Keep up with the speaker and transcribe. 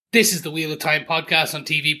This is the Wheel of Time podcast on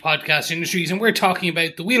TV Podcast Industries, and we're talking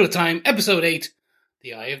about The Wheel of Time, Episode 8,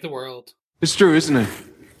 The Eye of the World. It's true, isn't it?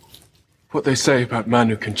 What they say about men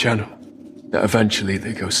who can channel. That eventually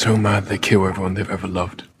they go so mad they kill everyone they've ever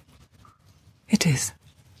loved. It is.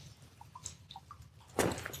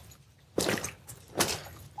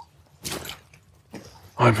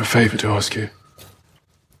 I have a favour to ask you.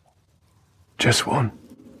 Just one.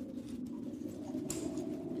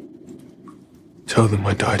 Tell them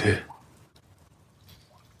I died here.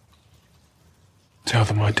 Tell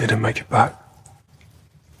them I didn't make it back.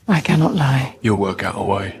 I cannot lie. You'll work out a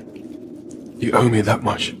way. You owe me that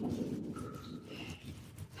much.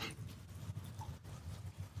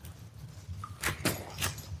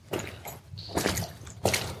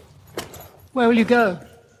 Where will you go?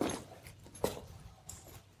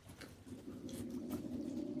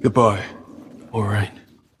 Goodbye, Moraine.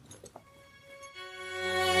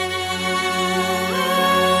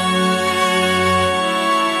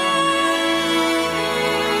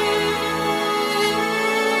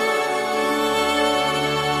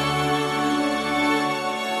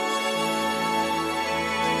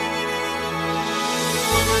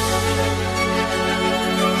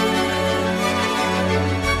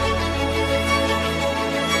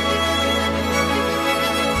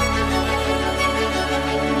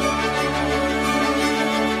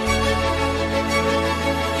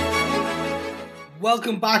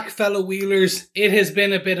 Welcome back, fellow Wheelers. It has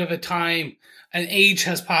been a bit of a time. An age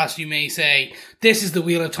has passed, you may say. This is the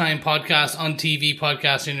Wheel of Time podcast on TV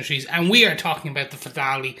Podcast Industries, and we are talking about the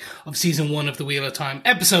finale of Season 1 of the Wheel of Time,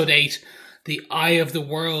 Episode 8, The Eye of the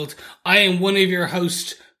World. I am one of your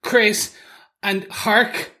hosts, Chris, and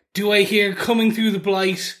hark, do I hear coming through the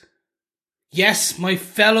blight? Yes, my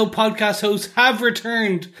fellow podcast hosts have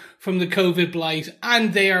returned from the COVID blight,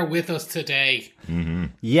 and they are with us today. Mm-hmm.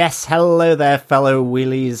 Yes, hello there, fellow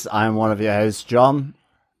wheelies. I'm one of your hosts, John.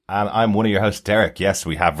 And I'm one of your hosts, Derek. Yes,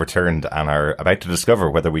 we have returned and are about to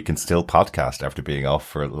discover whether we can still podcast after being off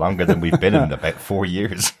for longer than we've been in about 4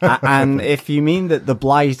 years. And if you mean that the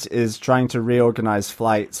Blight is trying to reorganize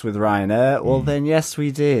flights with Ryanair, well, then yes,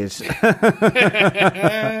 we did.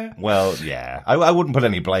 Well, yeah. I wouldn't put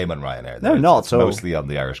any blame on Ryanair. No, not it's at all. mostly on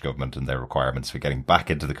the Irish government and their requirements for getting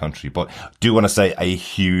back into the country. But do want to say a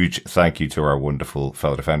huge thank you to our wonderful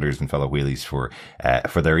fellow defenders and fellow wheelies for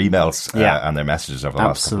their emails and their messages over the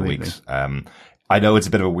last couple of weeks. I know it's a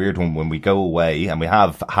bit of a weird one when we go away, and we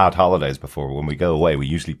have had holidays before. When we go away, we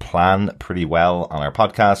usually plan pretty well on our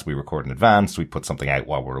podcast. We record in advance. We put something out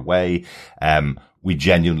while we're away. We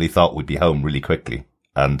genuinely thought we'd be home really quickly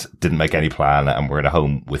and didn't make any plan, and we're at a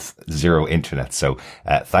home with zero internet. So,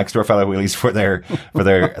 thanks to our fellow wheelies for their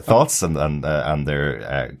thoughts and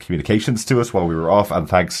their communications to us while we were off. And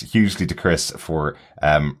thanks hugely to Chris for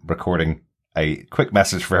recording a quick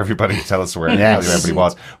message for everybody to tell us where everybody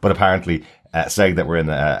was, but apparently saying that we're in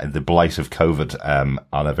the blight of COVID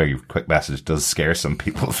on a very quick message does scare some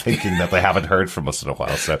people, thinking that they haven't heard from us in a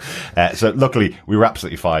while. So luckily we were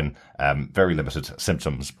absolutely fine. Very limited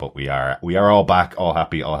symptoms, but we are all back, all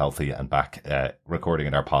happy, all healthy, and back recording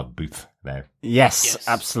in our pod booth now. Yes,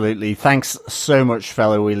 absolutely. Thanks so much,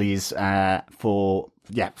 fellow wheelies, for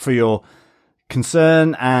your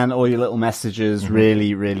concern and all your little messages.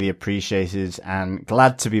 Really, really appreciated, and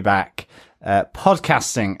glad to be back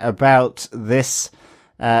podcasting about this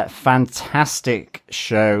fantastic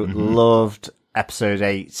show. Loved episode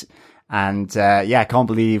 8, and I can't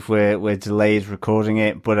believe we're delayed recording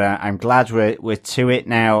it, but I'm glad we're to it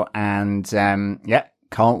now, and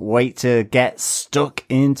can't wait to get stuck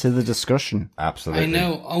into the discussion. Absolutely. I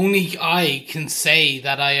know, only I can say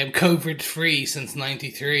that I am COVID free since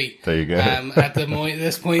 93. There you go. At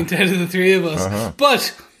this point out of the three of us.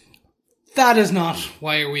 But that is not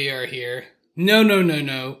why we are here.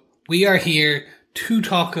 No. We are here to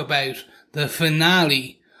talk about the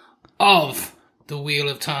finale of The Wheel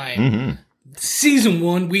of Time. Season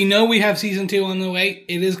 1. We know we have Season 2 on the way.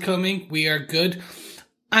 It is coming. We are good.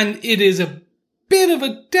 And it is a bit of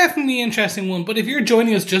a definitely interesting one, but if you're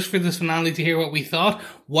joining us just for this finale to hear what we thought,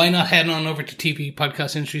 why not head on over to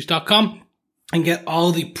tvpodcastindustries.com and get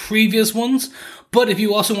all the previous ones. But if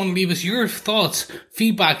you also want to leave us your thoughts,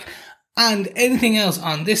 feedback, and anything else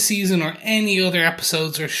on this season or any other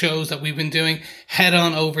episodes or shows that we've been doing, head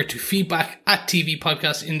on over to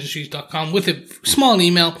feedback@tvpodcastindustries.com with a small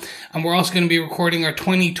email. And we're also going to be recording our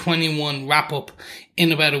 2021 wrap up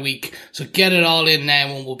in about a week. So get it all in now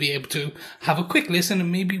and we'll be able to have a quick listen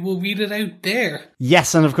and maybe we'll read it out there.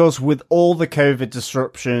 Yes, and of course, with all the COVID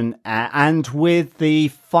disruption and with the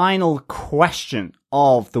final question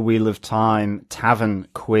of the Wheel of Time Tavern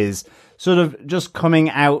quiz sort of just coming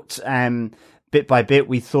out bit by bit,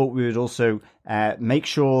 we thought we would also make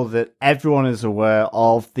sure that everyone is aware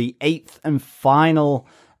of the 8th and final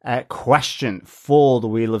question for the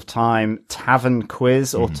Wheel of Time Tavern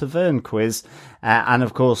Quiz or Tavern Quiz. And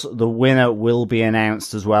of course, the winner will be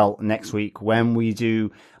announced as well next week when we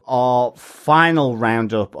do our final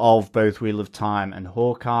roundup of both Wheel of Time and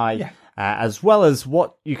Hawkeye. Yeah. As well as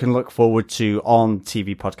what you can look forward to on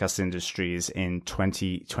TV Podcast Industries in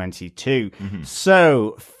 2022.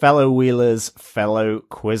 So, fellow Wheelers, fellow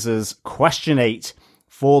Quizzers, question 8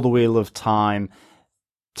 for the Wheel of Time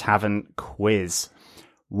Tavern Quiz.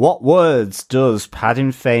 What words does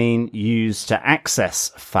Padan Fain use to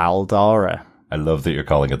access Fal Dara? I love that you're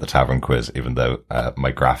calling it the Tavern Quiz, even though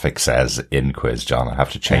my graphic says in quiz, John. I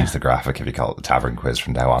have to change the graphic if you call it the Tavern Quiz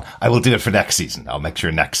from now on. I will do it for next season. I'll make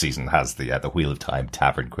sure next season has the Wheel of Time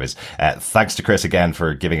Tavern Quiz. Thanks to Chris again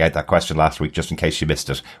for giving out that question last week, just in case you missed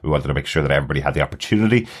it. We wanted to make sure that everybody had the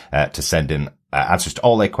opportunity to send in answers to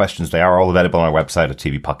all 8 questions. They are all available on our website at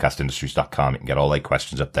tvpodcastindustries.com. You can get all 8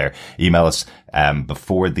 questions up there. Email us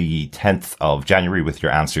before the 10th of January with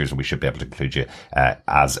your answers, and we should be able to include you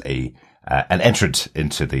as an entrant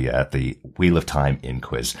into the Wheel of Time in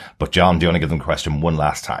quiz. But John, do you want to give them the question one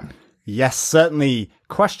last time? Yes, certainly.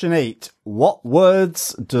 Question 8. What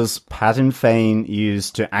words does Padan Fain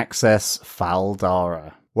use to access Fal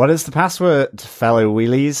Dara? What is the password, fellow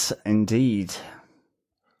wheelies? Indeed.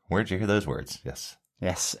 Where'd you hear those words? Yes.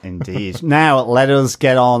 Yes, indeed. Now, let us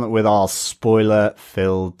get on with our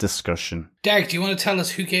spoiler-filled discussion. Derek, do you want to tell us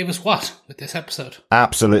who gave us what with this episode?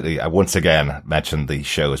 Absolutely. I once again mentioned the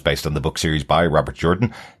show is based on the book series by Robert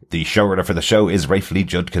Jordan. The showrunner for the show is Rafe Lee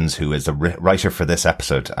Judkins, who is the writer for this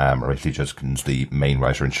episode. Rafe Lee Judkins, the main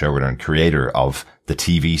writer and showrunner and creator of the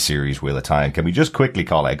TV series Wheel of Time. Can we just quickly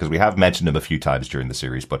call out, because we have mentioned him a few times during the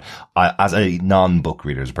series, but as a non-book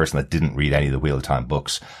reader, as a person that didn't read any of the Wheel of Time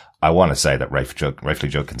books, I want to say that Rafe Lee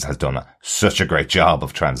Judkins has done such a great job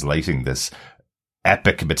of translating this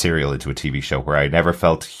epic material into a TV show where I never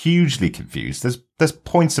felt hugely confused. There's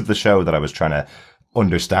points of the show that I was trying to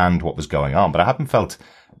understand what was going on, but I haven't felt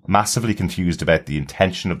massively confused about the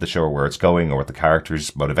intention of the show or where it's going or what the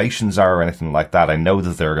characters' motivations are or anything like that. I know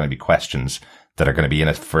that there are going to be questions that are going to be in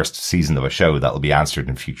a first season of a show that will be answered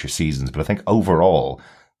in future seasons, but I think overall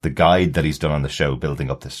the guide that he's done on the show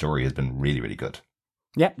building up the story has been really, really good.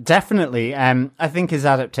 Yeah, definitely. I think his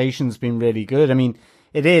adaptation's been really good. I mean,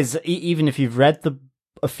 it is, even if you've read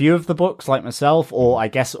a few of the books like myself, or I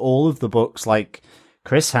guess all of the books like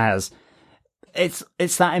Chris has, it's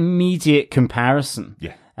that immediate comparison.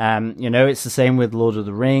 Yeah. It's the same with Lord of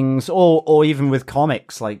the Rings, or even with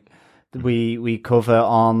comics like we cover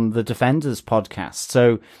on the Defenders podcast.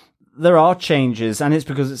 So there are changes, and it's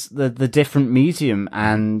because it's the different medium,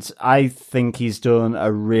 and I think he's done a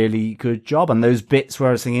really good job. And those bits where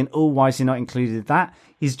I was thinking, oh, why has he not included that?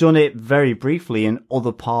 He's done it very briefly in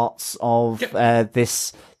other parts of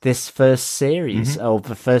this first series of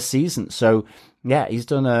the first season. So yeah, he's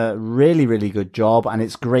done a really, really good job, and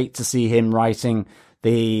it's great to see him writing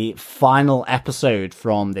the final episode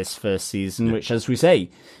from this first season, which, as we say,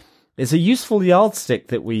 is a useful yardstick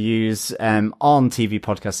that we use on TV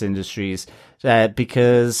Podcast Industries,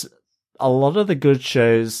 because a lot of the good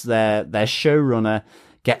shows, their showrunner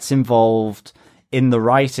gets involved in the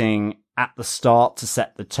writing at the start to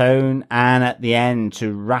set the tone, and at the end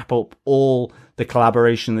to wrap up all the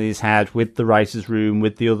collaboration that he's had with the writers' room,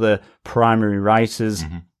 with the other primary writers,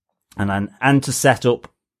 and to set up,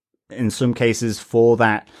 in some cases, for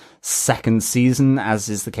that second season, as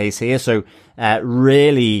is the case here. So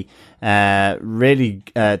definitely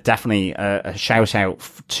a shout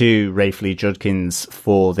out to Rafe Lee Judkins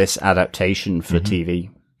for this adaptation for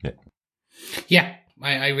TV. Yeah,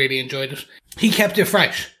 I really enjoyed it. He kept it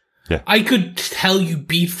fresh. Yeah. I could tell you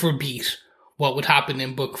beat for beat what would happen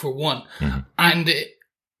in book for one. And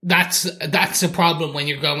that's a problem when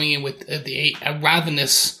you're going in with a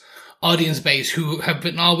ravenous audience base who have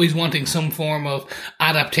been always wanting some form of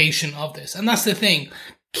adaptation of this. And that's the thing.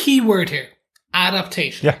 Key word here,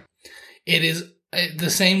 adaptation. Yeah. It is the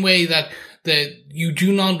same way that you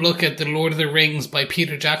do not look at The Lord of the Rings by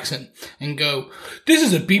Peter Jackson and go, this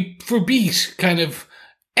is a beat for beat kind of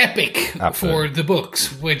epic for the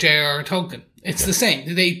books with J.R.R. Tolkien. It's the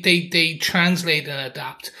same. They translate and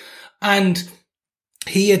adapt. And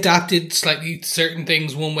he adapted slightly certain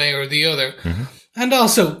things one way or the other. And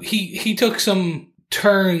also, he took some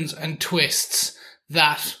turns and twists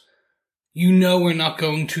that are not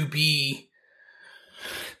going to be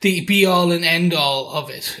the be-all and end-all of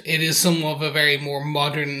it. It is some of a very more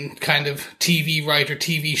modern kind of TV writer,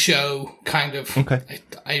 TV show kind of... Okay.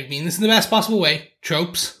 I mean this in the best possible way.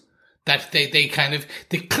 Tropes that they kind of,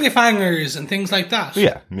 the cliffhangers and things like that.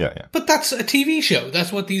 Yeah. But that's a TV show.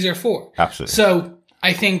 That's what these are for. Absolutely. So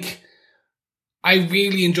I think I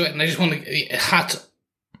really enjoy it, and I just want to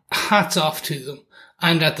hats off to them.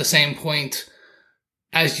 And at the same point,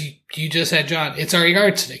 as you just said, John, it's our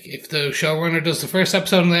yardstick. If the showrunner does the first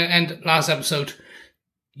episode and last episode,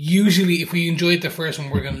 usually if we enjoyed the first one,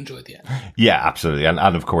 we're going to enjoy the end. Yeah, absolutely. And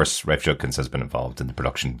of course, Rafe Judkins has been involved in the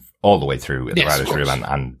production all the way through in the writer's room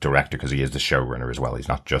and director, because he is the showrunner as well. He's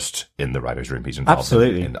not just in the writer's room. He's involved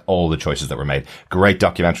in all the choices that were made. Great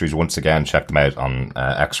documentaries. Once again, check them out on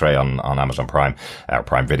X-Ray on Amazon Prime, or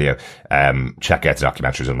Prime Video. Check out the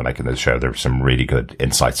documentaries on the making of the show. There's some really good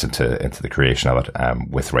insights into the creation of it,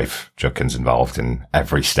 with Rafe Judkins involved in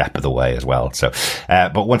every step of the way as well. So,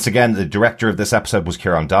 but once again, the director of this episode was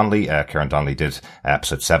Kieran Donnelly. Kieran Donnelly did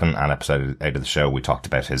episode 7 and episode 8 of the show. We talked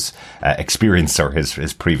about his experience or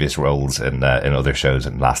his previous roles in other shows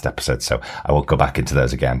in last episode, so I won't go back into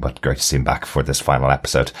those again, but great to see him back for this final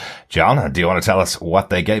episode. John, do you want to tell us what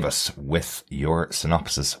they gave us with your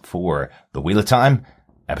synopsis for The Wheel of Time,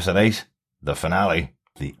 episode 8, the finale,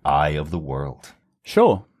 The Eye of the World?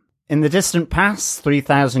 Sure. In the distant past,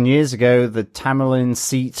 3,000 years ago, the Tamlin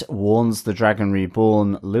seat warns the Dragon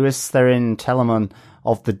Reborn, Lewis Therin Telamon,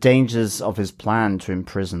 of the dangers of his plan to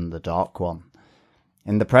imprison the Dark One.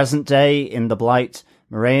 In the present day, in the Blight,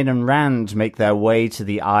 Moiraine and Rand make their way to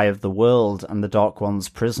the Eye of the World and the Dark One's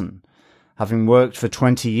prison. Having worked for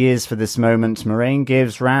 20 years for this moment, Moiraine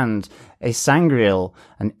gives Rand a sangreal,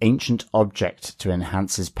 an ancient object to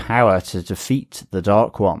enhance his power to defeat the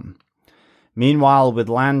Dark One. Meanwhile, with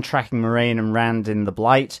Lan tracking Moiraine and Rand in the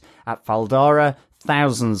Blight, at Fal Dara,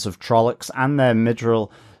 thousands of Trollocs and their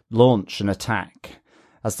Midril launch an attack.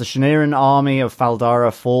 As the Shaniran army of Fal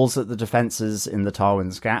Dara falls at the defences in the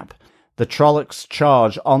Tarwin's Gap, the Trollocs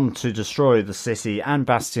charge on to destroy the city and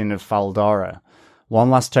bastion of Fal Dara.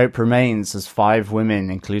 One last hope remains as 5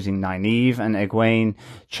 women, including Nynaeve and Egwene,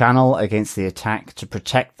 channel against the attack to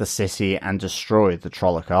protect the city and destroy the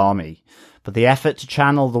Trolloc army. But the effort to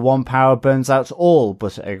channel the one power burns out all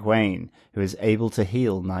but Egwene, who is able to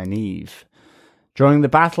heal Nynaeve. During the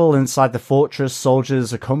battle inside the fortress,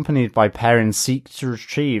 soldiers accompanied by Perrin seek to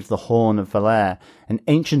retrieve the Horn of Valere, an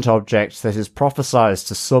ancient object that is prophesied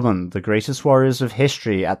to summon the greatest warriors of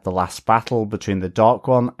history at the last battle between the Dark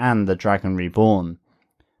One and the Dragon Reborn.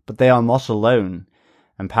 But they are not alone,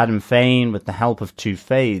 and Padam Fain, with the help of 2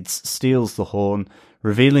 Fades, steals the horn,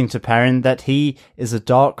 revealing to Perrin that he is a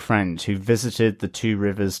dark friend who visited the 2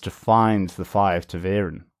 rivers to find the Fire of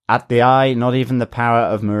Ta'veren. At the Eye, not even the power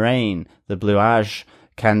of Moiraine, the Blue Age,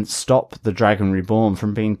 can stop the Dragon Reborn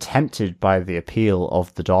from being tempted by the appeal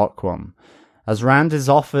of the Dark One. As Rand is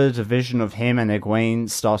offered a vision of him and Egwene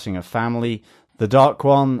starting a family, the Dark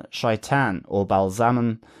One, Shaitan, or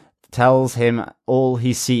Balzaman, tells him all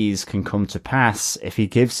he sees can come to pass if he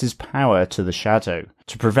gives his power to the Shadow.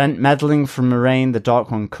 To prevent meddling from Moiraine, the Dark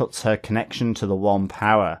One cuts her connection to the One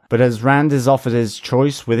Power. But as Rand is offered his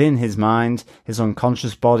choice within his mind, his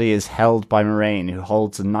unconscious body is held by Moiraine, who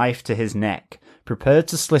holds a knife to his neck, prepared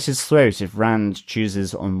to slit his throat if Rand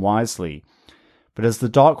chooses unwisely. But as the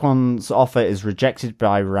Dark One's offer is rejected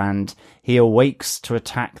by Rand, he awakes to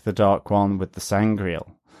attack the Dark One with the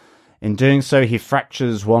sangreal. In doing so, he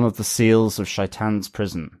fractures one of the seals of Shaitan's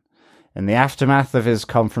prison. In the aftermath of his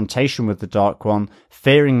confrontation with the Dark One,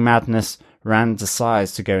 fearing madness, Rand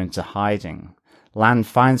decides to go into hiding. Lan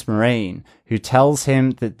finds Moiraine, who tells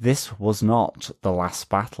him that this was not the last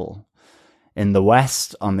battle. In the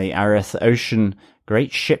west, on the Areth Ocean,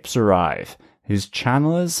 great ships arrive, whose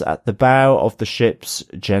channelers at the bow of the ships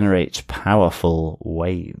generate powerful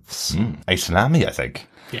waves. A tsunami, I think.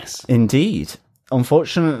 Yes. Indeed.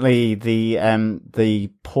 Unfortunately, the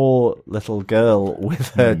poor little girl with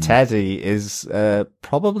her teddy is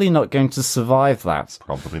probably not going to survive that.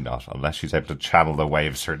 Probably not, unless she's able to channel the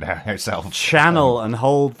waves herself. Channel and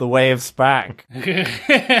hold the waves back.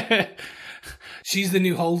 She's the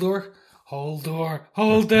new Holdor. Holdor,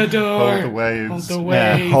 hold the door. Hold the waves. Hold the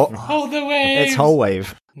wave. Yeah, hold the wave. It's whole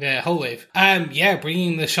wave. Yeah, whole wave.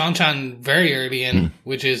 Bringing the Seanchan very early in,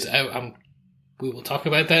 which is we will talk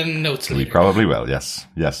about that in notes later. We probably will, yes.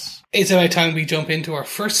 Yes. It's about time we jump into our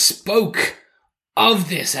first spoke of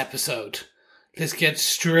this episode. Let's get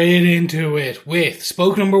straight into it with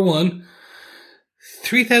spoke number 1.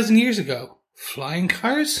 3,000 years ago. Flying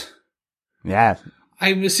cars? Yeah.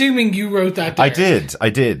 I'm assuming you wrote that down. I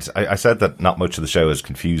did. I said that not much of the show has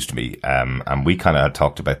confused me. And we kind of had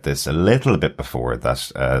talked about this a little bit before,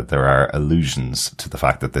 that there are allusions to the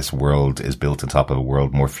fact that this world is built on top of a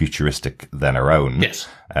world more futuristic than our own. Yes.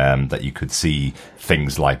 That you could see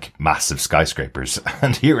things like massive skyscrapers.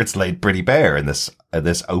 And here it's laid pretty bare in this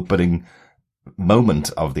opening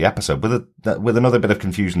moment of the episode with another bit of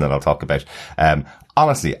confusion that I'll talk about.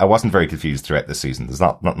 Honestly, I wasn't very confused throughout this season. There's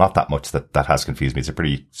not that much that has confused me. It's a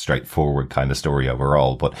pretty straightforward kind of story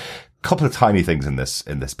overall, but a couple of tiny things in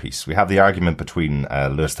this piece. We have the argument between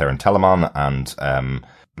Lewis Theron Telamon and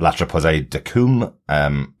Latra Posey Decum.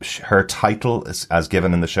 Her title, as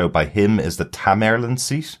given in the show by him, is the Tamerlan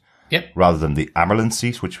seat. Yep. Rather than the Amerlin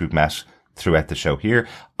seat, which we've met throughout the show here.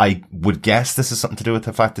 I would guess this is something to do with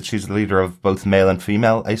the fact that she's the leader of both male and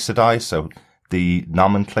female Aes Sedai, so the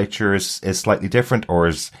nomenclature is slightly different, or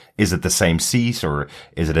is it the same seat, or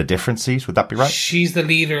is it a different seat? Would that be right? She's the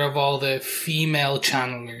leader of all the female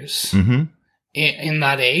channelers in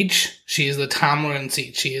that age. She is the Tamarin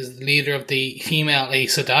seat. She is the leader of the female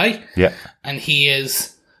Aes Sedai. Yeah. And he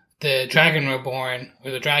is the Dragon Reborn,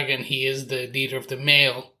 or the dragon. He is the leader of the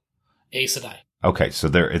male Aes Sedai. Okay, so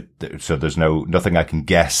there's nothing I can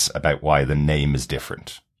guess about why the name is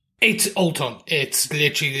different. It's Old Tongue. It's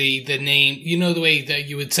literally the name. You know the way that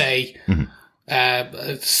you would say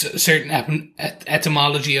a certain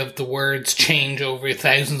etymology of the words change over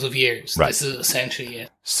thousands of years. Right. This is essentially it.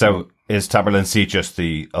 So is Tamerlan Seat just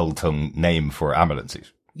the Old Tongue name for Amerlin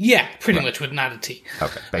Seat? Yeah, pretty much with an added T.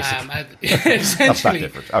 Okay, basically. Essentially. That's that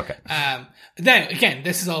different. Okay. Now, again,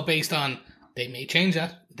 this is all based on, they may change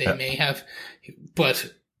that. They may have,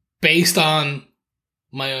 but based on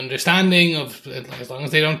my understanding of, as long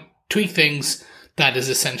as they don't tweak things, that is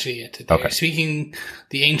essentially it. They're speaking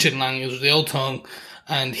the ancient language of the Old Tongue,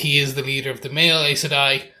 and he is the leader of the male Aes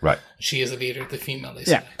Sedai. Right. She is the leader of the female Aes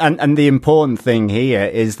Sedai. Yeah, and the important thing here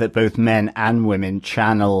is that both men and women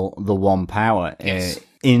channel the one power. Yes.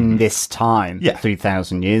 In this time,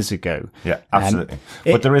 3,000 years ago. Yeah, absolutely.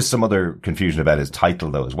 But there is some other confusion about his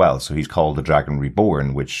title, though, as well. So he's called the Dragon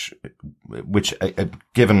Reborn, which,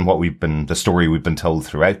 given the story we've been told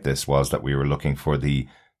throughout this, was that we were looking for the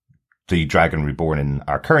Dragon Reborn in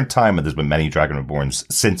our current time, and there's been many Dragon Reborns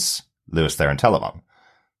since Lewis Theron Telamon.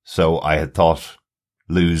 So I had thought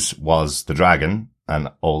Luz was the dragon, and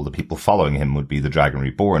all the people following him would be the Dragon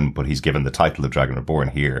Reborn, but he's given the title of Dragon Reborn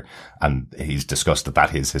here, and he's discussed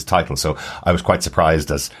that is his title. So I was quite surprised,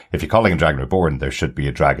 as if you're calling him Dragon Reborn, there should be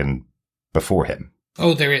a dragon before him.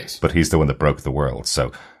 Oh, there is. But he's the one that broke the world,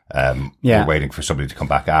 so we're waiting for somebody to come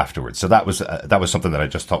back afterwards. So that was something that I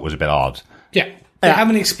just thought was a bit odd. Yeah, they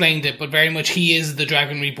haven't explained it, but very much he is the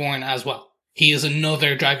Dragon Reborn as well. He is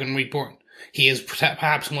another Dragon Reborn. He is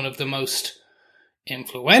perhaps one of the most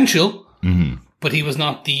influential, but he was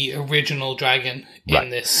not the original dragon in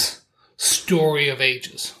this story of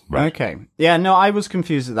ages. Right. Okay. Yeah, no, I was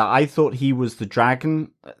confused at that. I thought he was the dragon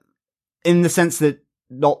in the sense that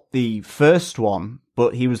not the first one,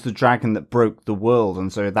 but he was the dragon that broke the world.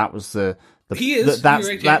 And so that was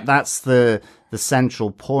that's the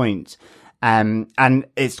central point. And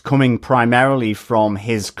it's coming primarily from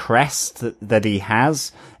his crest that he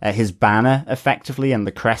has, his banner effectively, and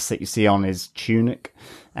the crest that you see on his tunic.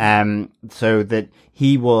 So that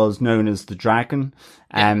he was known as the dragon.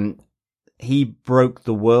 He broke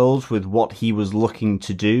the world with what he was looking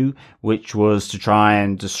to do, which was to try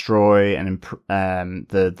and destroy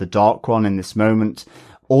the Dark One in this moment.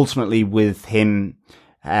 Ultimately, with him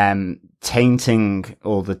tainting,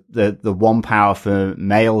 or the one power for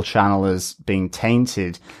male channelers being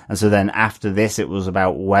tainted. And so then after this, it was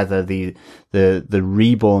about whether the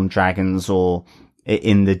reborn dragons, or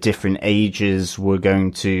in the different ages, were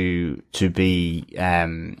going to be,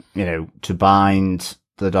 to bind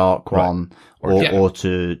the Dark One, or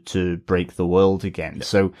to break the world again. Yeah.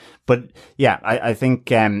 So, but yeah, I think,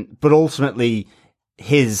 but ultimately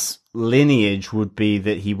his lineage would be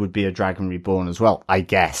that he would be a Dragon Reborn as well, I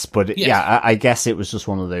guess. But I guess it was just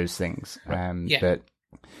one of those things. But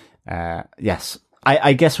yes,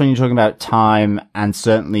 I guess when you're talking about time, and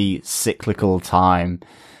certainly cyclical time,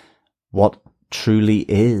 what truly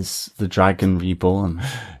is the Dragon Reborn?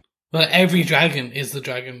 Well, every dragon is the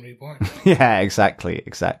Dragon Reborn. Yeah, exactly.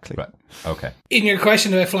 Right. Okay. In your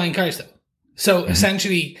question about flying cars, though, so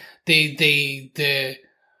essentially, they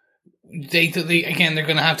again, they're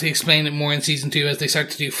going to have to explain it more in season 2 as they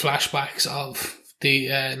start to do flashbacks of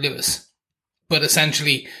the Lewis. But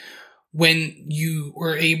essentially, when you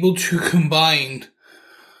were able to combine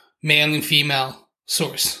male and female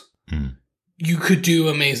source, you could do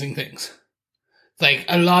amazing things. Like,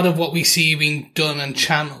 a lot of what we see being done and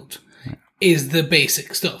channeled is the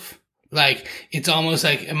basic stuff. Like, it's almost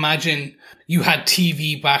like, imagine you had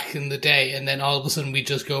TV back in the day and then all of a sudden we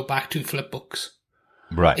just go back to flip books.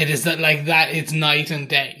 Right. It is that like that, it's night and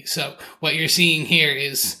day. So what you're seeing here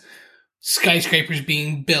is skyscrapers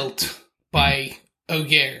being built by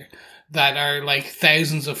Ogier that are like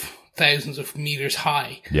thousands of meters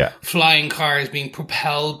high. Yeah. Flying cars being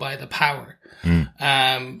propelled by the power.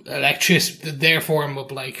 Electricity, their form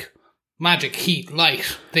of like magic, heat,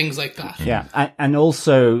 light, things like that. Yeah. And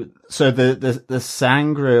also, so the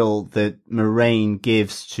sangreal that Moraine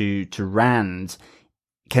gives to Rand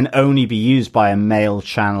can only be used by a male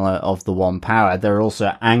channeler of the one power. There are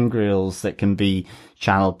also angreals that can be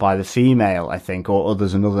channeled by the female, I think, or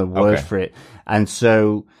there's another word for it. And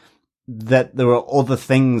so that there are other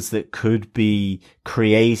things that could be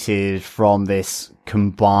created from this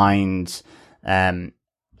combined, and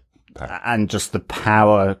just the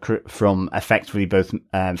power from effectively both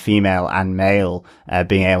female and male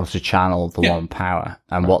being able to channel the one power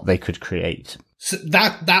and what they could create. So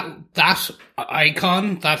that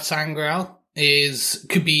icon, that sangreal, is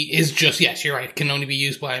just, yes, you're right, can only be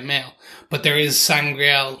used by a male. But there is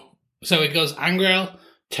sangreal. So it goes angreal,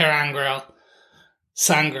 terangreal,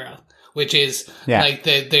 sangreal, which is like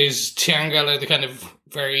there's terangreal are the kind of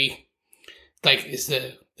very, like,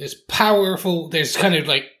 there's powerful, there's kind of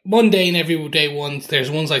like mundane everyday ones. There's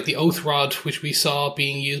ones like the Oath Rod, which we saw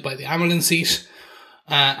being used by the Amelin Seat,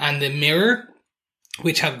 and the Mirror,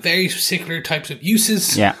 which have very particular types of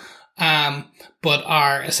uses, but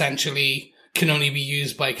are essentially, can only be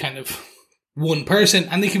used by kind of one person,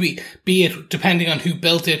 and they can be it depending on who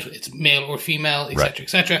built it, it's male or female, etc.,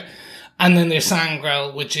 etc. And then there's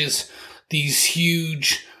Sangreal, which is these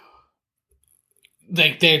huge,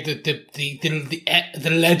 like they're the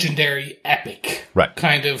legendary epic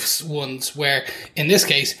kind of ones, where in this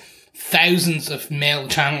case, thousands of male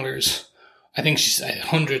channelers, I think she's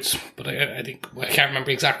hundreds, but I can't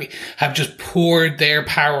remember exactly, have just poured their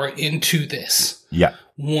power into this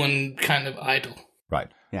one kind of idol. Right.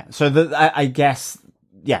 Yeah. So I guess,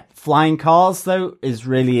 flying cars though is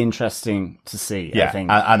really interesting to see. Yeah. I think.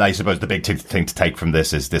 And I suppose the big thing to take from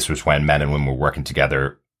this is this was when men and women were working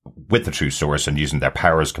together with the true source and using their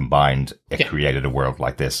powers combined. It created a world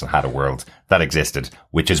like this and had a world that existed,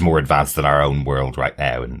 which is more advanced than our own world right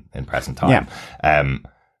now in present time. Yeah.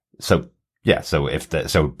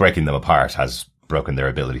 So breaking them apart has broken their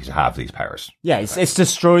ability to have these powers. Yeah, it's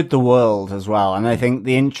destroyed the world as well. And I think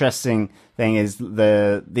the interesting thing is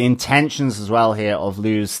the intentions as well here of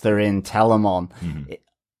Luz Therin Telamon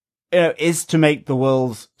is to make the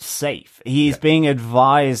world safe. He's being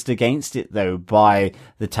advised against it though by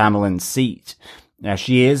the Tamerlan Seat. Now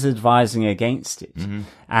she is advising against it,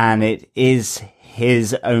 and it is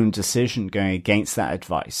his own decision going against that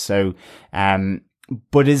advice. So,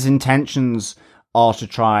 but his intentions are to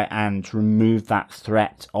try and remove that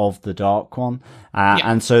threat of the Dark One.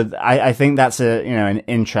 And so I think that's an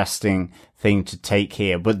interesting thing to take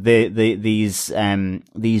here. But these two,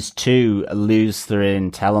 Luz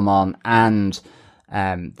Therin Telamon and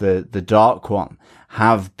the Dark One,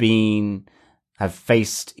 have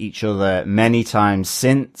faced each other many times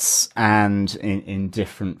since, and in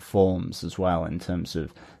different forms as well, in terms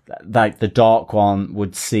of like the Dark One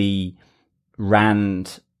would see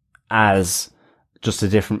Rand as just a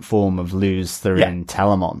different form of Luz Therin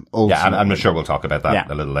Telamon. Ultimately. Yeah, and I'm sure we'll talk about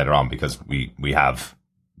that a little later on, because we have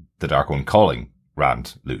the Dark One calling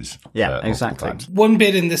Rand Luz. Yeah, exactly. One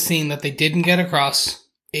bit in this scene that they didn't get across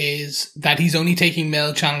is that he's only taking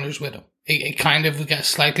male channelers with him. It kind of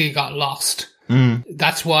slightly got lost.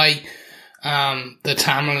 That's why the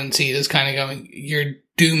Tamerlan Seat is kind of going, you're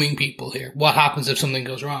dooming people here. What happens if something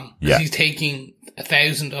goes wrong? Because he's taking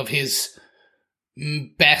 1,000 of his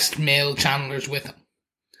best male channelers with him.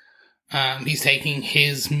 He's taking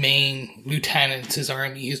his main lieutenants, his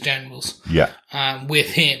army, his generals with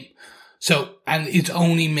him. So, and it's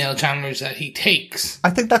only male channelers that he takes.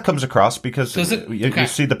 I think that comes across because you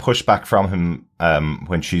see the pushback from him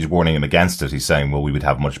when she's warning him against it. He's saying, well, we would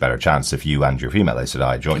have a much better chance if you and your female Aes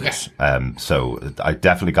Sedai joined us. So I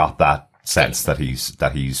definitely got that sense that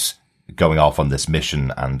he's going off on this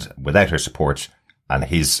mission, and without her support. And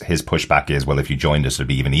his pushback is, well, if you joined us, it'd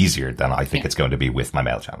be even easier. Then I think it's going to be with my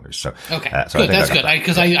male channelers. So good. That's good,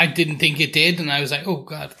 because I didn't think it did, and I was like, oh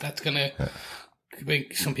god, that's gonna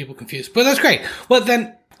make some people confused. But that's great. Well,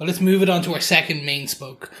 let's move it on to our second main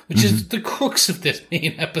spoke, which is the crux of this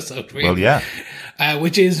main episode, really. Well,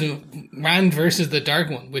 which is Rand versus the Dark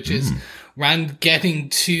One, which is Rand getting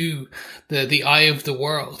to the eye of the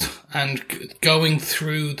world and going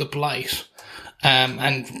through the Blight.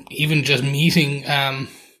 And even just meeting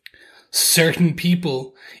certain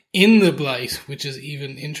people in the Blight, which is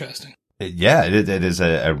even interesting. Yeah, it is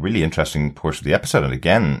a really interesting portion of the episode. And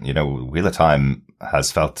again, Wheel of Time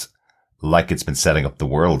has felt like it's been setting up the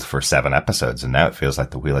world for 7 episodes, and now it feels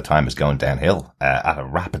like the Wheel of Time is going downhill at a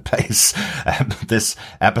rapid pace. This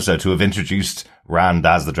episode, to have introduced Rand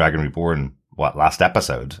as the Dragon Reborn, last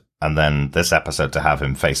episode, and then this episode to have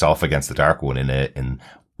him face off against the Dark One in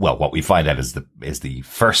what we find out is the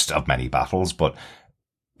first of many battles, but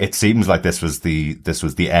it seems like this was the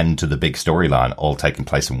end to the big storyline, all taking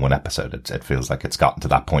place in one episode. It feels like it's gotten to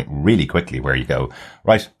that point really quickly where you go,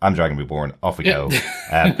 right, I'm Dragon Reborn, off we go.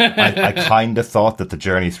 I kind of thought that the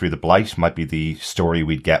journey through the Blight might be the story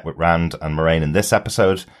we'd get with Rand and Moiraine in this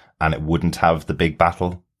episode, and it wouldn't have the big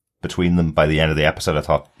battle between them by the end of the episode. I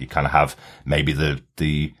thought you kind of have maybe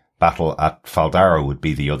the battle at Fal Dara would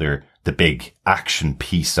be the big action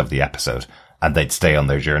piece of the episode, and they'd stay on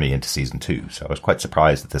their journey into season 2. So I was quite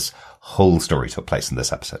surprised that this whole story took place in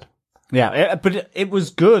this episode. Yeah, but it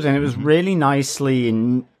was good, and it was really nicely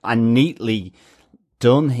and neatly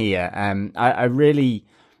done here. I really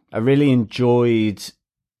enjoyed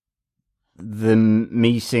them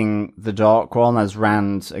meeting the Dark One as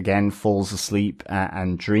Rand again falls asleep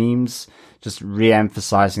and dreams, just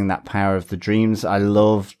re-emphasizing that power of the dreams. I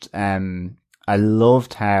loved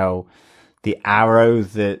how the arrow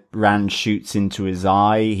that Rand shoots into his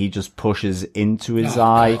eye, he just pushes into his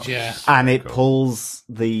eye, God, yeah. And it pulls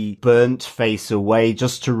the burnt face away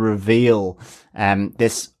just to reveal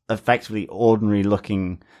this effectively ordinary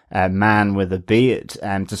looking man with a beard,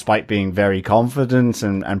 despite being very confident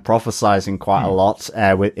and prophesizing quite a lot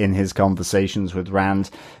in his conversations with Rand.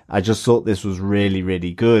 I just thought this was really,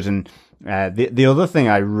 really good. And the other thing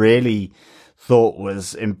I really thought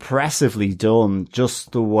was impressively done,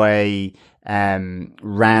 just the way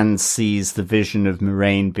Rand sees the vision of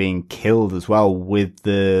Moiraine being killed as well, with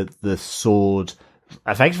the sword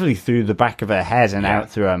effectively through the back of her head and out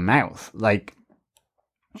through her mouth. Like,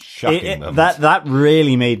 that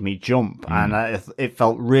really made me jump, and it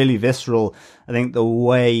felt really visceral. I think the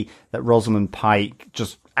way that Rosamund Pike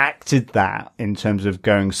just acted that in terms of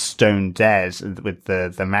going stone dead with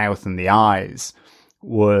the mouth and the eyes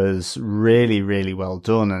was really, really well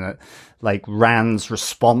done. And like Rand's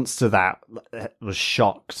response to that was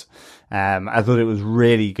shocked. I thought it was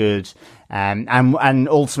really good. And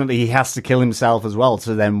ultimately he has to kill himself as well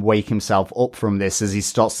to then wake himself up from this as he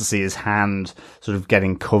starts to see his hand sort of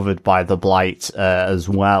getting covered by the blight, as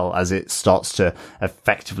well as it starts to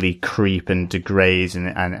effectively creep and degrade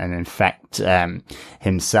and infect,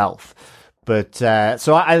 himself. But,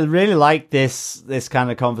 so I really like this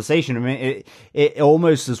kind of conversation. I mean, it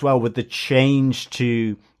almost as well with the change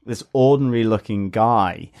to this ordinary looking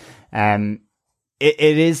guy. It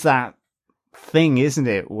is that thing, isn't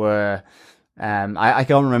it? Where, I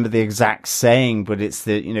can't remember the exact saying, but it's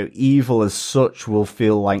that, evil as such will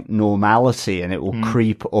feel like normality and it will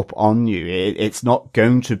creep up on you. It's not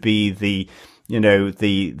going to be the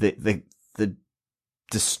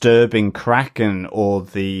disturbing kraken or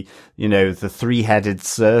the three-headed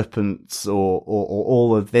serpents or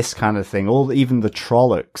all of this kind of thing, even the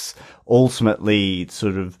Trollocs. Ultimately,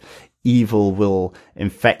 sort of evil will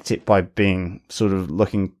infect it by being sort of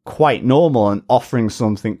looking quite normal and offering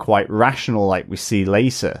something quite rational, like we see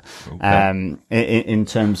later, in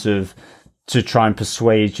terms of to try and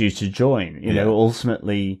persuade you to join.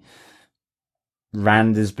 Ultimately,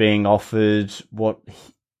 Rand is being offered what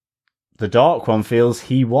the Dark One feels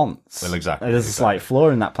he wants. Well, exactly. There's a slight flaw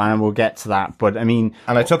in that plan, and we'll get to that. But I mean,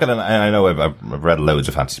 and I took it, and I know I've read loads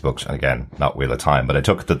of fantasy books, and again, not Wheel of Time, but I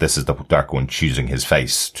took it that this is the Dark One choosing his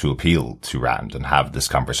face to appeal to Rand and have this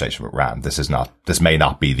conversation with Rand. This may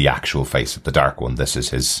not be the actual face of the Dark One. This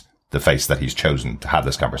is the face that he's chosen to have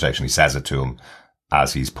this conversation. He says it to him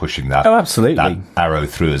as he's pushing that, absolutely, that arrow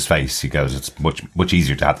through his face. He goes, it's much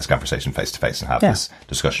easier to have this conversation face to face and have this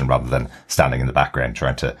discussion rather than standing in the background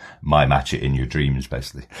trying to match it in your dreams,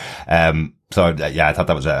 basically. So I thought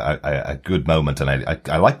that was a good moment, and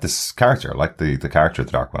I like this character. I like the character of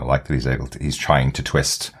the Dark One. I like that he's trying to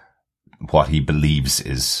twist what he believes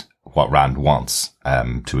is what Rand wants,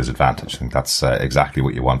 to his advantage. I think that's exactly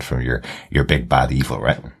what you want from your big bad evil,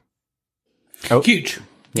 right? Oh. Huge.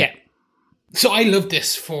 Yeah. So I love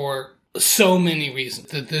this for so many reasons.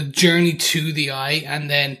 The journey to the eye, and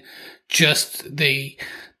then just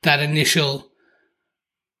that initial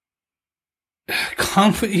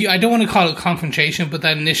I don't want to call it confrontation, but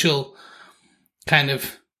that initial kind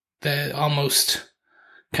of the almost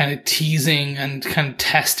kind of teasing and kind of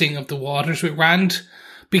testing of the waters with Rand.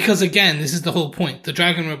 Because again, this is the whole point. The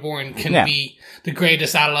Dragon Reborn can be the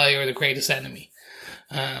greatest ally or the greatest enemy.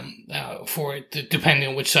 for it, depending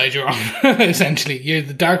on which side you're on. Essentially, you're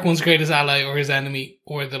the Dark One's greatest ally, or his enemy,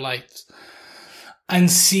 or the Light's. And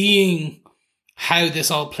seeing how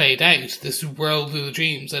this all played out, this world of the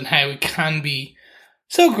dreams, and how it can be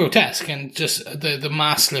so grotesque, and just the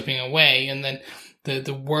mask slipping away, and then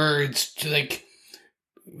the words, like,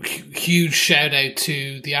 huge shout out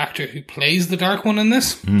to the actor who plays the Dark One in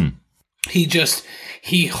this.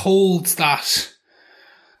 He holds that,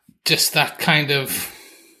 just that kind of,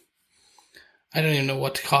 I don't even know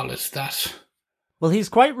what to call it, that. Well, he's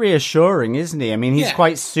quite reassuring, isn't he? I mean, he's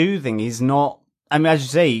quite soothing. He's not, I mean, as you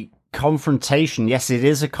say, confrontation. Yes, it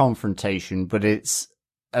is a confrontation, but it's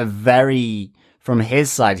a very, from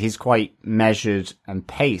his side, he's quite measured and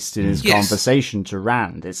paced in his conversation to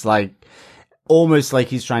Rand. It's like, almost like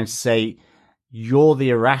he's trying to say, you're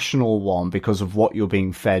the irrational one because of what you're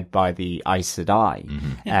being fed by the Aes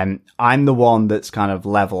Sedai. I'm the one that's kind of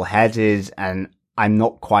level-headed, and I'm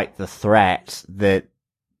not quite the threat that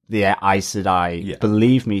the Aes Sedai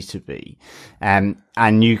believe me to be. And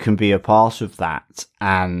you can be a part of that,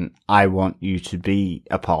 and I want you to be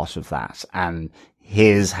a part of that. And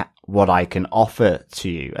here's what I can offer to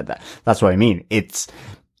you. That's what I mean. It's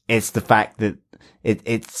the fact that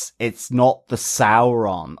it's not the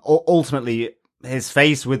Sauron. Ultimately, his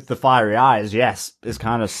face with the fiery eyes, yes, is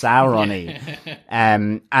kind of Sauron-y.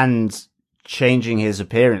 And changing his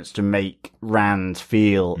appearance to make Rand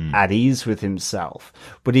feel at ease with himself.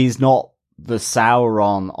 But he's not the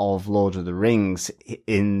Sauron of Lord of the Rings,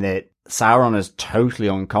 in that Sauron is totally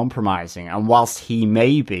uncompromising. And whilst he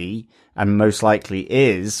may be, and most likely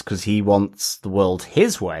is, because he wants the world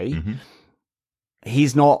his way,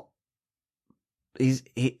 he's not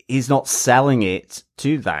selling it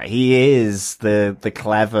to that. He is the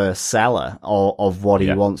clever seller of what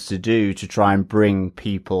he wants to do to try and bring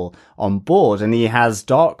people on board. And he has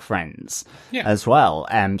dark friends as well.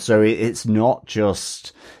 So it's not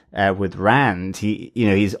just with Rand.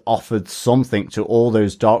 He's offered something to all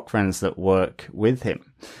those dark friends that work with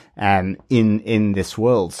him in this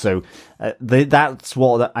world. So that's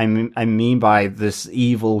what I mean by this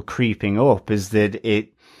evil creeping up, is that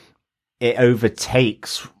it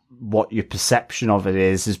overtakes what your perception of it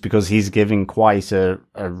is because he's giving quite a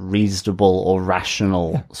reasonable or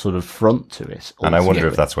rational sort of front to it. And I wonder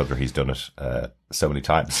if that's whether he's done it so many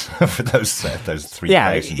times for those 3,000.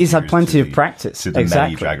 Yeah, he's had plenty of practice. To the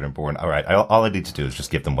many Dragonborn. All right, all I need to do is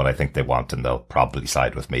just give them what I think they want, and they'll probably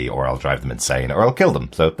side with me, or I'll drive them insane, or I'll kill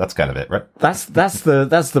them. So that's kind of it, right? That's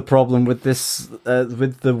the problem with this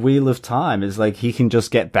with the Wheel of Time, is like he can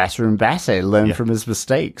just get better and better, learn from his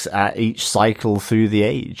mistakes at each cycle through the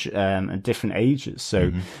age, at different ages.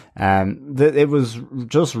 So it was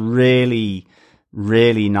just really,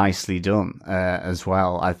 really nicely done as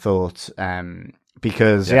well, I thought.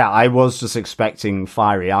 Because I was just expecting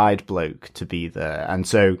fiery-eyed bloke to be there, and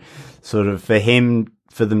so sort of for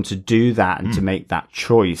them to do that and to make that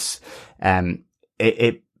choice,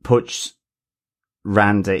 it puts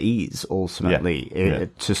Rand at ease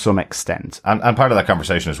ultimately to some extent. And part of that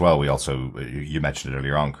conversation as well, we also, you mentioned it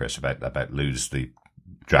earlier on, Chris, about Luz, the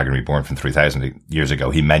Dragon Reborn from 3,000 years ago.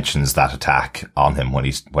 He mentions that attack on him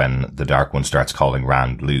when the Dark One starts calling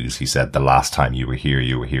Rand Luz. He said, the last time you were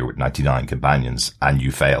here with 99 companions and you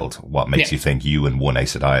failed. What makes you think you and one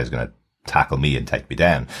Aes Sedai is going to tackle me and take me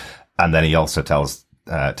down? And then he also tells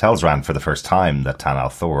Rand for the first time that Tan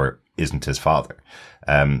al'Thor isn't his father.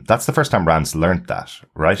 That's the first time Rand's learnt that,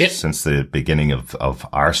 right? Yep. Since the beginning of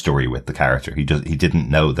our story with the character. He didn't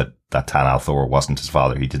know that Tan al'Thor wasn't his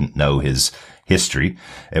father. He didn't know his history.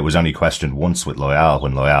 It was only questioned once with Loial,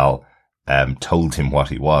 when Loial told him what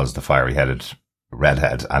he was, the fiery-headed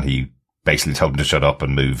redhead, and he basically told him to shut up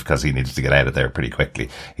and move because he needed to get out of there pretty quickly.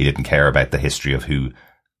 He didn't care about the history of who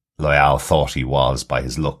Loial thought he was by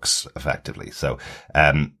his looks, effectively. So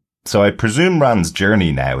I presume Rand's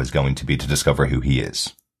journey now is going to be to discover who he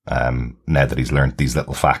is, now that he's learnt these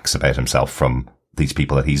little facts about himself from these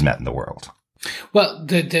people that he's met in the world. Well,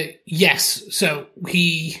 yes. So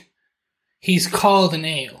he's called an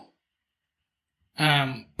ale,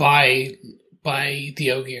 by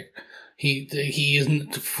the Ogier. He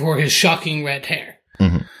isn't, for his shocking red hair.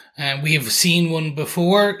 And we have seen one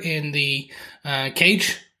before in the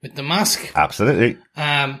cage with the mask. Absolutely.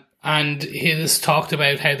 And he has talked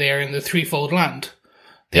about how they are in the Threefold Land.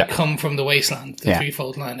 They come from the wasteland, the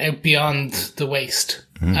Threefold Land, out beyond the waste,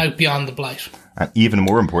 out beyond the blight. And even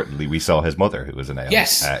more importantly, we saw his mother, who was an ale.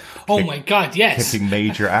 Yes. Oh my God, yes. Kicking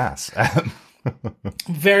major ass.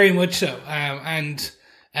 Very much so.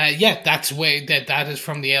 That's way that is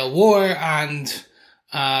from the Ale War, and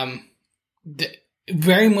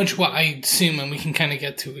very much what I assume, and we can kind of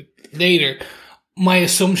get to it later, my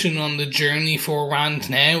assumption on the journey for Rand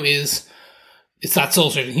now is it's that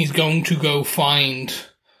soul searching. He's going to go find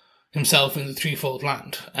himself in the Threefold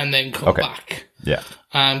Land and then come back. Yeah.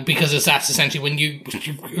 Because that's essentially when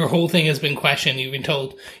your whole thing has been questioned. You've been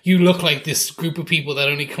told you look like this group of people that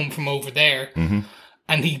only come from over there. Mm-hmm.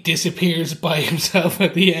 And he disappears by himself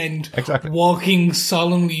at the end, walking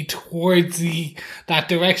solemnly towards that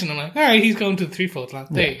direction. I'm like, all right, he's going to the Threefold Land.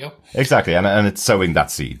 There you go. Exactly, and it's sowing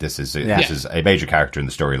that seed. This is a major character in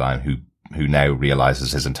the storyline who now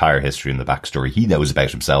realizes his entire history and the backstory he knows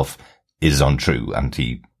about himself is untrue, and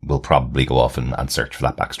he will probably go off and search for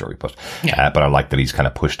that backstory. But I like that he's kind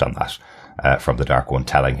of pushed on that from the Dark One,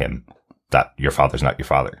 telling him that your father's not your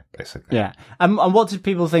father, basically. Yeah, and what did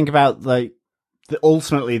people think about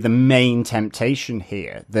ultimately the main temptation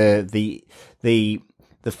here, the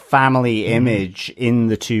family image in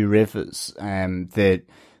the Two Rivers, that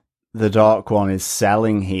the Dark One is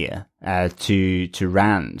selling here, to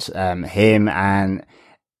Rand, him and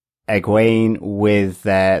Egwene with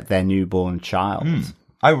their newborn child.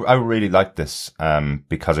 I really like this,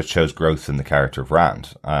 because it shows growth in the character of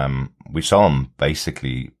Rand. We saw him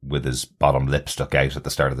basically with his bottom lip stuck out at the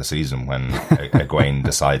start of the season when Egwene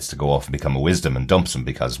decides to go off and become a Wisdom and dumps him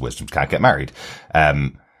because Wisdoms can't get married.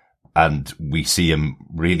 And we see him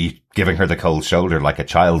really giving her the cold shoulder like a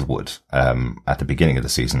child would, at the beginning of the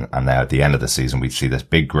season. And now at the end of the season, we see this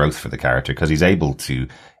big growth for the character because he's able to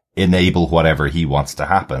enable whatever he wants to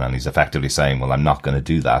happen. And he's effectively saying, well, I'm not going to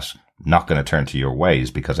do that. Not going to turn to your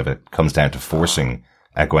ways, because if it comes down to forcing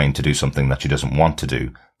Egwene to do something that she doesn't want to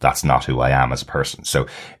do, that's not who I am as a person. So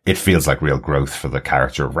it feels like real growth for the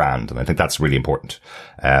character of Rand. And I think that's really important.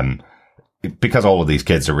 Because all of these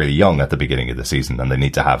kids are really young at the beginning of the season and they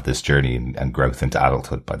need to have this journey and growth into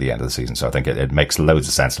adulthood by the end of the season. So I think it makes loads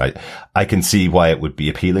of sense. I can see why it would be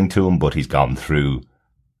appealing to him, but he's gone through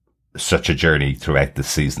such a journey throughout the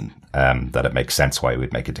season, that it makes sense why he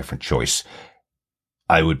would make a different choice.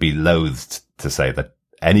 I would be loathed to say that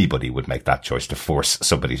anybody would make that choice to force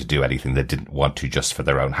somebody to do anything they didn't want to just for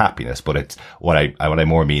their own happiness. But it's what I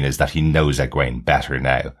more mean is that he knows Egwene better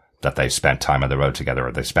now that they've spent time on the road together,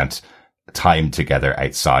 or they've spent time together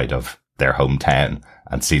outside of their hometown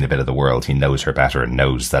and seen a bit of the world. He knows her better and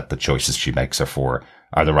knows that the choices she makes are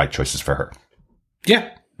the right choices for her.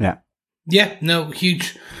 Yeah. Yeah. Yeah. No,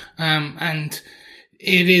 huge. And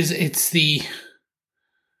it's the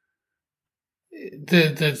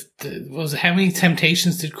was it, how many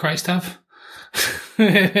temptations did Christ have?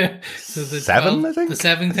 So 7, I think. The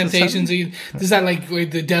 7 temptations. Is that like where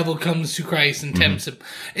the devil comes to Christ and tempts him?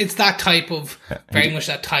 It's that type of, very much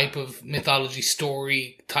that type of mythology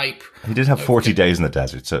story type. He did have 40 days in the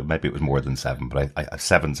desert, so maybe it was more than 7, but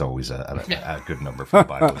 7's always a good number for the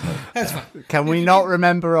Bible. That's fine. Can we not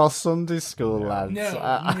remember our Sunday school, lads? No,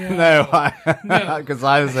 because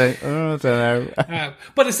I was like, I don't know.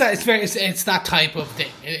 But it's that type of thing.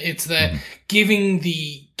 It's the giving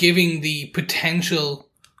the potential.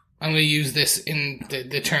 I'm going to use this in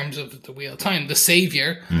the terms of the Wheel of Time. The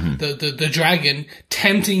savior, the dragon,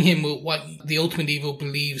 tempting him with what the ultimate evil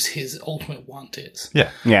believes his ultimate want is.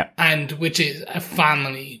 Yeah. Yeah. And which is a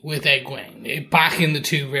family with Egwene. Back in the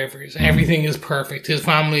Two Rivers. Everything is perfect. His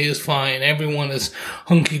family is fine. Everyone is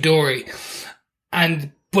hunky-dory.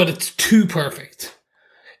 But it's too perfect.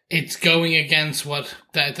 It's going against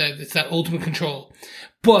it's that ultimate control.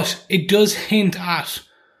 But it does hint at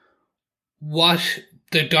what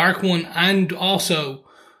the Dark One and also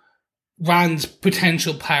Rand's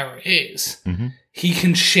potential power is. He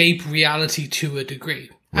can shape reality to a degree.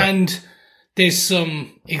 Right. And there's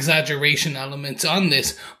some exaggeration elements on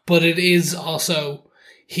this, but it is also,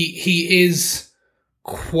 he is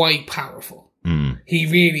quite powerful. He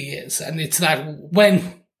really is. And it's that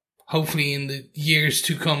when, hopefully in the years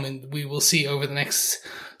to come, and we will see over the next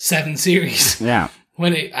 7 series. Yeah.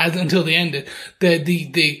 Until the end,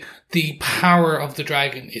 the power of the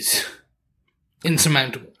dragon is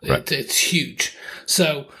insurmountable. Right. It's huge.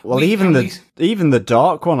 So, even the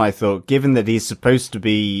Dark One, I thought, given that he's supposed to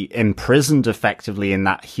be imprisoned effectively in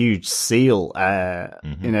that huge seal, at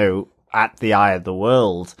the eye of the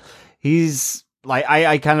world, he's like,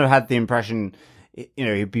 I kind of had the impression,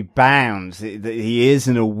 he'd be bound. He is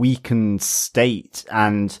in a weakened state,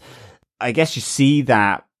 and I guess you see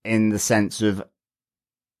that in the sense of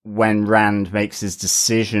when Rand makes his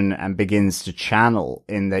decision and begins to channel,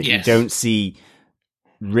 in that you don't see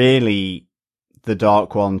really the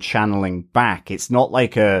Dark One channeling back. It's not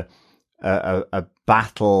like a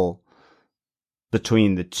battle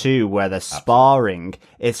between the two where they're sparring.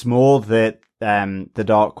 It's more that the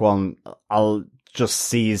Dark One just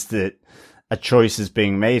sees that a choice is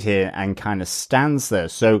being made here and kind of stands there.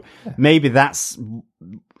 So maybe that's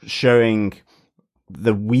showing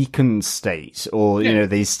the weakened state, or you know,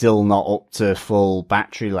 they're still not up to full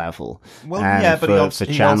battery level. Well, but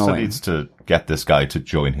he also needs to get this guy to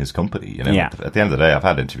join his company. You know, at the end of the day, I've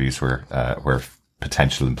had interviews where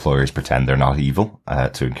potential employers pretend they're not evil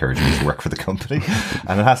to encourage you to work for the company,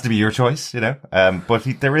 and it has to be your choice, you know. But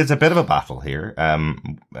there is a bit of a battle here,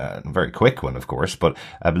 a very quick one, of course, but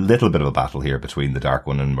a little bit of a battle here between the Dark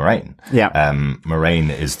One and Moiraine. Yeah.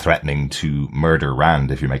 Moiraine is threatening to murder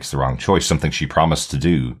Rand if he makes the wrong choice, something she promised to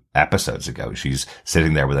do episodes ago. She's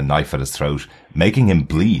sitting there with a knife at his throat, making him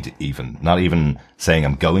bleed even, not even saying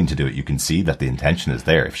I'm going to do it. You can see that the intention is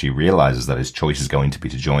there. If she realizes that his choice is going to be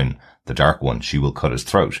to join the Dark One, she will cut his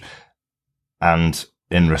throat. And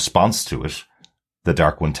in response to it, the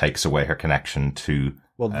Dark One takes away her connection to...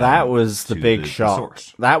 Well, that was the big shock.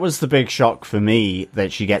 That was the big shock for me,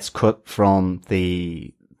 that she gets cut from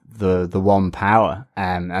the one power,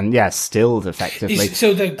 and yeah, stilled effectively.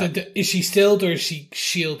 Is she stilled or is she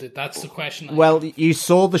shielded? That's the question. Well, you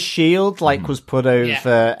saw the shield was put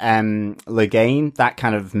over Loghain, that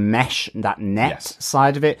kind of mesh, that net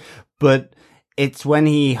side of it, but it's when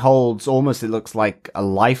he holds almost, it looks like a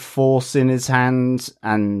life force in his hand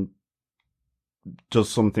and does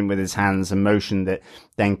something with his hands, a motion that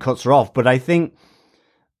then cuts her off. But I think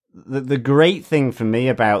the great thing for me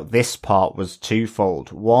about this part was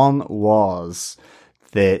twofold. One was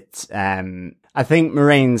that I think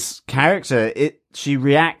Moiraine's character, she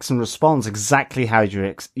reacts and responds exactly how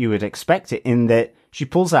you would expect it, in that she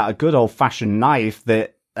pulls out a good old-fashioned knife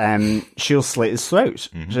that she'll slit his throat.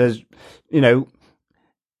 Mm-hmm. So, you know,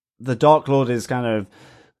 the Dark Lord is kind of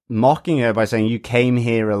mocking her by saying, you came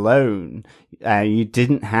here alone. You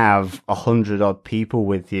didn't have 100-odd people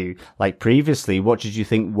with you like previously. What did you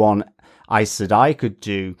think one Aes Sedai could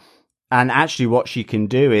do? And actually what she can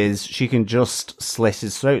do is she can just slit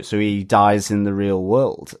his throat so he dies in the real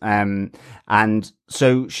world. And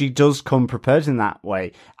so she does come prepared in that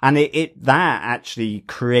way. And that actually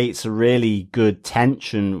creates a really good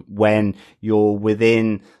tension when you're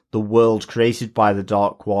within the world created by the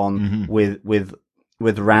Dark One,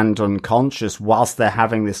 with Rand unconscious, whilst they're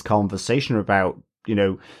having this conversation about, you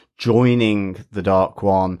know, joining the Dark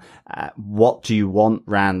One. What do you want,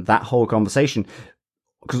 Rand? That whole conversation.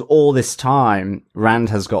 Because all this time, Rand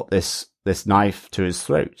has got this knife to his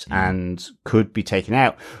throat and could be taken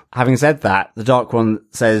out. Having said that, the Dark One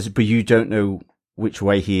says, but you don't know which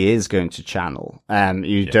way he is going to channel.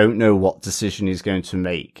 You don't know what decision he's going to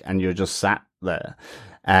make, and you're just sat there.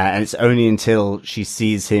 And it's only until she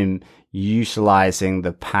sees him utilizing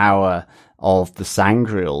the power of the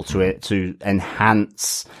Sangreal to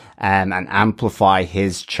enhance and amplify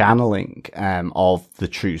his channeling of the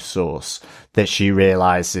true source, that she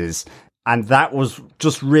realizes. And that was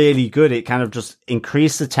just really good. It kind of just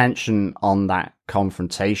increased the tension on that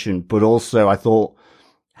confrontation, but also I thought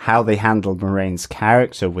how they handled Moiraine's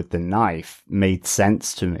character with the knife made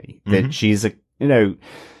sense to me. That she's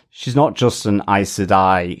she's not just an Aes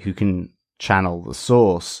Sedai who can channel the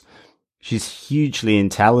source. She's hugely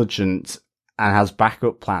intelligent and has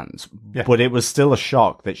backup plans, but it was still a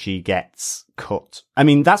shock that she gets cut. I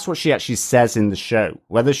mean, that's what she actually says in the show.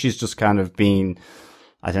 Whether she's just kind of been,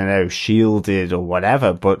 I don't know, shielded or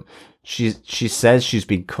whatever, but she says she's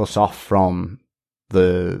been cut off from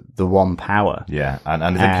the one power. Yeah, and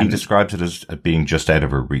I think he describes it as being just out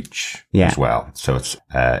of her reach as well. So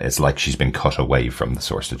it's like she's been cut away from the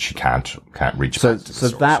source, that she can't reach. So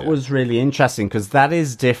that was really interesting, because that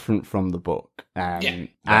is different from the book.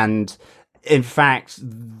 And in fact,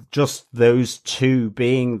 just those two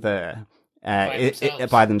being there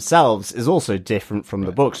by themselves is also different from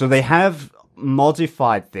the book. So they have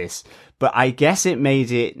modified this, but I guess it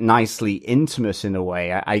made it nicely intimate in a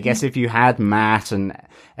way. I guess if you had Mat and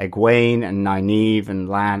Egwene and Nynaeve and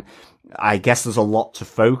Lan, I guess there's a lot to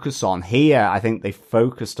focus on. Here, I think they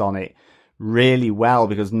focused on it really well,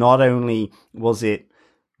 because not only was it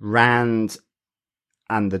Rand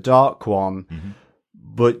and the Dark One,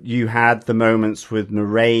 but you had the moments with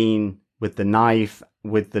Moiraine, with the knife,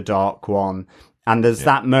 with the Dark One. And there's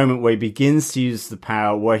that moment where he begins to use the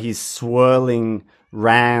power, where he's swirling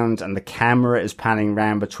round and the camera is panning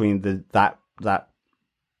round between that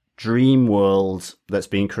dream world that's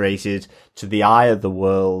being created to the eye of the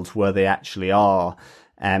world where they actually are,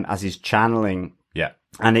 as he's channeling. Yeah.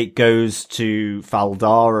 And it goes to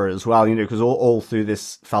Faldara as well, because all through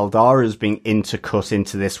this, Faldara is being intercut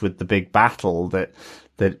into this with the big battle that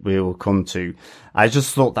we will come to. I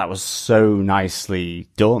just thought that was so nicely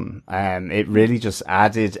done. It really just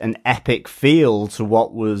added an epic feel to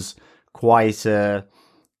what was quite a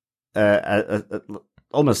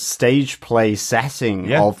almost stage play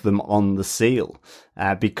setting of them on the seal,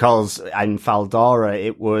 because in Faldara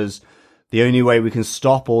it was the only way we can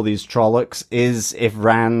stop all these Trollocs is if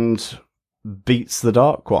Rand beats the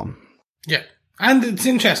Dark One. Yeah, and it's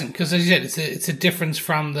interesting because, as you said, it's a difference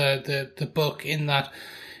from the book in that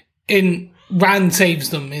Rand saves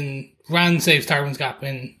Tarwin's Gap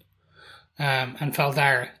and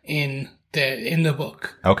Faldara in the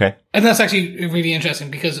book. Okay, and that's actually really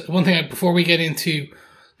interesting because one thing before we get into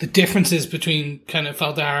the differences between kind of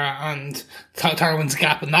Faldara and Tarwin's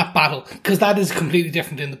Gap and that battle, because that is completely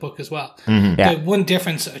different in the book as well. Mm-hmm. Yeah. The one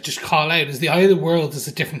difference I just call out is the Eye of the World is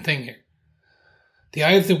a different thing here. The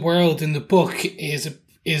Eye of the World in the book is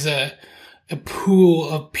a pool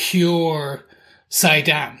of pure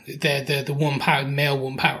Saidam, the one power, male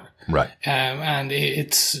one power. Right. And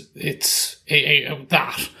it's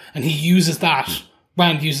that, and he uses that.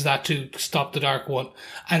 Rand uses that to stop the Dark One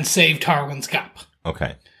and save Tarwin's Gap.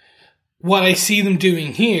 Okay. What I see them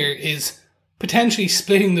doing here is potentially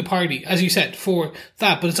splitting the party, as you said, for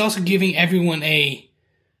that, but it's also giving everyone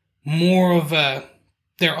more of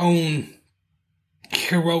their own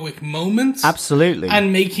heroic moments. Absolutely.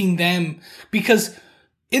 And making them, because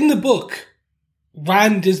in the book,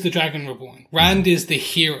 Rand is the Dragon Reborn. Rand is the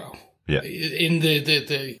hero. Yeah. In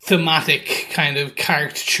the thematic kind of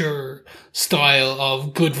caricature style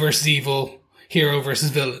of good versus evil, hero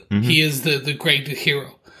versus villain. Mm-hmm. He is the great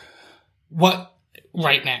hero. What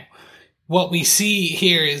we see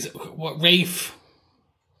here is what Rafe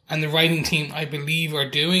and the writing team, I believe, are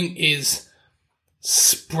doing is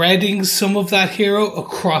spreading some of that hero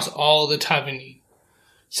across all the Tavernies.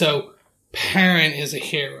 So Perrin is a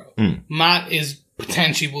hero. Mat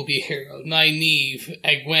potentially will be a hero. Nynaeve,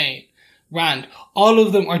 Egwene, Rand. All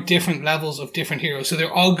of them are different levels of different heroes. So they're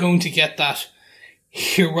all going to get that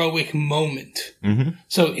heroic moment. Mm-hmm.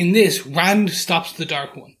 So in this, Rand stops the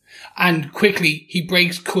Dark One. And quickly, he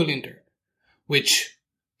breaks Kullinder, which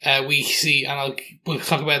we see, and we'll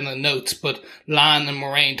talk about it in the notes, but Lan and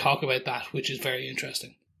Moraine talk about that, which is very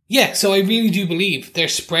interesting. Yeah, so I really do believe they're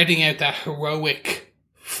spreading out that heroic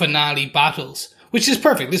finale battles, which is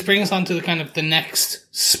perfect. This brings us on to the next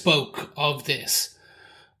spoke of this,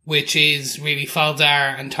 which is really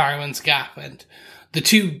Faldara and Tarwin's Gap, and the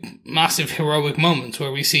two massive heroic moments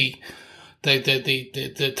where we see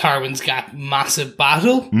the Tarwin's Gap massive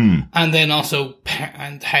battle, and then also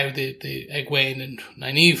and how the Egwene and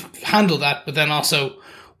Nynaeve handle that, but then also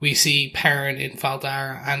we see Perrin in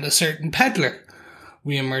Faldara and a certain peddler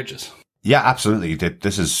reemerges. Yeah, absolutely.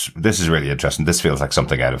 This is really interesting. This feels like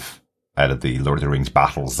something out of the Lord of the Rings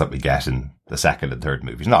battles that we get in the second and third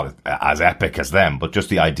movies. Not as epic as them, but just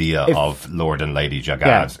the idea of Lord and Lady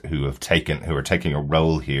Jagad who are taking a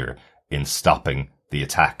role here in stopping the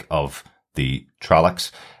attack of the Trollocs.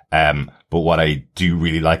 But what I do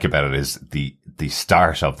really like about it is the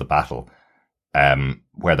start of the battle,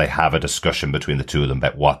 where they have a discussion between the two of them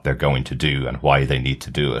about what they're going to do and why they need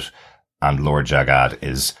to do it. And Lord Jagad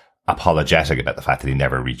is apologetic about the fact that he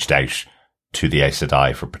never reached out to the Aes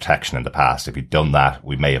Sedai for protection in the past. If he'd done that,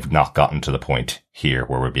 we may have not gotten to the point here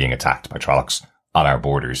where we're being attacked by Trollocs on our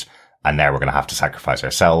borders. And now we're going to have to sacrifice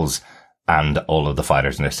ourselves and all of the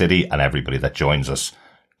fighters in the city and everybody that joins us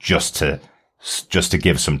just to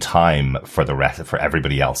give some time for for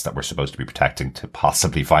everybody else that we're supposed to be protecting to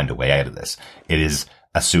possibly find a way out of this. It is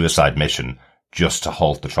a suicide mission just to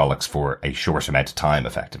halt the Trollocs for a short amount of time,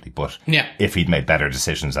 effectively. But if he'd made better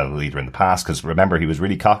decisions as a leader in the past, because remember, he was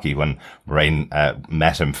really cocky when Moraine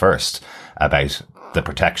met him first about the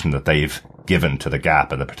protection that they've given to the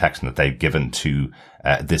Gap and the protection that they've given to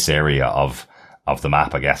this area of the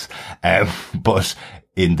map, I guess. But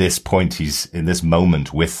in this point, in this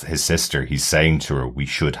moment with his sister, he's saying to her, we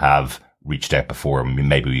should have reached out before.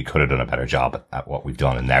 Maybe we could have done a better job at what we've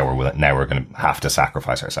done. And now we're going to have to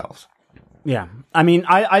sacrifice ourselves. Yeah. I mean,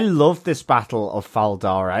 I love this battle of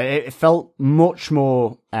Faldara. It felt much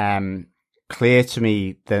more, clear to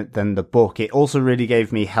me than the book. It also really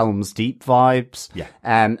gave me Helm's Deep vibes. Yeah.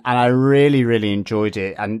 And I really, really enjoyed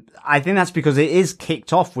it. And I think that's because it is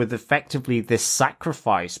kicked off with effectively this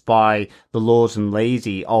sacrifice by the Lord and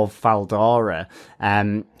Lady of Faldara,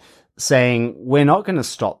 saying, we're not going to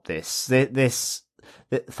stop this.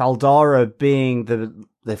 Faldara being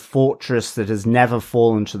the fortress that has never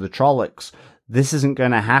fallen to the Trollocs, this isn't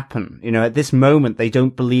going to happen. You know, at this moment, they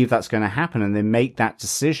don't believe that's going to happen, and they make that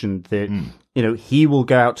decision that, you know, he will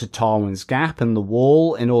go out to Tarwin's Gap and the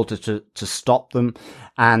Wall in order to stop them,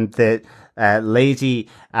 and that Lady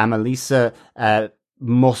Amalisa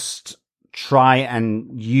must try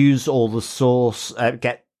and use all the source,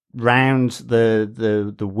 get round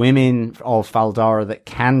the women of Faldara that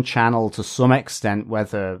can channel to some extent,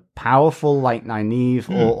 whether powerful like Nynaeve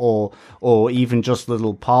or even just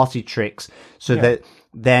little party tricks, so that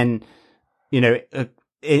then, you know,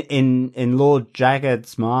 in Lord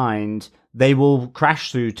Jagad's mind, they will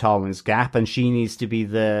crash through Tywin's Gap, and she needs to be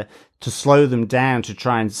there to slow them down, to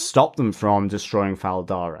try and stop them from destroying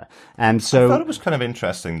Faldara. And so I thought it was kind of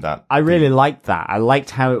interesting that I really liked that. I liked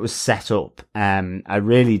how it was set up. I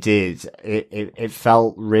really did. It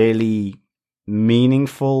felt really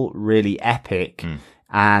meaningful, really epic.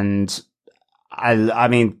 And I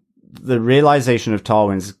mean, the realization of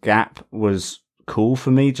Tywin's Gap was cool for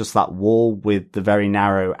me. Just that wall with the very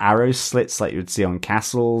narrow arrow slits like you would see on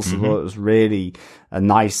castles. I thought it was really a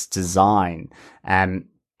nice design.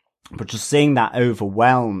 But just seeing that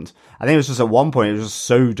overwhelmed, I think it was just at one point, it was just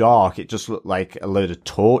so dark, it just looked like a load of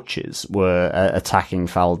torches were attacking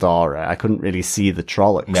Faldara. I couldn't really see the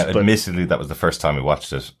Trollocs. Yeah, admittedly, that was the first time we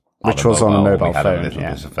watched it. Which was on a mobile phone. We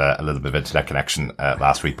had a little bit of internet connection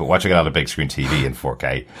last week, but watching it on a big screen TV in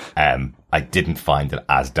 4K, I didn't find it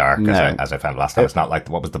as dark as I found last time. It's not like,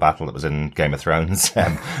 what was the battle that was in Game of Thrones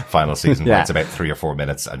final season, where it's about 3 or 4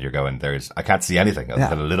 minutes and you're going, I can't see anything other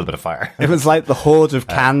than a little bit of fire. It was like the horde of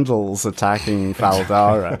candles attacking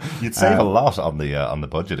Faldara. You'd save a lot on the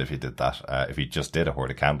budget if you did that, if you just did a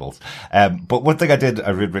horde of candles. But one thing I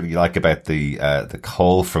really like about the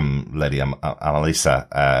call from Lady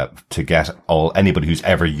Amalisa to get anybody who's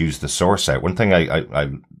ever used the source out. One thing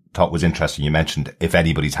I thought was interesting, you mentioned if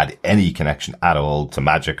anybody's had any connection at all to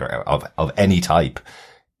magic or of any type,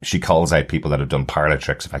 she calls out people that have done parlor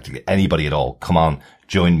tricks, effectively anybody at all. Come on,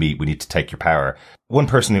 join me, we need to take your power. One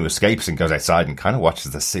person who escapes and goes outside and kind of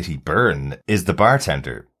watches the city burn is the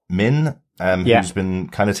bartender, Min, who's been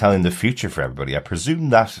kind of telling the future for everybody. I presume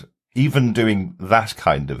that even doing that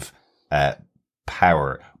kind of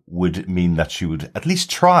power would mean that she would at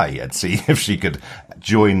least try and see if she could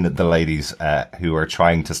join the ladies who are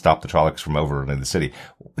trying to stop the Trollocs from overrunning the city.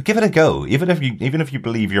 Give it a go. Even if you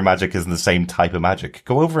believe your magic isn't the same type of magic,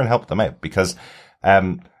 go over and help them out, because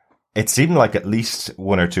it seemed like at least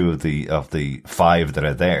 1 or 2 of the 5 that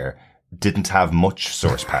are there didn't have much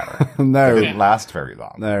source power. No. It didn't last very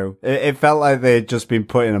long. No. It felt like they'd just been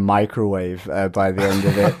put in a microwave by the end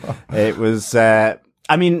of it. It was, I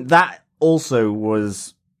mean, that also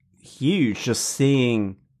was huge, just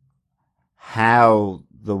seeing how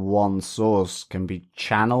the one source can be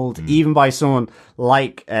channeled, even by someone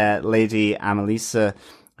like Lady Amalisa,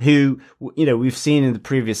 who, you know, we've seen in the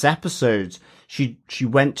previous episodes, she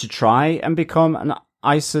went to try and become an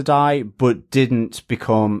Aes Sedai, but didn't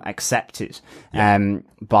become accepted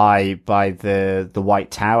by the White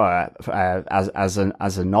Tower as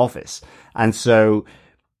a novice. And so,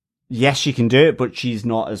 yes, she can do it, but she's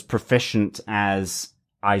not as proficient as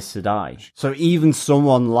Aes Sedai. So even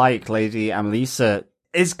someone like Lady Amalisa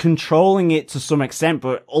is controlling it to some extent,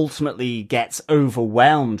 but ultimately gets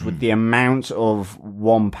overwhelmed with the amount of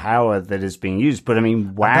one power that is being used. But I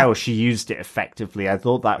mean, wow, she used it effectively. I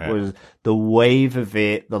thought that was the wave of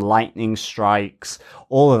it, the lightning strikes,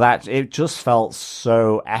 all of that. It just felt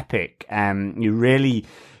so epic. You really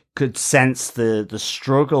could sense the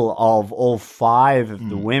struggle of all 5 of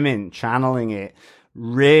the women channeling it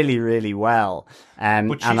really, really well.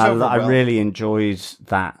 And I really enjoyed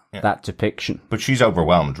that depiction. But she's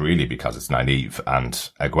overwhelmed really because it's Nynaeve and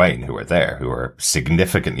Egwene who are there, who are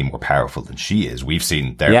significantly more powerful than she is. We've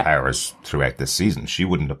seen their powers throughout this season. She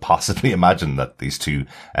wouldn't have possibly imagined that these two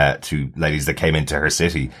ladies that came into her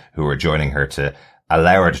city who were joining her to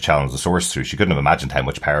allow her to challenge the source through. She couldn't have imagined how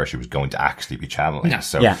much power she was going to actually be channeling. No.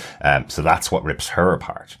 So that's what rips her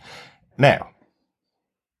apart. Now,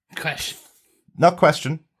 not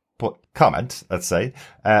question, but comment, let's say.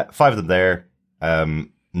 5 of them there.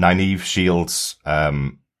 Nynaeve shields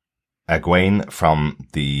Egwene from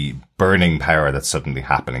the burning power that's suddenly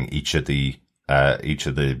happening. Each of the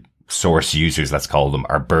source users, let's call them,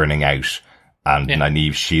 are burning out, and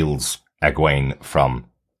Nynaeve shields Egwene from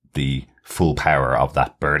the full power of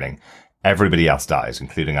that burning. Everybody else dies,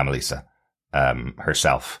 including Amalisa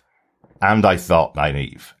herself. And I thought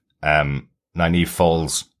Nynaeve. Nynaeve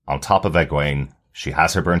falls on top of Egwene. She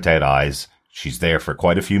has her burnt out eyes. She's there for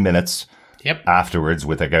quite a few minutes. Yep. Afterwards,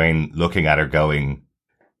 with Egwene looking at her going,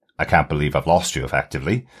 I can't believe I've lost you,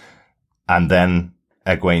 effectively. And then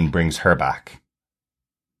Egwene brings her back.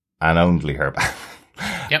 And only her back.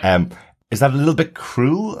 Yep. Is that a little bit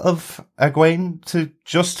cruel of Egwene to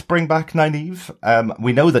just bring back Nynaeve?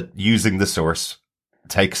 We know that using the source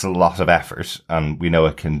takes a lot of effort, and we know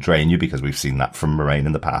it can drain you because we've seen that from Moiraine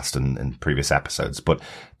in the past and in previous episodes, but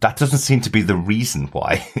that doesn't seem to be the reason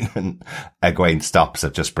why Egwene stops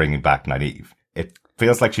at just bringing back Nynaeve. It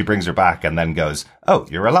feels like she brings her back and then goes, "Oh,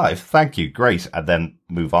 you're alive. Thank you. Great." And then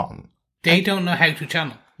move on. They don't know how to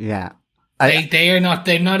channel. Yeah. They're not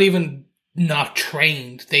even not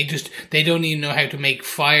trained. They don't even know how to make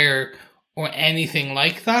fire or anything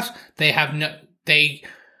like that.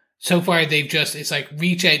 So far they've just, it's like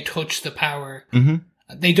reach out, touch the power. Mm-hmm.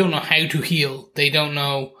 They don't know how to heal. They don't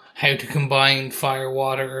know how to combine fire,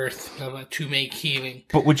 water, earth to make healing.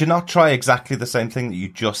 But would you not try exactly the same thing that you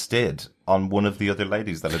just did on one of the other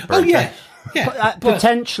ladies that had burned? Oh yeah, out? yeah.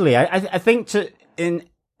 Potentially, I think in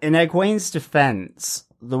Egwene's defense,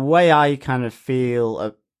 the way I kind of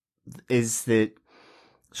feel is that.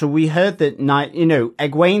 So we heard that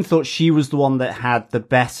Egwene thought she was the one that had the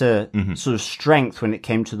better sort of strength when it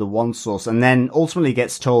came to the one source, and then ultimately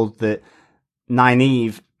gets told that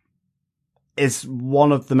Nynaeve is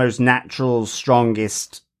one of the most natural,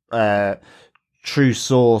 strongest, true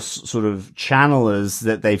source sort of channelers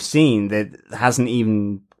that they've seen, that hasn't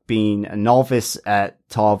even been a novice at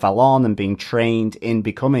Tar Valon and being trained in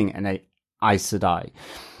becoming an Aes Sedai.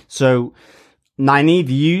 So Nynaeve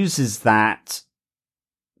uses that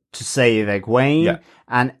to save Egwene,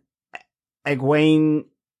 and Egwene,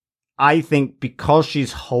 I think, because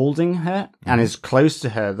she's holding her and is close to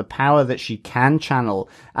her, the power that she can channel,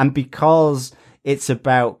 and because it's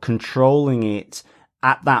about controlling it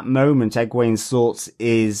at that moment, Egwene's thoughts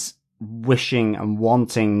is wishing and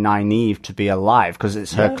wanting Nynaeve to be alive because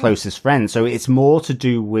it's her closest friend. So it's more to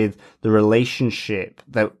do with the relationship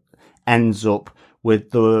that ends up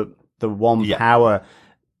with the one power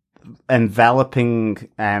enveloping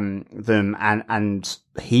them and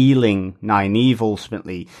healing Nynaeve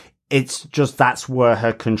ultimately. It's just that's where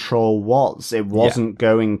her control was. It wasn't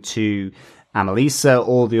going to Amelisa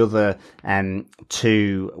or the other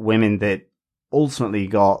two women that ultimately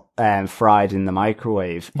got fried in the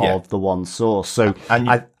microwave of the one source. So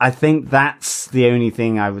I think that's the only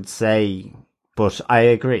thing I would say, but I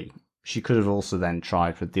agree. She could have also then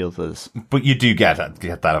tried with the others. But you do get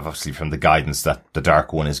that obviously from the guidance that the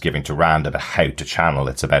Dark One is giving to Rand about how to channel.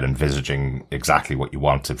 It's about envisaging exactly what you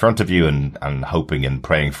want in front of you and hoping and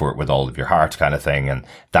praying for it with all of your heart kind of thing. And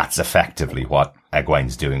that's effectively what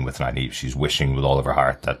Egwene's doing with Nynaeve. She's wishing with all of her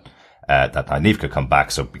heart that Nynaeve could come back.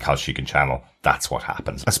 So because she can channel, that's what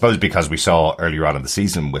happens. I suppose because we saw earlier on in the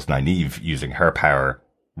season with Nynaeve using her power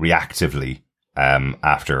reactively,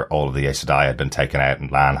 after all of the Aes Sedai had been taken out and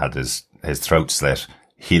Lan had his throat slit,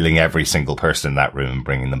 healing every single person in that room,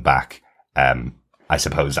 bringing them back. I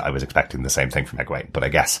suppose I was expecting the same thing from Egwene, but I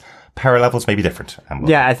guess power levels may be different.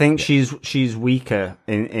 I think she's weaker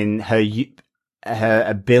in her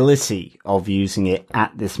ability of using it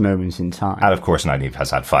at this moment in time. And of course, Nynaeve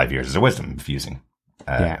has had 5 years of wisdom of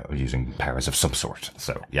using powers of some sort.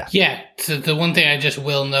 So, yeah. Yeah, so the one thing I just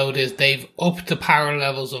will note is they've upped the power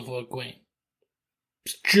levels of Egwene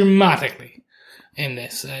dramatically in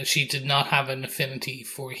this. She did not have an affinity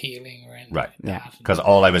for healing or anything. Right, because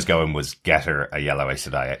all I was going was get her a yellow Aes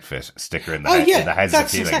Sedai outfit, stick her in the heads of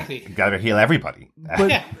healing, exactly. Get her heal everybody.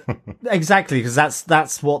 Exactly, because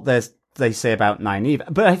that's what they say about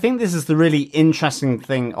Nynaeve. But I think this is the really interesting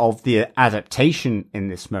thing of the adaptation in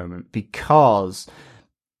this moment, because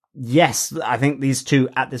yes, I think these two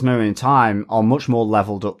at this moment in time are much more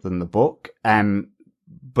leveled up than the book.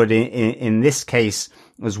 But in this case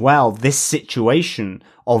as well, this situation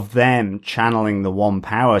of them channeling the one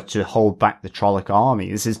power to hold back the Trolloc army,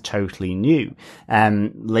 this is totally new.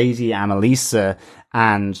 Lady Amelisa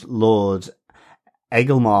and Lord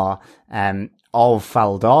Egelmar of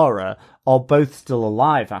Fal Dara are both still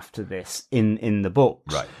alive after this in the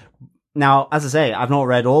books. Right. Now, as I say, I've not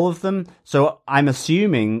read all of them, so I'm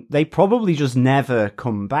assuming they probably just never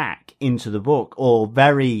come back into the book, or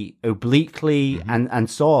very obliquely, and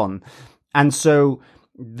so on. And so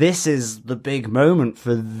this is the big moment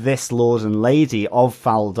for this Lord and Lady of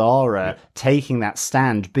Fal Dara taking that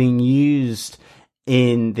stand, being used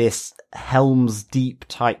in this Helm's Deep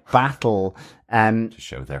type battle. To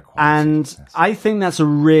show their quality. And I think that's a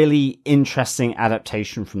really interesting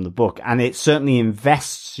adaptation from the book, and it certainly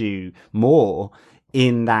invests you more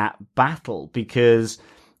in that battle, because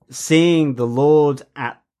seeing the Lord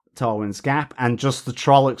at Tarwin's Gap and just the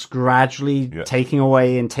Trollocs gradually taking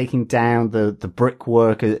away and taking down the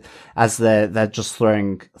brickwork as they're just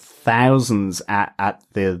throwing thousands at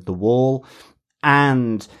the wall,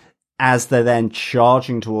 and as they're then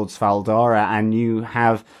charging towards Fal Dara, and you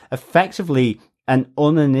have effectively an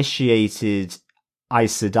uninitiated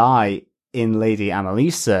Aes Sedai in Lady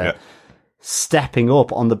Amelisa stepping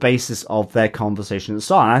up on the basis of their conversation at the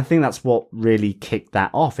start. And I think that's what really kicked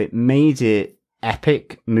that off. It made it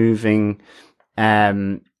epic, moving,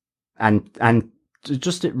 and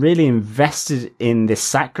just it really invested in this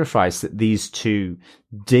sacrifice that these two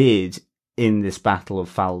did in this Battle of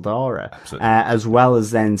Faldara, as well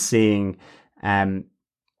as then seeing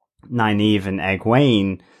Nynaeve and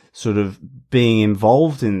Egwene sort of being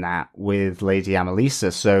involved in that with Lady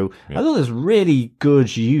Amalisa. So I thought there's really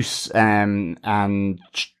good use and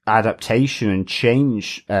adaptation and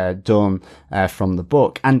change done from the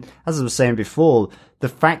book. And as I was saying before, the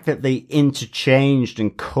fact that they interchanged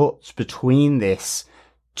and cut between this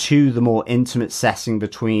to the more intimate setting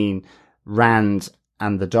between Rand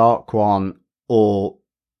and the Dark One, or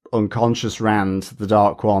unconscious Rand, the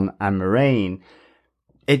Dark One, and Moiraine,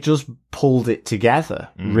 it just pulled it together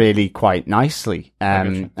really quite nicely.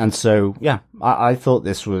 And so, I thought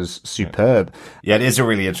this was superb. Yeah, it is a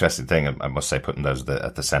really interesting thing, I must say, putting those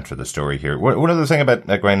at the centre of the story here. One other thing about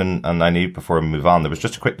Egwene and Nynaeve before we move on, there was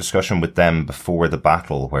just a quick discussion with them before the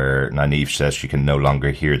battle where Nynaeve says she can no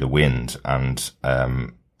longer hear the wind, and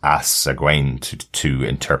asks Egwene to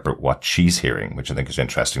interpret what she's hearing, which I think is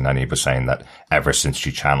interesting. Nynaeve was saying that ever since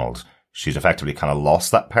she channeled, she's effectively kind of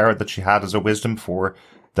lost that power that she had as a wisdom for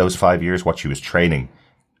those 5 years, what she was training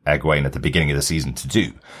Egwene at the beginning of the season to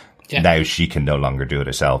do. Yeah. Now she can no longer do it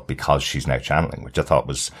herself because she's now channeling, which I thought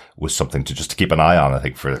was something to keep an eye on, I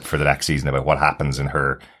think, for the next season, about what happens in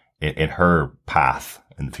her path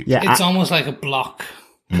in the future. Yeah, it's almost like a block,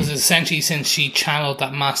 because essentially since she channeled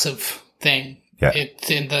that massive thing, it's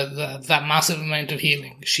in that massive amount of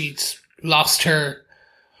healing, she's lost her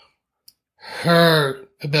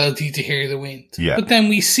ability to hear the wind. Yeah. But then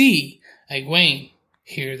we see Egwene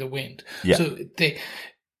hear the wind. Yeah. So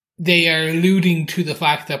they are alluding to the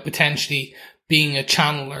fact that potentially being a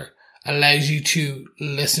channeler allows you to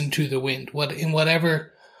listen to the wind, in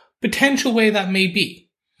whatever potential way that may be.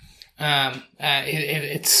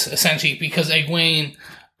 It's essentially because Egwene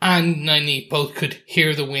and Nynaeve both could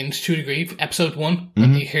hear the wind to a degree. Episode 1,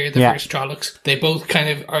 when you hear the first Trollocs, they both kind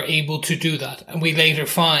of are able to do that. And we later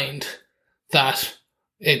find that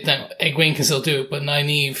Egwene can still do it, but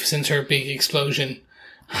Nynaeve, since her big explosion,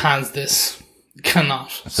 cannot.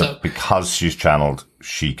 So because she's channeled,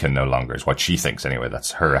 she can no longer, is what she thinks anyway.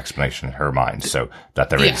 That's her explanation in her mind. So that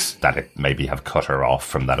that it maybe have cut her off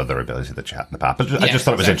from that other ability that she had in the past. But I just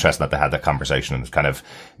thought it was interesting that they had that conversation, and kind of,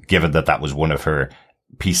 given that was one of her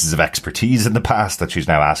pieces of expertise in the past, that she's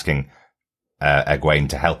now asking Egwene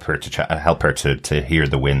to help her to hear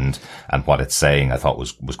the wind and what it's saying, I thought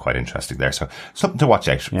was quite interesting there. So something to watch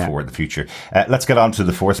out for the future. Let's get on to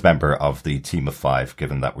the fourth member of the team of 5,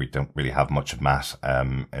 given that we don't really have much of Mat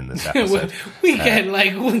in this episode. we get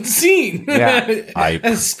like one scene.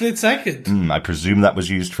 A split second. I presume that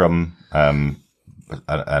was used from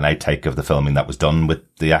an outtake of the filming that was done with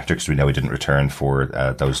the actor, because we know he didn't return for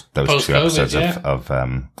those 2 episodes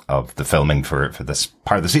of the filming for this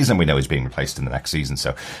part of the season. We know he's being replaced in the next season,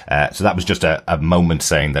 so that was just a moment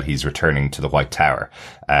saying that he's returning to the White Tower.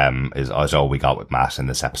 Is all we got with Mat in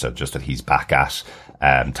this episode, just that he's back at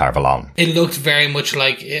Tar Valon. It looked very much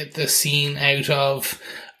like the scene out of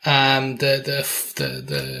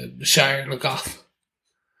the Shire Lagoth.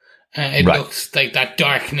 It looked like that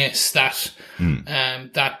darkness, that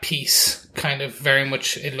piece, kind of very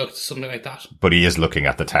much, it looked something like that. But he is looking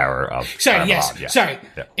at the Tower of Tar Valon.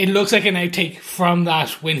 It looks like an outtake from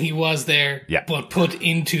that when he was there, but put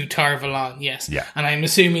into Tar Valon, yes. Yeah. And I'm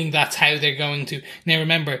assuming that's how they're going to. Now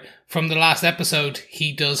remember, from the last episode,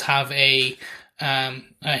 he does have a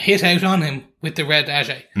hit out on him with the red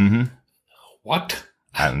Ajay. Mm-hmm. What?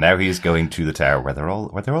 And now he's going to the tower where they're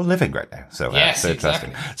all living right now. So, yes, so interesting.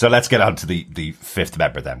 Exactly. So let's get on to the fifth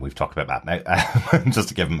member then. We've talked about Mat now, just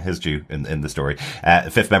to give him his due in the story.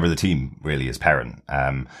 The fifth member of the team really is Perrin,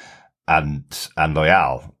 and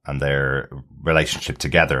Loial, and their relationship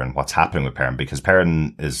together and what's happening with Perrin, because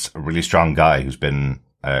Perrin is a really strong guy who's been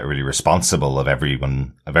really responsible of every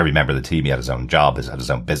member of the team. He had his own job, had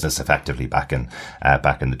his own business effectively back in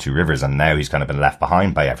the Two Rivers, and now he's kind of been left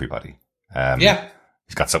behind by everybody.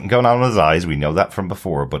 He's got something going on with his eyes. We know that from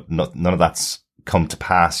before, but none of that's come to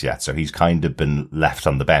pass yet. So he's kind of been left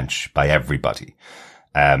on the bench by everybody.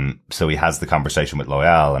 So he has the conversation with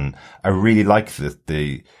Loial, and I really like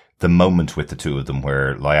the moment with the two of them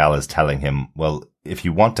where Loial is telling him, well, if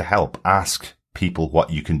you want to help, ask people what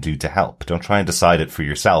you can do to help. Don't try and decide it for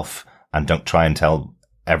yourself, and don't try and tell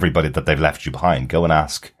everybody that they've left you behind. Go and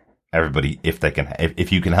ask everybody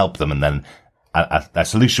if you can help them, and then a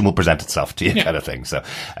solution will present itself to you, kind of thing. So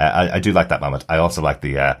I do like that moment. I also like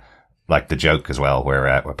the like the joke as well,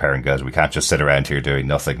 where Perrin goes, "We can't just sit around here doing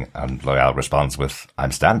nothing," and Loial responds with,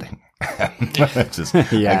 "I'm standing," which is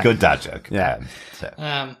a good dad joke. Yeah.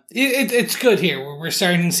 It's good here. We're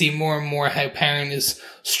starting to see more and more how Perrin is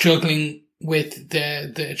struggling with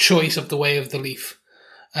the choice of the way of the leaf,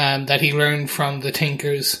 that he learned from the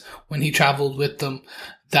Tinkers when he travelled with them.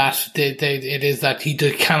 That it is that he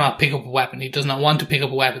cannot pick up a weapon. He does not want to pick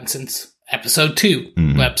up a weapon since episode 2,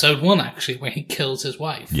 episode 1 actually, where he kills his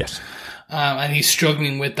wife. Yes. And he's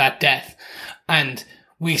struggling with that death. And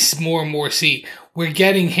we more and more see, we're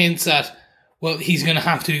getting hints at, well, he's going to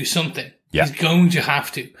have to do something. Yeah. He's going to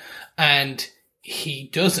have to. And he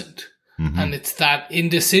doesn't. And it's that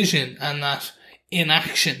indecision and that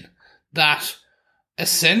inaction that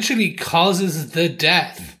essentially causes the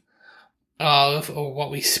death of, or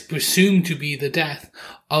what we presume to be the death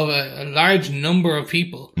of a large number of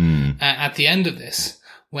people at the end of this,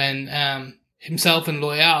 when himself and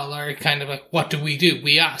Loial are kind of like, what do?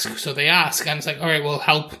 We ask. So they ask, and it's like, all right, well,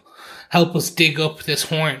 help us dig up this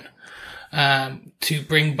horn to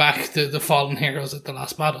bring back the fallen heroes at the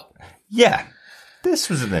last battle. Yeah. This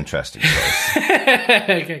was an interesting choice.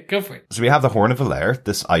 Okay, go for it. So we have the Horn of Valair,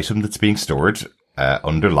 this item that's being stored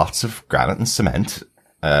under lots of granite and cement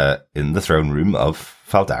in the throne room of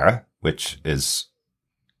Faldara, which is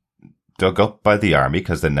dug up by the army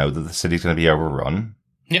because they know that the city's going to be overrun.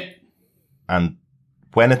 Yep. And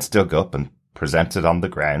when it's dug up and presented on the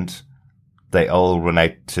ground, they all run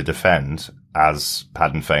out to defend as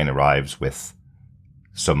Padan Fain arrives with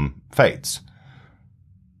some Fades.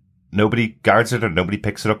 Nobody guards it or nobody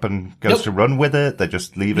picks it up and goes to run with it. They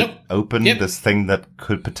just leave it open, this thing that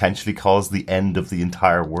could potentially cause the end of the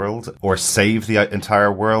entire world or save the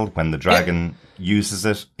entire world when the dragon uses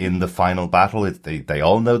it in the final battle. They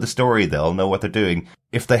all know the story. They all know what they're doing.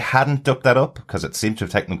 If they hadn't dug that up, because it seemed to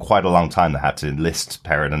have taken them quite a long time, they had to enlist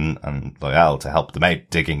Perrin and Loial to help them out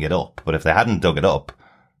digging it up. But if they hadn't dug it up,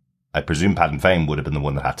 I presume Padan Fain would have been the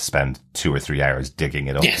one that had to spend 2 or 3 hours digging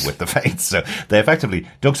it up with the Fates. So they effectively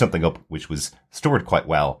dug something up which was stored quite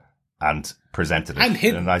well and presented it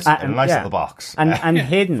in a nice little box. And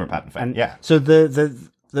hidden. For Padan Fain. And so the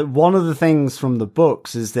one of the things from the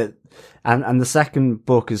books is that, and the second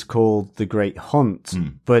book is called The Great Hunt,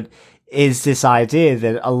 but is this idea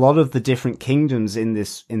that a lot of the different kingdoms in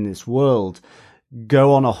this world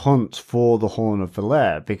go on a hunt for the Horn of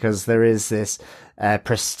Valair, because there is this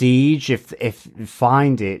prestige if you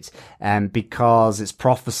find it, because it's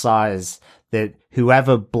prophesied that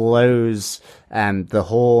whoever blows the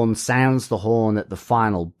horn, sounds the horn at the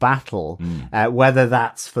final battle, whether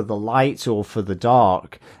that's for the light or for the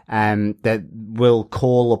dark, that will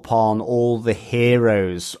call upon all the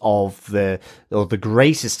heroes or the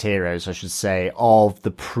greatest heroes, I should say, of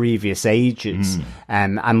the previous ages,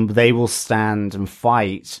 and they will stand and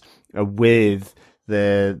fight with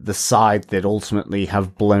the side that ultimately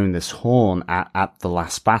have blown this horn at the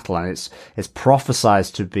last battle, and it's prophesied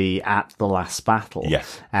to be at the last battle.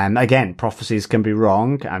 Yes. Again, prophecies can be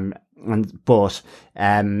wrong, but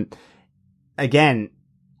again,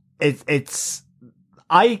 it's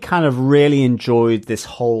I kind of really enjoyed this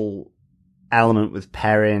whole element with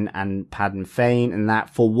Perrin and Padan Fain, and that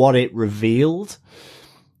for what it revealed.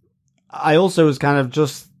 I also was kind of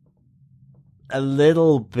just a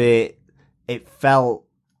little bit. It felt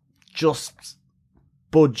just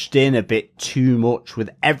budged in a bit too much with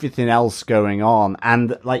everything else going on.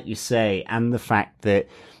 And like you say, and the fact that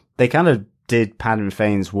they kind of did Padan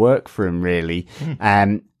Fain's work for him, really.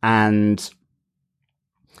 And I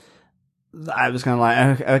was kind of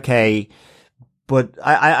like, okay, but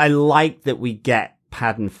I like that we get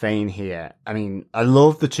Padan Fain here. I mean, I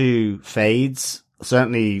love the 2 Fades,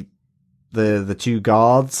 certainly the 2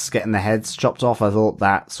 guards getting their heads chopped off. I thought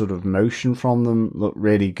that sort of motion from them looked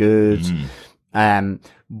really good.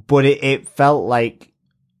 But it felt like,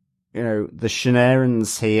 the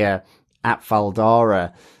Shannarans here at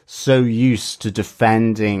Faldara, so used to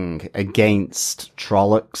defending against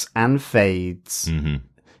Trollocs and Fades,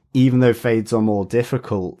 even though Fades are more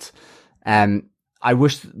difficult. I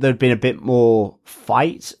wish there'd been a bit more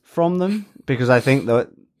fight from them, because I think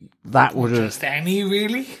that would have... Just any,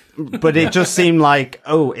 really? But it just seemed like,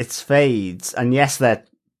 it's Fades, and yes, they're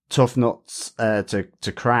tough nuts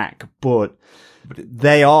to crack, but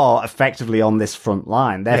they are effectively on this front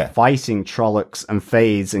line. They're fighting Trollocs and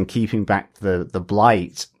Fades and keeping back the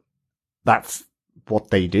Blight. That's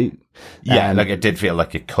what they do. Yeah, like it did feel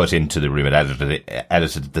like it cut into the room. It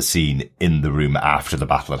edited the scene in the room after the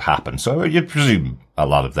battle had happened. So you'd presume a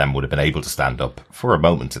lot of them would have been able to stand up for a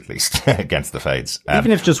moment at least against the Fades.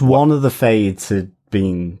 Even if just one of the Fades had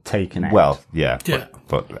been taken out. Well, yeah.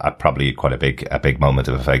 But probably quite a big moment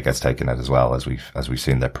if a fake gets taken out as well, as we've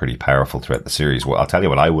seen. They're pretty powerful throughout the series. Well, I'll tell you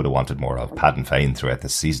what I would have wanted more of. Paddon Fane throughout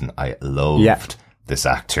this season. I loved this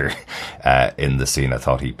actor in the scene. I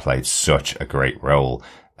thought he played such a great role.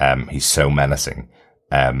 He's so menacing.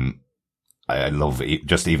 I love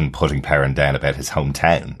just even putting Perrin down about his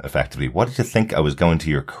hometown, effectively. What did you think? I was going to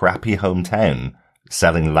your crappy hometown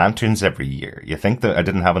selling lanterns every year. You think that I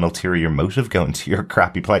didn't have an ulterior motive going to your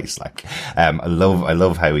crappy place? Like, I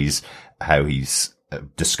love how he's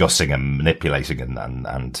discussing and manipulating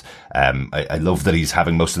and I love that he's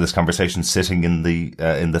having most of this conversation sitting in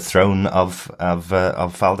the throne of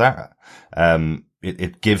Fal Dara.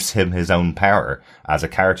 It gives him his own power as a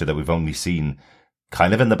character that we've only seen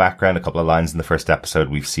kind of in the background. A couple of lines in the first episode.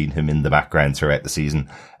 We've seen him in the background throughout the season.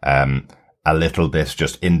 A little bit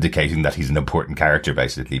just indicating that he's an important character,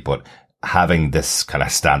 basically. But having this kind of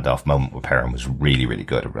standoff moment with Perrin was really, really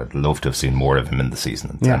good. I'd love to have seen more of him in the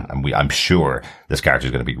season. And I'm sure this character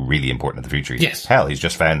is going to be really important in the future. Yes. Hell, he's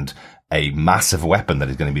just found a massive weapon that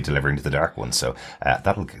he's going to be delivering to the Dark One. So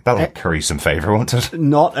that'll curry some favour, won't it?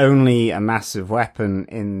 Not only a massive weapon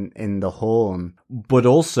in the horn, but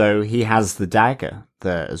also he has the dagger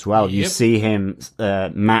there as well. Yep. You see him,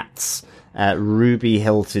 Matt's ruby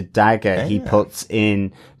hilted dagger he puts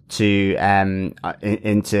into his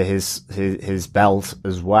belt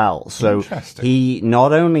as well. So he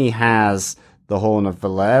not only has the Horn of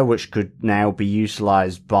Valere, which could now be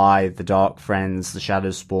utilized by the Dark Friends, the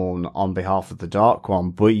Shadowspawn, on behalf of the Dark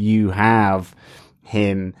One, but you have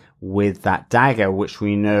him with that dagger, which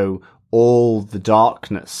we know all the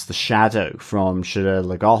darkness, the shadow from Shadar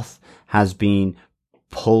Logoth has been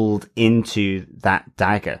pulled into that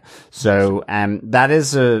dagger. So that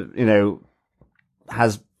is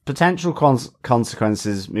has potential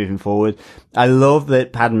consequences moving forward. I love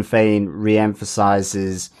that Paddon Fane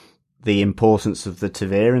re-emphasizes the importance of the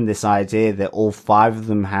ta'veren, this idea that all five of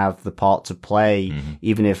them have the part to play,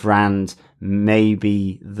 even if Rand may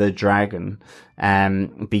be the dragon,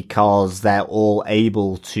 because they're all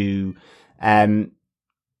able to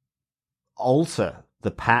alter the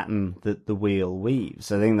pattern that the wheel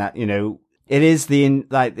weaves. I think that, it is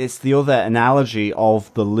it's the other analogy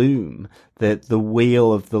of the loom, that the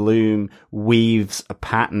wheel of the loom weaves a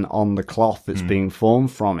pattern on the cloth that's being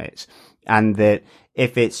formed from it. And that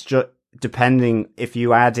if it's just depending, if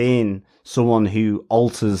you add in someone who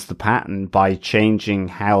alters the pattern by changing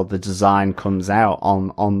how the design comes out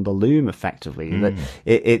on the loom effectively, that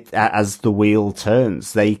it as the wheel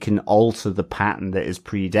turns, they can alter the pattern that is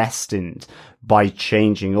predestined by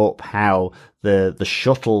changing up how the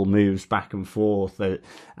shuttle moves back and forth.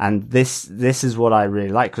 And this is what I really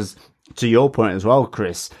like, because to your point as well,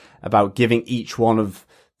 Chris, about giving each one of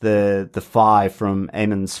the five from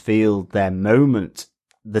Emond's Field their moment,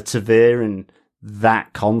 the ta'veren,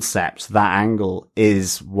 that concept, that angle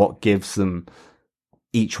is what gives them,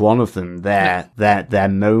 each one of them, their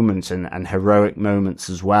moment and heroic moments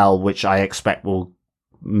as well, which I expect will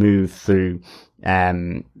move through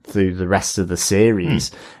the rest of the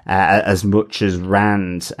series, as much as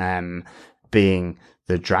Rand being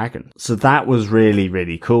the dragon. So that was really,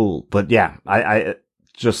 really cool. But yeah, I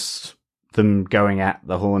just them going at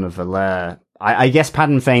the Horn of Valere. I guess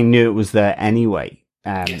Paddon Fane knew it was there anyway.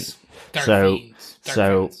 Yes. There's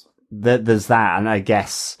that, and I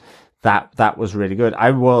guess that was really good.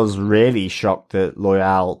 I was really shocked that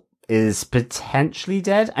Loial is potentially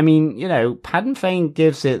dead. I mean, Paddon Fane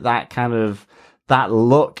gives it that kind of that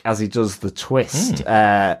look as he does the twist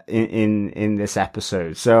in this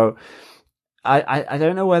episode. So I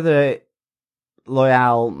don't know whether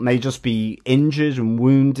Loial may just be injured and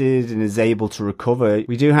wounded and is able to recover.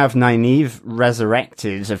 We do have Nynaeve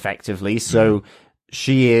resurrected effectively, so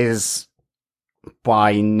she is,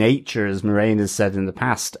 by nature, as Moiraine has said in the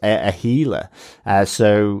past, a healer.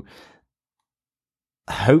 So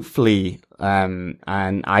hopefully, and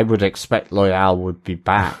I would expect Loial would be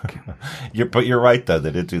back. But you're right, though.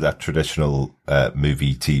 They did do that traditional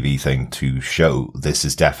movie TV thing to show this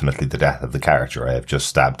is definitely the death of the character. I have just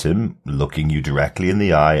stabbed him, looking you directly in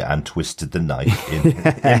the eye, and twisted the knife in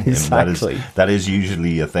him. Exactly. That is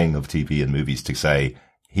usually a thing of TV and movies to say,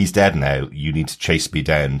 he's dead now, you need to chase me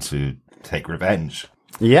down to take revenge.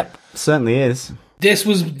 Yep, certainly is. This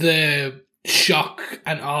was the shock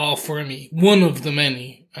and awe for me. One of the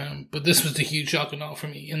many. But this was the huge shock and awe for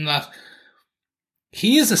me, in that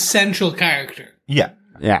he is a central character. Yeah.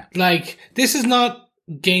 Yeah. Like, this is not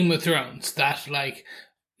Game of Thrones, that,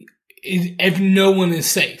 if no one is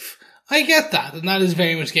safe. I get that, and that is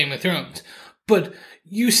very much Game of Thrones. But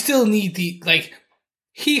you still need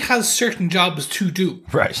he has certain jobs to do.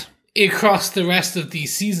 Right. across the rest of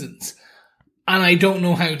these seasons. And I don't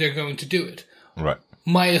know how they're going to do it. Right.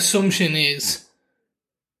 My assumption is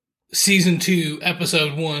season 2,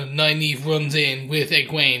 episode 1, Nynaeve runs in with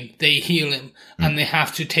Egwene. They heal him and they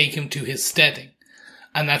have to take him to his steading.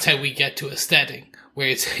 And that's how we get to a steading, where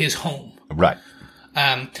it's his home. Right.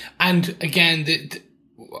 And again,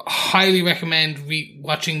 highly recommend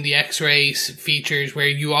watching the X-Rays features, where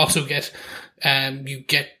you also get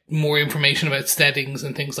more information about steadings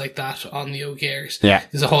and things like that on the Ogiers. Yeah.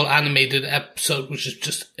 There's a whole animated episode which is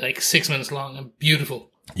just like 6 minutes long and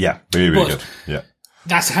beautiful. Yeah, really good. Yeah.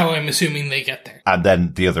 That's how I'm assuming they get there. And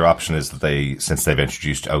then the other option is that since they've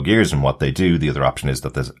introduced Ogiers and what they do, the other option is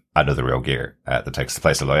that there's another Ogier that takes the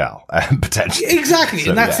place of Loial, potentially. Exactly. So,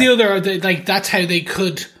 and that's the other, that's how they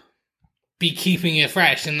could be keeping it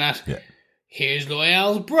fresh, in that here's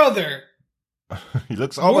Loial's brother. He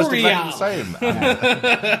looks almost L'Oreal. exactly the same.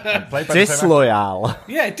 And played by the same Disloyal.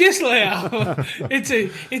 Yeah, Disloyal.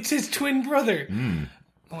 It's his twin brother.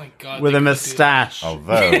 Oh my god. With a moustache.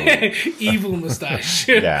 Although, evil moustache.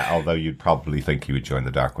 yeah, although you'd probably think he would join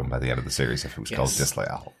the Dark One by the end of the series if it was called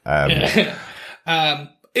Disloyal.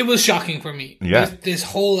 It was shocking for me. Yeah. This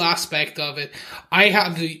whole aspect of it.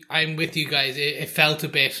 I'm with you guys. It felt a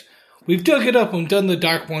bit, we've dug it up and done the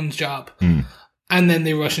Dark One's job. And then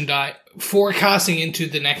they rush and die. Forecasting into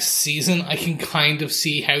the next season, I can kind of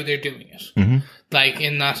see how they're doing it. Like,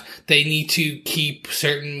 in that they need to keep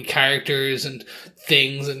certain characters and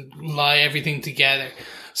things and lie everything together.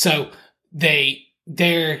 So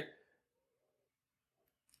they're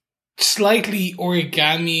slightly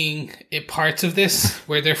origamiing parts of this,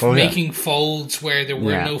 where they're making folds where there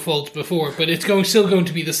were no folds before, but it's still going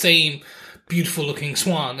to be the same beautiful looking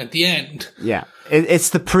swan at the end. Yeah. It's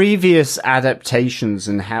the previous adaptations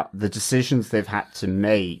and how the decisions they've had to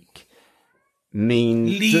make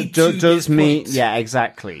does mean, yeah,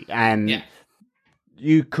 exactly. And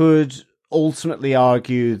you could ultimately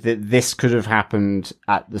argue that this could have happened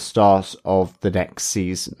at the start of the next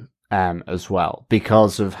season, as well,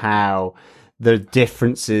 because of how the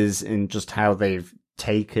differences in just how they've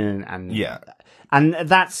taken and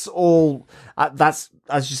that's all, that's,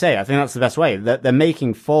 as you say, I think that's the best way. That they're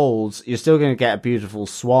making folds. You're still going to get a beautiful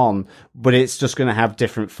swan, but it's just going to have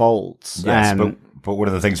different folds. Yes, but one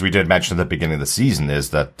of the things we did mention at the beginning of the season is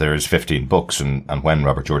that there's 15 books, and when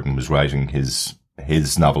Robert Jordan was writing his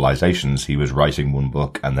novelizations, he was writing one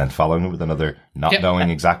book and then following it with another, not knowing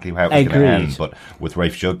exactly how it was going to end. But with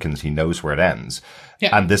Rafe Judkins, he knows where it ends.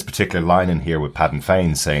 Yeah. And this particular line in here with Padden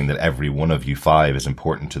Fane saying that every one of you 5 is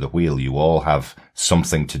important to the wheel. You all have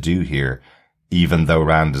something to do here. Even though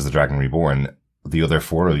Rand is the Dragon Reborn, the other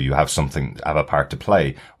 4 of you have a part to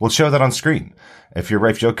play. We'll show that on screen. If you're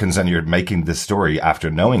Rafe Judkins and you're making this story after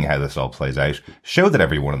knowing how this all plays out, show that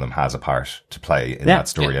every one of them has a part to play in that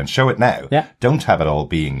story and show it now. Yeah. Don't have it all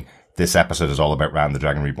being, this episode is all about Rand the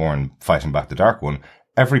Dragon Reborn fighting back the Dark One.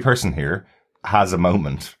 Every person here has a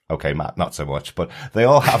moment. Okay, Matt, not so much, but they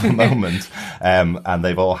all have a moment, and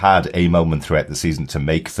they've all had a moment throughout the season to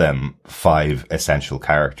make them 5 essential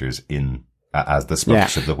characters in as the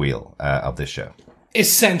spokes of the wheel of this show.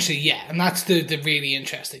 Essentially, yeah, and that's the really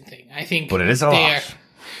interesting thing. I think, but it is a lot.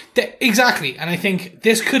 Exactly, and I think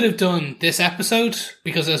this could have done this episode,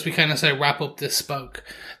 because as we kind of say wrap up this spoke,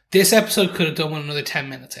 this episode could have done with another 10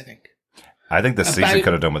 minutes. I think this season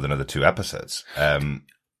could have done with another 2 episodes.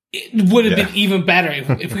 It would have been even better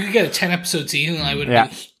if we could get a 10 episode season. I would have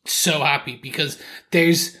been so happy, because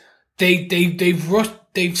they've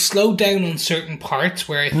slowed down on certain parts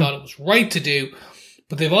where I thought it was right to do,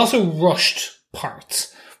 but they've also rushed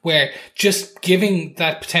parts where just giving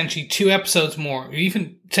that potentially 2 episodes more, or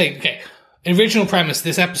even say, original premise,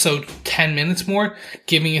 this episode 10 minutes more,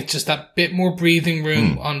 giving it just that bit more breathing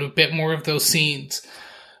room on a bit more of those scenes,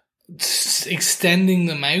 extending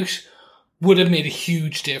them out would have made a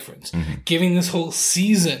huge difference. Giving this whole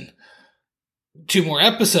season 2 more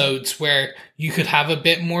episodes where you could have a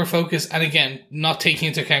bit more focus, and again, not taking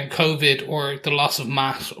into account COVID or the loss of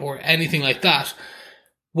Matt or anything like that,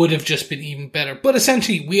 would have just been even better. But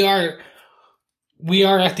essentially, we are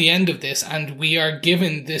at the end of this, and we are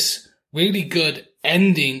given this really good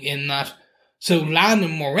ending in that. So Lan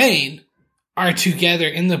and Moiraine are together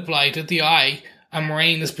in the Blight of the Eye, and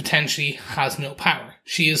Moiraine potentially has no power.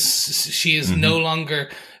 She is no longer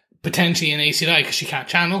potentially an Aes Sedai because she can't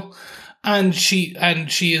channel, and she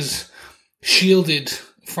is shielded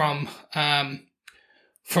from Lan.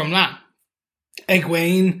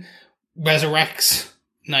 Egwene resurrects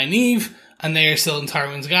Nynaeve, and they are still in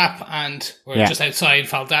Tywin's Gap, and we're just outside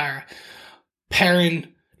Fal Dara.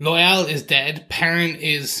 Perrin Loial is dead. Perrin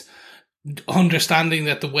is understanding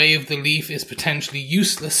that the Way of the Leaf is potentially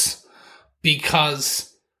useless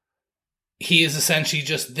because he is essentially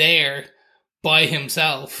just there by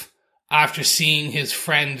himself after seeing his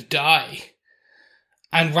friend die.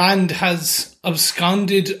 And Rand has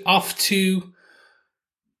absconded off to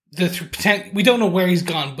we don't know where he's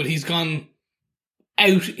gone, but he's gone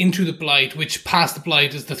out into the Blight, which past the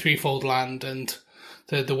Blight is the Threefold Land and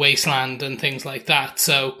the Wasteland and things like that.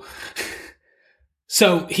 So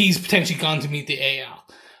he's potentially gone to meet the Aal.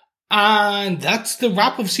 And that's the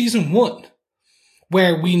wrap of season 1,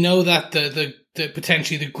 where we know that the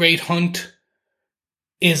potentially the Great Hunt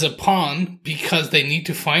is upon because they need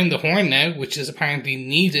to find the horn now, which is apparently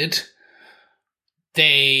needed.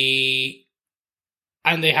 They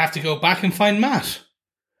have to go back and find Mat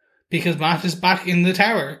because Mat is back in the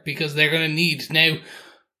tower because they're going to need now.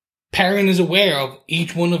 Perrin is aware of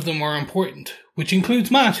each one of them are important, which includes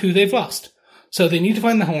Mat, who they've lost. So they need to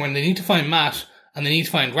find the horn, they need to find Mat, and they need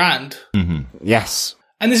to find Rand. Mm-hmm. Yes.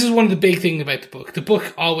 And this is one of the big things about the book. The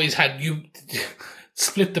book always had you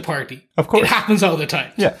split the party. Of course. It happens all the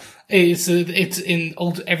time. Yeah. It's in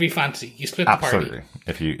every fantasy. You split the party. Absolutely.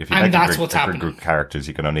 If you and that's make what's different happening. group characters,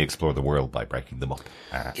 you can only explore the world by breaking them up.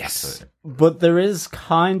 Yes. Absolutely. But there is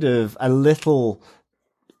kind of a little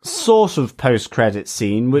sort of post-credit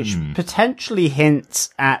scene which potentially hints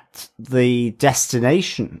at the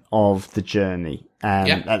destination of the journey,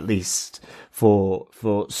 at least for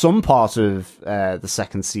some part of the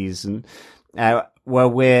second season, where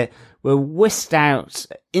we're whisked out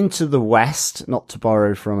into the west, not to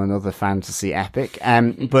borrow from another fantasy epic,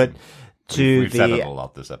 but to We've said it a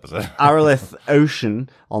lot this episode. Aralith Ocean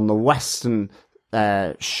on the western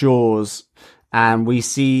shores, and we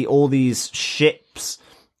see all these ships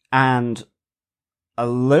and a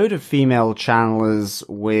load of female channelers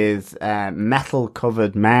with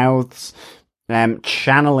metal-covered mouths,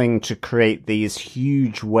 channeling to create these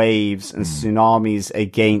huge waves and tsunamis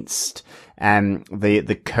against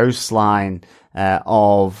the coastline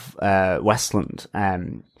of Westland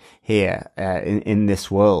here in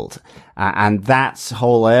this world. And that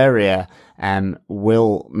whole area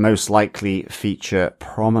will most likely feature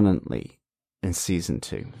prominently in season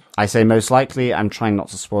 2. I say most likely, I'm trying not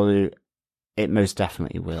to spoil you. It most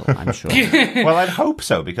definitely will, I'm sure. Well, I'd hope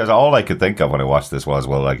so, because all I could think of when I watched this was,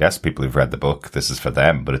 well, I guess people who've read the book, this is for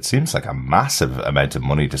them, but it seems like a massive amount of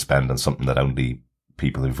money to spend on something that only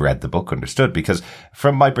people who've read the book understood, because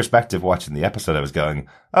from my perspective watching the episode, I was going,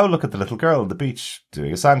 oh, look at the little girl on the beach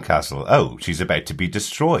doing a sandcastle. Oh, she's about to be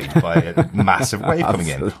destroyed by a massive wave coming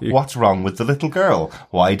in. What's wrong with the little girl?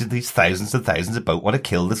 Why did these thousands and thousands of boat want to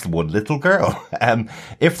kill this one little girl?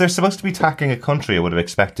 If they're supposed to be attacking a country, I would have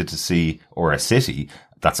expected to see, or a city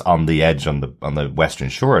that's on the edge on the western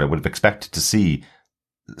shore, I would have expected to see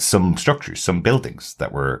some structures, some buildings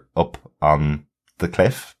that were up on the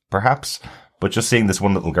cliff, perhaps. But just seeing this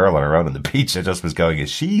one little girl on her own on the beach, I just was going,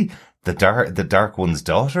 is she the Dark One's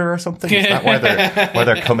daughter or something? Is that why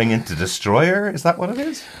they're coming in to destroy her? Is that what it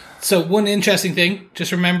is? So one interesting thing,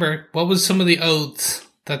 just remember, what was some of the oaths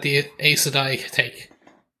that the Aes Sedai take?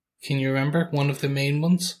 Can you remember one of the main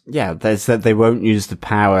ones? Yeah, there's that they won't use the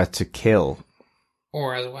power to kill.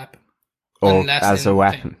 Or as a weapon. Or as a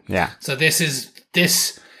weapon, yeah. So this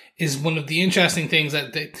is one of the interesting things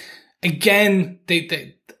that they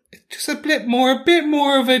just a bit more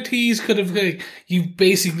of a tease could have, you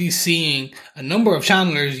basically seeing a number of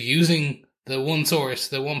channelers using the one source,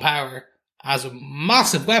 the one power as a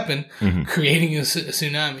massive weapon, creating a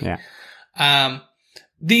tsunami. Yeah.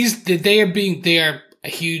 They are a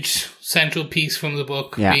huge central piece from the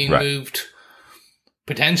book being moved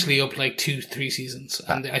potentially up like 2-3 seasons.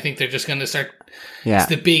 And I think they're just going to start, it's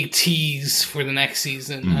the big tease for the next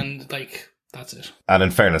season. And like, that's it. And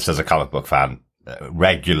in fairness, as a comic book fan,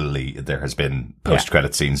 regularly there has been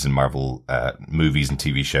post-credit scenes in Marvel movies and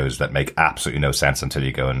TV shows that make absolutely no sense until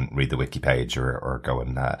you go and read the wiki page or go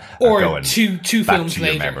and two films to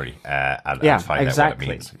later. your memory and find out what it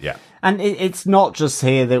means. Yeah, and it's not just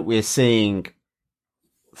here that we're seeing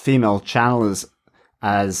female channelers,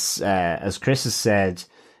 as Chris has said,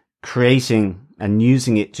 creating and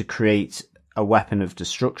using it to create a weapon of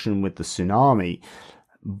destruction with the tsunami,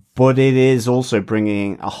 but it is also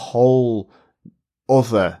bringing a whole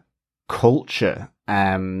other culture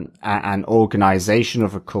and organization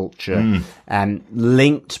of a culture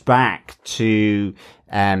linked back to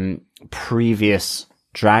previous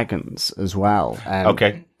dragons as well.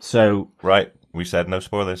 Okay. So right, we said no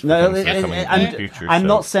spoilers. No, I'm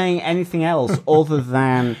not saying anything else other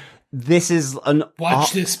than this is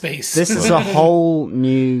watch this space. This is a whole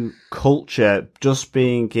new culture just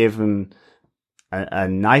being given a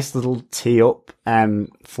nice little tee up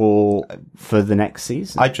for the next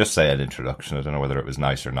season. I'd just say an introduction. I don't know whether it was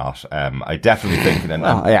nice or not. I definitely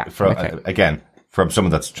think, again, from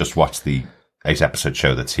someone that's just watched the 8-episode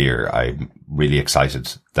show that's here, I'm really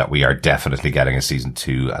excited that we are definitely getting a season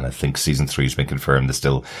 2, and I think season 3 has been confirmed.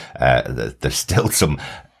 There's still some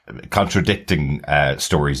contradicting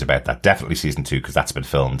stories about that. Definitely season 2, because that's been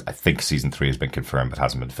filmed. I think season 3 has been confirmed but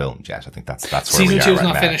hasn't been filmed yet. I think that's where season we are. Season 2 is right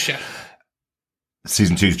not now. Finished yet.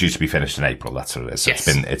 Season 2 is due to be finished in April. That's what it is. So yes.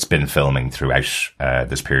 It's been filming throughout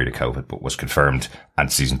this period of COVID, but was confirmed.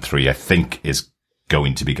 And season 3, I think, is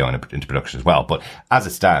going to be going into production as well. But as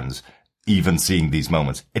it stands, even seeing these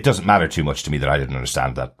moments, it doesn't matter too much to me that I didn't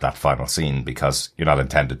understand that final scene, because you're not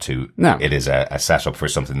intended to. No. It is a setup for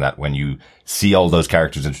something that when you see all those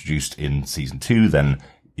characters introduced in season 2, then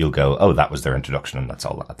you'll go, oh, that was their introduction, and that's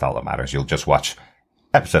all that matters. You'll just watch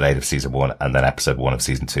episode 8 of season 1 and then episode 1 of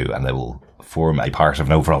season 2, and they will form a part of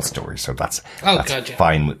an overall story. So that's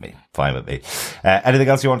fine with me. Fine with me. Anything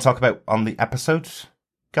else you want to talk about on the episode,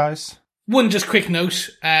 guys? One just quick note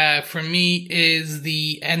for me is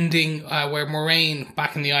the ending where Moraine,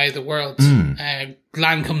 back in the Eye of the World,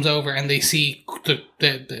 Lan comes over and they see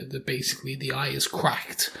the basically the eye is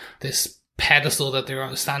cracked. This pedestal that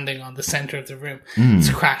they're standing on, the center of the room, it's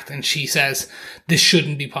cracked, and she says, "This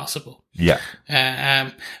shouldn't be possible." Yeah.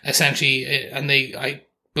 Essentially, and I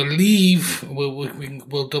believe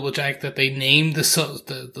we'll double check that they named the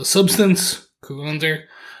substance Kulander.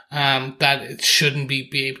 That it shouldn't be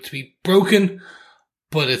able to be broken,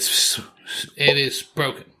 but it is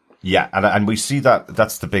broken. Yeah, and we see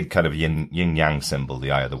that's the big kind of yin yang symbol,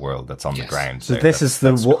 the Eye of the World, that's on the ground. So this is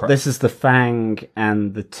the fang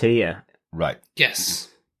and the tear. Right. Yes.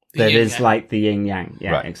 That is like the yin yang.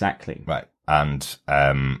 Yeah, right. Exactly. Right. And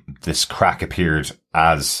this crack appeared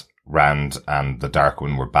as Rand and the Dark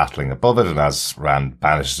One were battling above it, and as Rand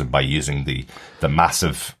banishes him by using the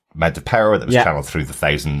massive amount of power that was channeled through the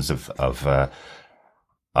thousands of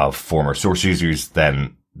former Source users,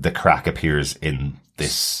 then the crack appears in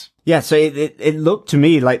this. Yeah, so it looked to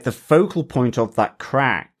me like the focal point of that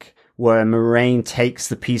crack, where Moraine takes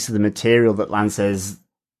the piece of the material that Lan says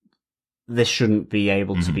this shouldn't be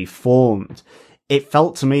able to be formed. It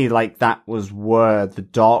felt to me like that was where the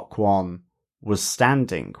Dark One was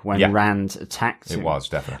standing when Rand attacked him. It was,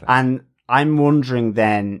 definitely. And I'm wondering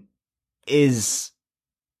then, is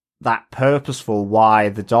that purposeful, why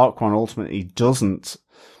the Dark One ultimately doesn't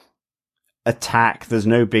attack? There's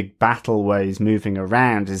no big battle where he's moving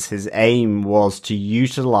around. Is his aim was to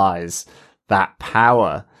utilize that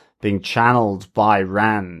power being channeled by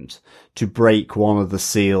Rand to break one of the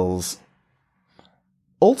seals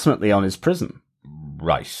ultimately on his prison.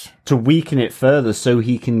 Right. To weaken it further so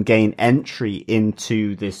he can gain entry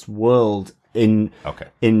into this world in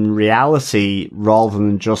reality, rather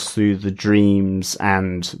than just through the dreams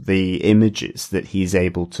and the images that he's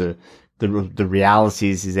able to, the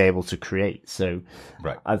realities he's able to create. So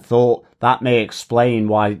I thought that may explain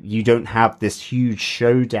why you don't have this huge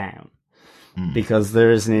showdown, because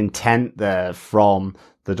there is an intent there from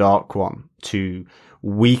the Dark One to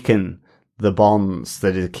weaken the bonds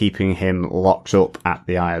that are keeping him locked up at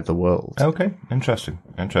the Eye of the World. Okay, interesting.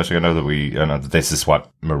 I know that this is what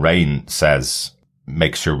Moraine says,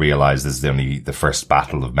 makes her realize this is only the first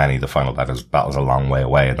battle of many. The final battle's a long way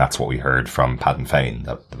away, and that's what we heard from Padan Fain.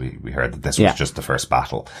 That we heard that this was just the first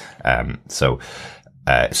battle. So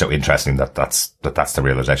interesting that's the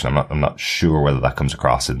realization. I'm not sure whether that comes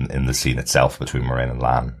across in the scene itself between Moraine and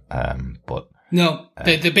Lan. But no,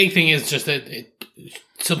 the big thing is just that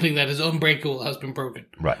something that is unbreakable has been broken.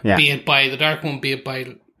 Right. Yeah. Be it by the Dark One, be it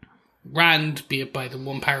by Rand, be it by the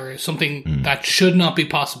One Power, something that should not be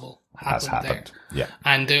possible has happened. There. Yeah.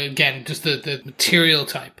 And again, just the material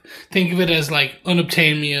type. Think of it as like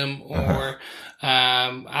unobtainium or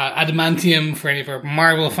adamantium for any of our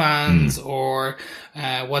Marvel fans, or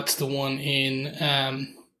what's the one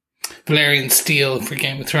in Valerian Steel for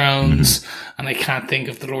Game of Thrones, and I can't think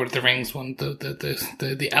of the Lord of the Rings one,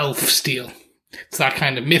 the elf steel. It's that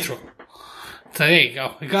kind of mithril. So there you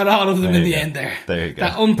go. I got all of them in the end there. There you go.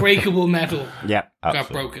 That unbreakable metal got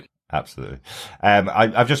broken. Absolutely.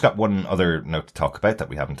 I've just got one other note to talk about that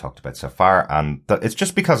we haven't talked about so far, and it's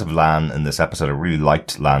just because of Lan in this episode. I really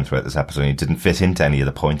liked Lan throughout this episode. He didn't fit into any of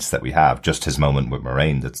the points that we have, just his moment with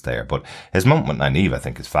Moraine that's there. But his moment with Nynaeve, I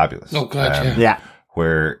think, is fabulous. Oh, God, yeah.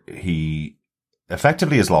 Where he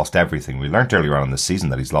effectively has lost everything. We learned earlier on in the season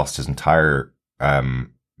that he's lost his entire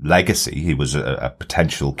legacy. He was a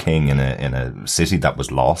potential king in a city that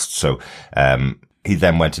was lost. So He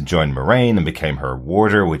then went and joined Moiraine and became her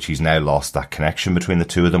warder, which he's now lost that connection between the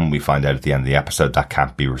two of them. We find out at the end of the episode that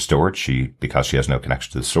can't be restored. Because she has no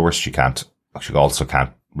connection to the source, she also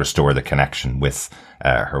can't restore the connection with,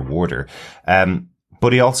 her warder.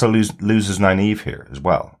 But he also loses Nynaeve here as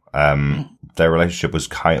well. Their relationship was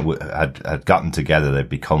had gotten together. They'd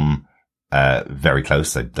become, very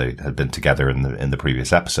close. They had been together in the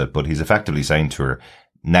previous episode, but he's effectively saying to her,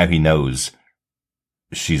 now he knows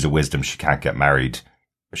she's a wisdom. She can't get married.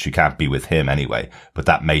 She can't be with him anyway, but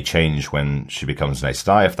that may change when she becomes an Aes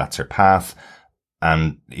Sedai, if that's her path.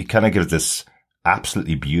 And he kind of gives this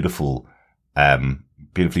absolutely beautiful,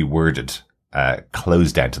 beautifully worded,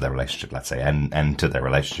 close down to their relationship, let's say, end to their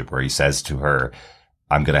relationship, where he says to her,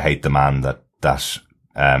 I'm going to hate the man that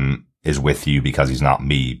is with you because he's not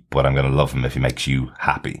me, but I'm going to love him if he makes you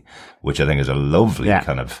happy, which I think is a lovely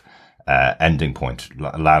kind of, ending point.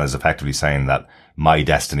 Lana's effectively saying that my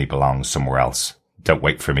destiny belongs somewhere else. Don't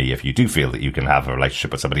wait for me if you do feel that you can have a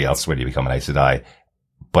relationship with somebody else when you become an Aes Sedai,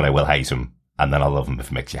 but I will hate him and then I'll love him if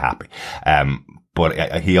it makes you happy.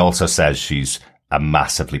 But he also says she's a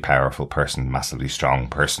massively powerful person, massively strong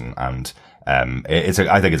person. And, I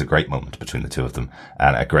think it's a great moment between the two of them,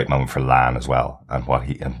 and a great moment for Lan as well, and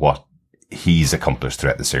what he's accomplished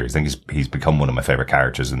throughout the series. I think he's become one of my favorite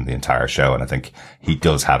characters in the entire show, and I think he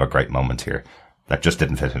does have a great moment here that just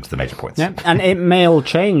didn't fit into the major points. Yeah, and it may all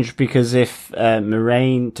change, because if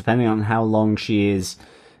Moiraine, depending on how long she is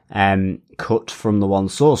cut from the one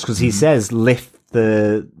source, because he says lift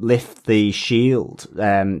the shield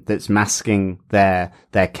that's masking their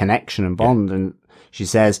connection and bond, and she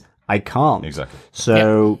says, I can't. Exactly.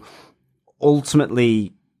 So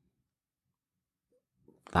ultimately,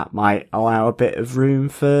 that might allow a bit of room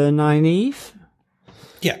for Nynaeve.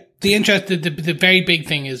 Yeah. The very big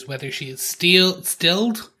thing is whether she is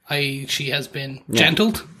stilled, i.e. she has been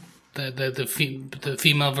gentled. The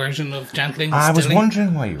female version of gentling. I was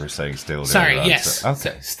wondering why you were saying stilled. Sorry, yes.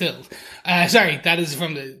 Okay. Stilled. Sorry, that is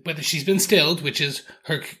from whether she's been stilled, which is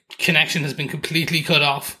her connection has been completely cut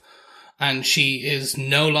off, and she is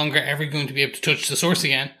no longer ever going to be able to touch the source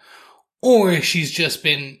again, or she's just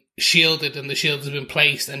been shielded and the shield has been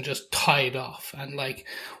placed and just tied off. And like,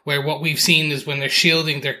 where what we've seen is when they're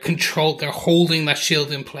shielding, they're holding that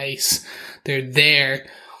shield in place. They're there.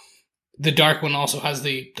 The Dark One also has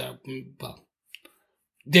there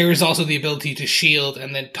is also the ability to shield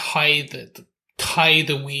and then tie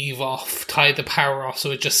the weave off, tie the power off,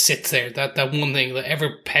 so it just sits there. That one thing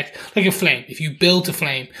that like a flame. If you build a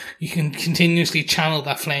flame, you can continuously channel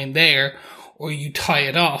that flame there, or you tie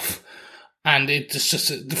it off, and it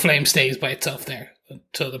just the flame stays by itself there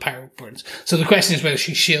until the power burns. So the question is whether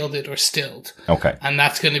she's shielded or stilled. Okay, and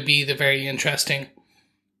that's going to be the very interesting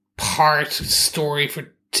story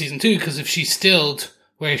for season 2, because if she's stilled,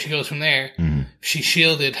 where she goes from there. If she's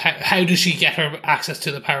shielded, how does she get her access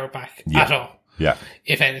to the power back at all? Yeah.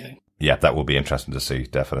 If anything. Yeah, that will be interesting to see,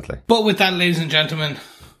 definitely. But with that, ladies and gentlemen,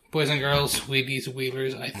 boys and girls, wheelies and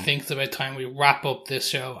wheelers, I think it's about time we wrap up this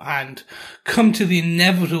show and come to the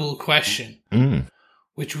inevitable question,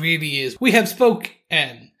 which really is, we have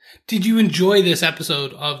spoken. Did you enjoy this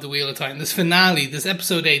episode of The Wheel of Time, this finale, this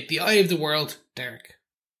episode 8, The Eye of the World, Derek?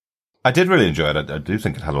 I did really enjoy it. I do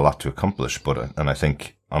think it had a lot to accomplish, and I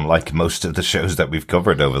think, unlike most of the shows that we've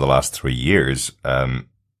covered over the last 3 years,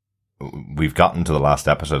 we've gotten to the last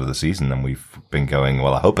episode of the season and we've been going,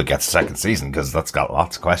 well, I hope it gets a second season, because that's got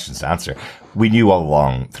lots of questions to answer. We knew all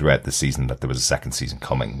along throughout the season that there was a second season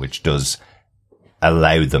coming, which does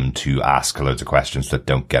allow them to ask loads of questions that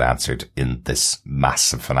don't get answered in this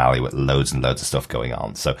massive finale with loads and loads of stuff going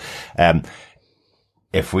on. So,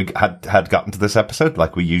 if we had gotten to this episode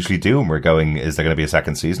like we usually do and we're going, is there going to be a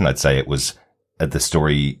second season? I'd say it was the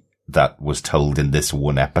story that was told in this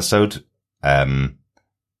one episode,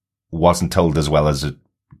 wasn't told as well as it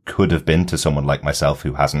could have been to someone like myself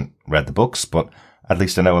who hasn't read the books, but at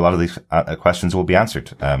least I know a lot of these questions will be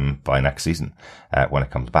answered, by next season, when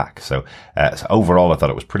it comes back. So overall, I thought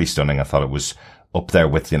it was pretty stunning. I thought it was up there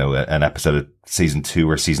with, an episode of season 2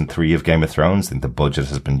 or season 3 of Game of Thrones. I think the budget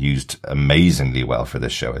has been used amazingly well for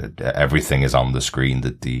this show. Everything is on the screen.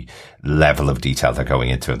 The level of detail they're going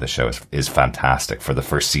into in the show is fantastic for the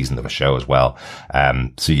first season of a show as well.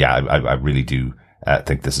 So yeah, I really do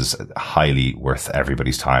think this is highly worth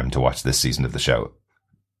everybody's time to watch this season of the show.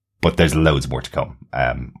 But there's loads more to come,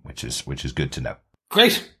 which is good to know.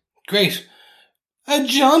 Great.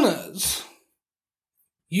 Jonas,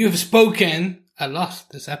 you have spoken a lot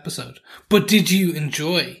this episode, but did you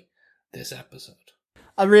enjoy this episode?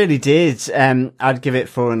 I really did. I'd give it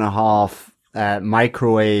 4.5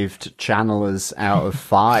 microwaved channelers out of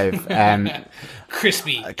 5.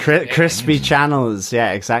 Crispy. Crispy channelers,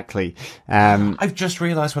 yeah, exactly. I've just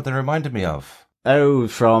realised what they reminded me of. Oh,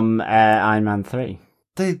 from Iron Man 3.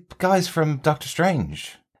 The guys from Doctor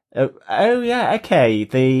Strange. Oh yeah, okay.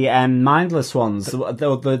 The mindless ones, the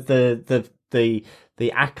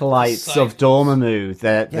acolytes of Dormammu.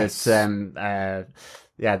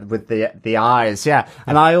 With the eyes, yeah.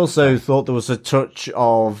 And I also thought there was a touch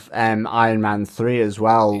of Iron Man 3 as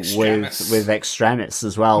well, with Extremis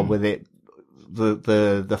as well, with it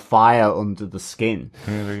the fire under the skin.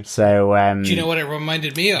 Really? So do you know what it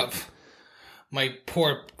reminded me of? My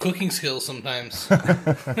poor cooking skills sometimes. Not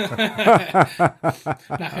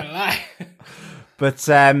gonna lie. But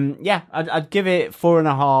I'd give it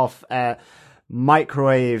 4.5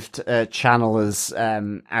 microwaved channelers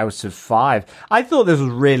out of 5. I thought this was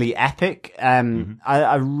really epic.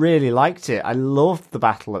 I really liked it. I loved the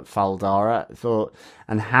battle at Faldara. I thought,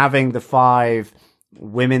 and having the 5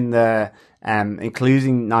 women there,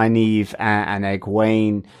 including Nynaeve and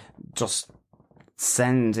Egwene, just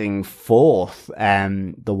sending forth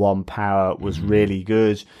the one power was really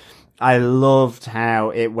good. I loved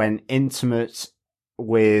how it went intimate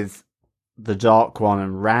with the Dark One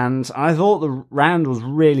and Rand. I thought the Rand was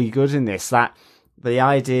really good in this. That the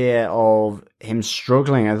idea of him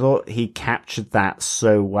struggling, I thought he captured that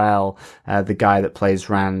so well. The guy that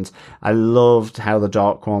plays Rand, I loved how the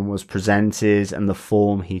Dark One was presented and the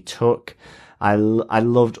form he took. I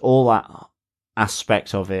loved all that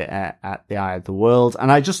aspect of it at the Eye of the World, and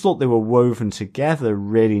I just thought they were woven together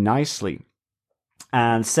really nicely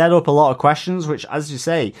and set up a lot of questions, which, as you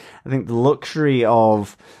say, I think the luxury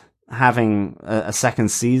of having a second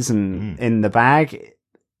season in the bag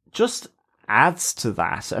just adds to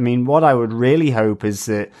that. I mean, what I would really hope is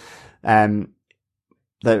that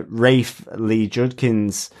Rafe Lee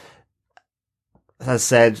Judkins has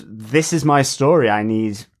said, this is my story, I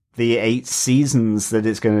need the 8 seasons that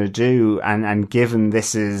it's going to do, and given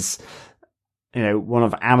this is, one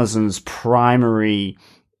of Amazon's primary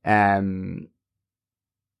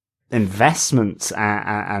investments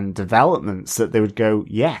and developments, that they would go,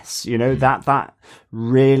 yes, that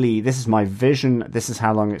really, this is my vision, this is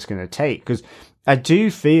how long it's going to take. Because I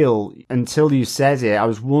do feel, until you said it, I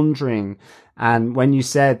was wondering, and when you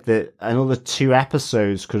said that another 2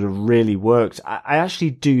 episodes could have really worked, I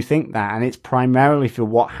actually do think that, and it's primarily for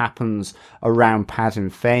what happens around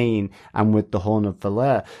Padan Fain and with the Horn of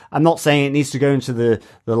Valor. I'm not saying it needs to go into the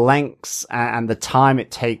lengths and the time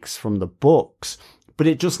it takes from the books, but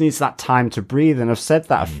it just needs that time to breathe. And I've said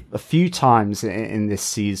that a few times in this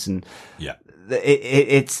season. Yeah,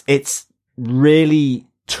 it's really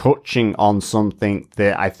touching on something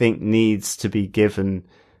that I think needs to be given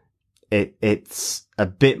it's a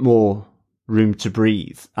bit more room to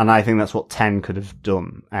breathe. And I think that's what 10 could have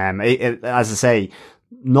done. As I say,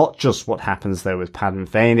 not just what happens though with Padan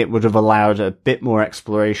Fain, it would have allowed a bit more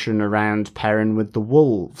exploration around Perrin with the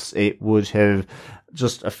wolves. It would have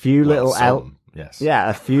just a few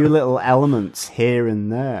a few little elements here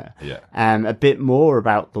and there. Yeah. A bit more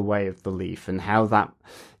about the Way of the Leaf and how that,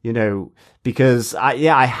 because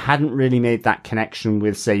I hadn't really made that connection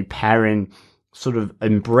with, say, Perrin sort of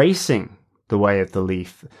embracing the Way of the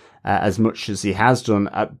Leaf as much as he has done,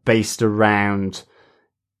 based around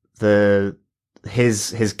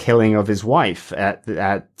his killing of his wife at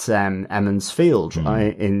Emond's Field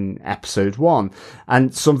in episode 1,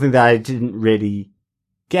 and something that I didn't really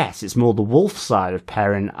get. It's more the wolf side of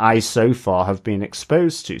Perrin I so far have been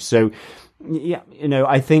exposed to. So, yeah,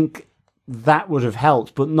 I think that would have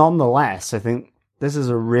helped, but nonetheless, I think this is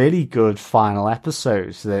a really good final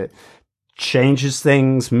episode that changes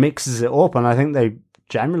things, mixes it up, and I think they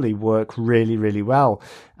generally work really, really well.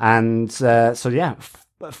 And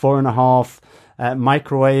 4.5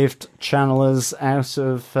 microwaved channelers out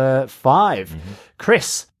of 5.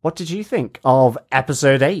 Chris, what did you think of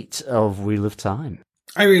episode 8 of Wheel of Time?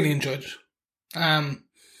 I really enjoyed it.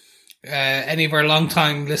 Any of our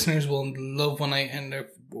long-time listeners will love when I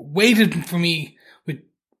waited for me with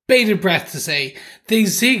bated breath to say they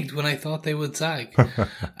zigged when I thought they would zag.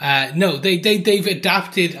 No, they've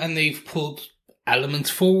adapted and they've pulled elements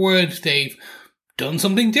forward. They've done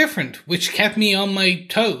something different, which kept me on my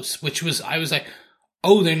toes. I was like,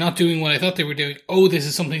 oh, they're not doing what I thought they were doing. Oh, this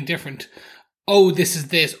is something different. Oh, this is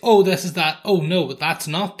this. Oh, this is that. Oh, no, that's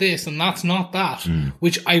not this and that's not that,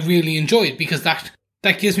 which I really enjoyed, because that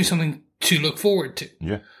gives me something to look forward to.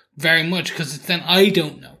 Yeah. Very much, because then I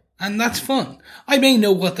don't know. And that's fun. I may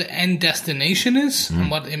know what the end destination is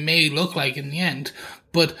and what it may look like in the end,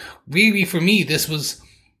 but really for me, this was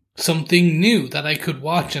something new that I could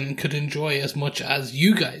watch and could enjoy as much as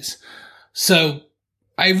you guys. So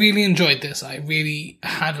I really enjoyed this. I really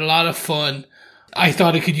had a lot of fun. I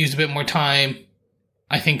thought it could use a bit more time.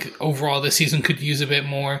 I think overall this season could use a bit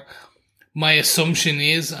more. My assumption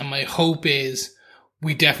is, and my hope is,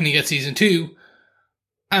 we definitely get season 2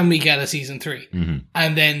 and we get a season 3. Mm-hmm.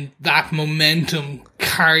 And then that momentum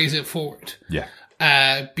carries it forward. Yeah.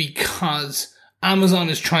 Because Amazon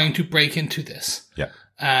is trying to break into this. Yeah.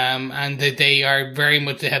 And they are very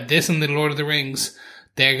much, they have this and the Lord of the Rings.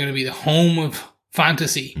 They're going to be the home of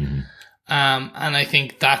fantasy. Mm-hmm. And I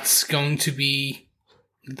think that's going to be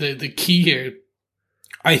the key here.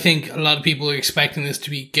 I think a lot of people are expecting this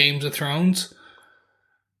to be Games of Thrones.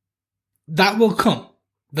 That will come.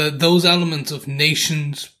 Those elements of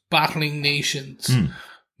nations battling nations,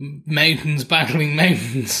 mountains battling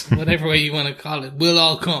mountains, whatever way you want to call it, will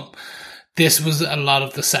all come. This was a lot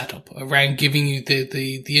of the setup around giving you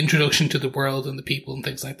the introduction to the world and the people and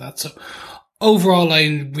things like that. So overall,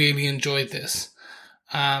 I really enjoyed this.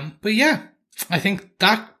 But yeah, I think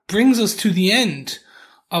that brings us to the end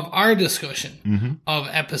of our discussion of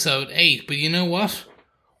episode 8. But you know what?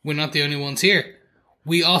 We're not the only ones here.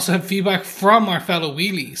 We also have feedback from our fellow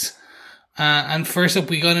wheelies. And first up,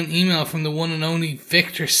 we got an email from the one and only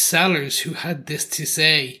Victor Sellers, who had this to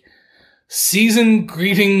say. Season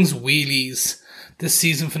greetings, wheelies. This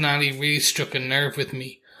season finale really struck a nerve with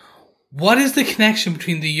me. What is the connection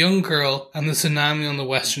between the young girl and the tsunami on the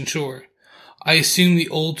Western Shore? I assume the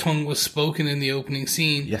old tongue was spoken in the opening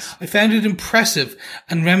scene. Yes. I found it impressive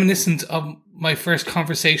and reminiscent of my first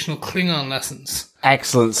conversational Klingon lessons.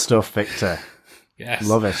 Excellent stuff, Victor. Yes.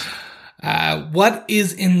 Love it. What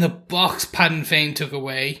is in the box Padan Fain took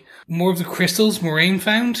away? More of the crystals Moraine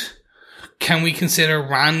found? Can we consider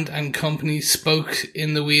Rand and company spoke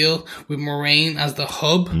in the wheel with Moraine as the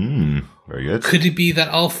hub? Very good. Could it be that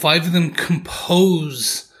all 5 of them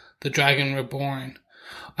compose the Dragon Reborn?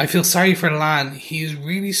 I feel sorry for Lan. He is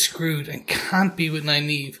really screwed and can't be with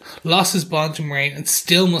Nynaeve. Lost his bond to Moraine and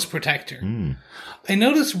still must protect her. I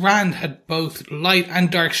noticed Rand had both light and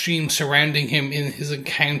dark streams surrounding him in his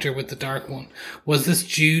encounter with the Dark One. Was this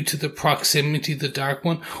due to the proximity of the Dark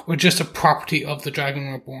One or just a property of the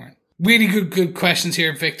Dragon Reborn? Really good questions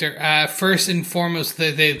here, Victor. First and foremost,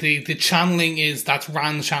 the channeling that's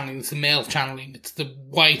Rand's channeling. It's the male channeling. It's the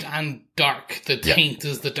white and dark. The taint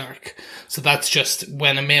is the dark. So that's just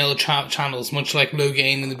when a male channels, much like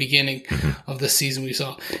Logain in the beginning of the season we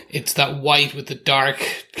saw. It's that white with the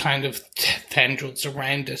dark kind of tendrils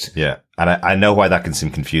around it. Yeah. And I know why that can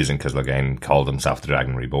seem confusing, because Logain called himself the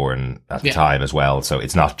Dragon Reborn at the time as well. So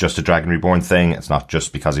it's not just a Dragon Reborn thing. It's not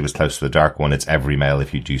just because he was close to the Dark One. It's every male,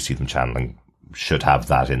 if you do see them channeling, should have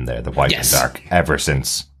that in there, the white and dark, ever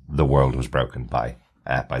since the world was broken by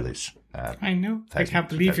Luce. I know. I can't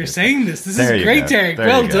believe you're saying this. This There is you great, go. Derek. There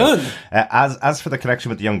Well you go. done. As for the connection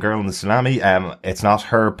with the young girl and the tsunami, it's not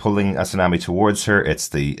her pulling a tsunami towards her. It's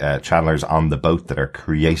the channelers on the boat that are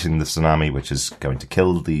creating the tsunami, which is going to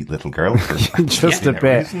kill the little girl. Just a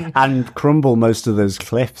bit. And crumble most of those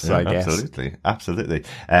cliffs, I guess. Absolutely.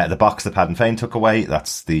 The box that Padan Fain took away,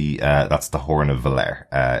 that's the Horn of Valere,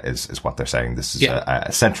 is what they're saying. This is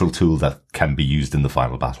a central tool that can be used in the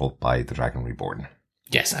final battle by the Dragon Reborn.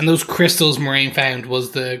 Yes, and those crystals Moraine found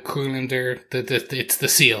was the Krulander, it's the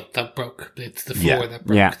seal that broke. It's the floor that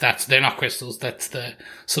broke. Yeah. They're not crystals, that's the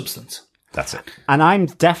substance. That's it. And I'm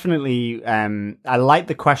definitely, I like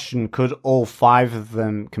the question, could all 5 of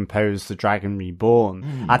them compose the Dragon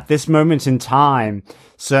Reborn? At this moment in time,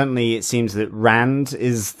 certainly it seems that Rand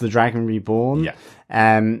is the Dragon Reborn.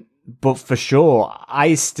 Yeah. But for sure,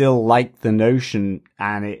 I still like the notion,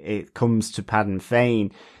 and it comes to Padan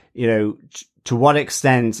Fain, to what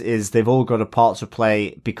extent is they've all got a part to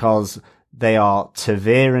play because they are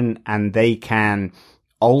Ta'veren and they can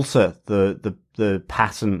alter the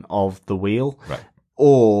pattern of the wheel? Right.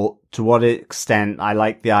 Or to what extent I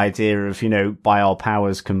like the idea of, by our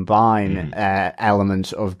powers combine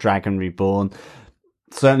element of Dragon Reborn.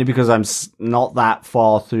 Certainly because I'm not that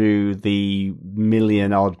far through the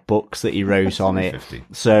 1,000,000 odd books that he wrote on it. 50.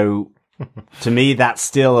 So to me, that's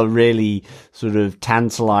still a really sort of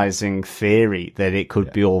tantalizing theory that it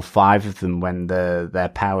could be all 5 of them when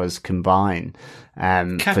their powers combine.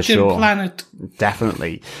 Captain for sure. Planet.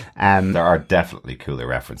 Definitely. There are definitely cooler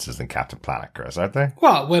references than Captain Planet, Chris, aren't there?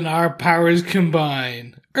 Well, when our powers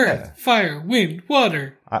combine. Earth, fire, wind,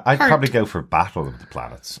 water. I'd probably go for Battle of the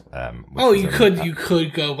Planets. You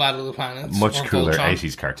could go Battle of the Planets. Much or cooler Voltron.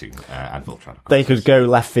 80s cartoon. And Voltron. They could go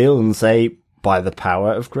left field and say, by the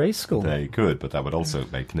power of Grayskull. They could, but that would also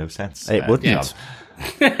make no sense. It wouldn't.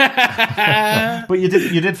 But you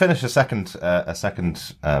did finish a second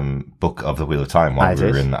book of the Wheel of Time while we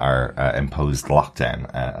were in our imposed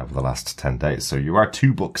lockdown over the last 10 days. So you are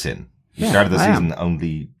 2 books in. You started the season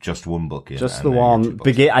only just 1 book in. Just the one.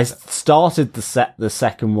 I started the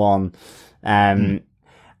second one, but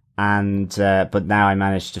now I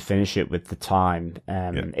managed to finish it with the time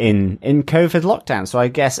in COVID lockdown. So I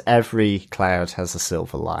guess every cloud has a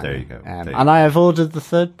silver lining. There you go. And I have ordered the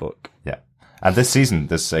 3rd book. Yeah. And this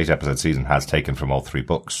 8-episode season has taken from all 3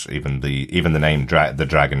 books. Even the name The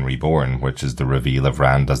Dragon Reborn, which is the reveal of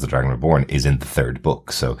Rand as the Dragon Reborn, is in the 3rd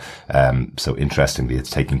book. So interestingly,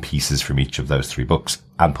 it's taking pieces from each of those 3 books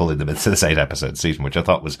and pulling them into this 8-episode season, which I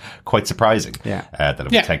thought was quite surprising. That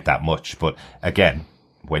it would take that much. But again,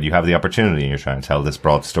 when you have the opportunity and you're trying to tell this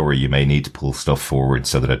broad story, you may need to pull stuff forward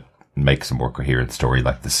so that it makes a more coherent story,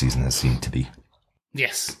 like this season has seemed to be.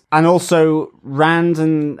 Yes. And also, Rand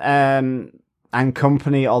and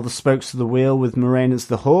company are the spokes of the wheel with Moiraine as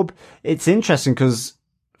the hub. It's interesting because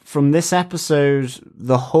from this episode,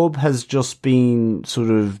 the hub has just been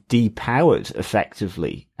sort of depowered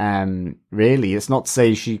effectively. Really, it's not to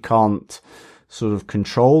say she can't sort of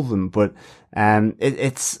control them, but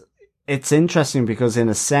it's interesting because in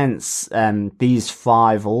a sense, these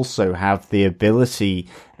 5 also have the ability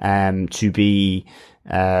to be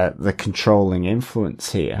the controlling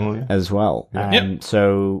influence here as well.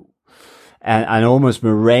 So. And almost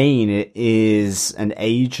Moiraine is an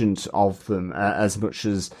agent of them as much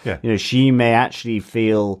as, she may actually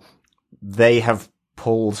feel they have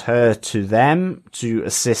pulled her to them to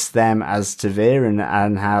assist them as ta'veren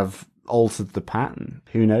and have altered the pattern.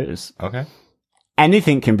 Who knows? Okay.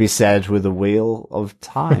 Anything can be said with a Wheel of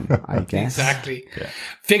Time, I guess. Exactly. Yeah.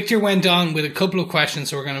 Victor went on with a couple of questions,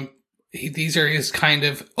 so these are his kind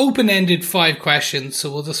of open-ended 5 questions,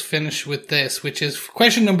 so we'll just finish with this, which is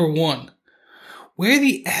question number 1. Where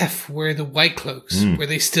the F were the White Cloaks? Were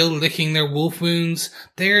they still licking their wolf wounds?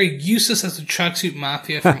 They are useless as the tracksuit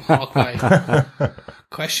mafia from Hawkeye.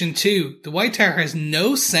 Question 2. The White Tower has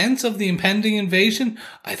no sense of the impending invasion?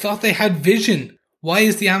 I thought they had vision. Why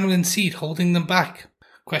is the Amyrlin seat holding them back?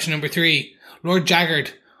 Question number 3. Lord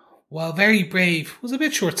Jaggard, while very brave, was a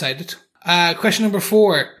bit short-sighted. Question number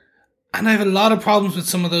 4. And I have a lot of problems with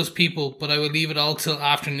some of those people, but I will leave it all till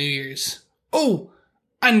after New Year's. Oh!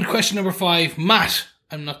 And question number 5, Matt,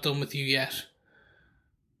 I'm not done with you yet.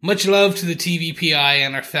 Much love to the TVPI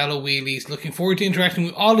and our fellow wheelies. Looking forward to interacting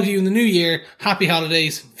with all of you in the new year. Happy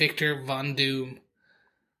holidays, Victor Von Doom.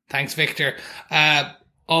 Thanks, Victor.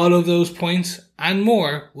 All of those points and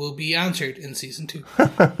more will be answered in season 2.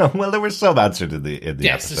 Well, there were some answered in the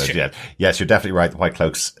episode. Yes, you're definitely right. The White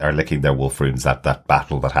Cloaks are licking their wolf wounds. That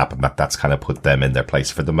battle that happened, that's kind of put them in their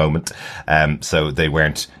place for the moment. So they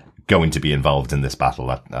weren't going to be involved in this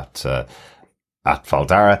battle at Fal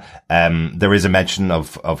Dara. There is a mention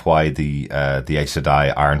of why the Aes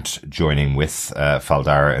Sedai aren't joining with Fal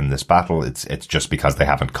Dara in this battle. It's just because they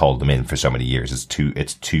haven't called them in for so many years.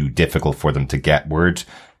 It's too difficult for them to get word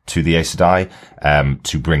to the Aes Sedai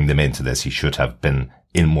to bring them into this. He should have been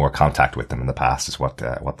in more contact with them in the past, is what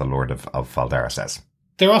the Lord of Fal Dara says.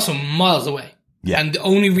 They're also miles away. Yeah. And the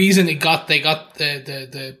only reason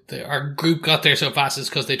our group got there so fast is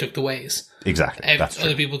because they took the ways. Exactly. That's other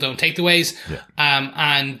true. People don't take the ways. Yeah.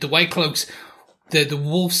 And the White Cloaks, the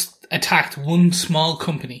wolves attacked one small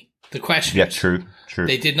company. The question. Yeah, true.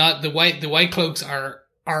 They did not, the White Cloaks are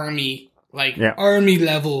army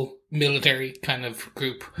level military kind of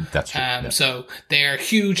group. That's true. So they are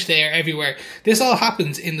huge. They are everywhere. This all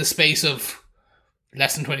happens in the space of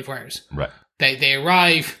less than 24 hours. Right. They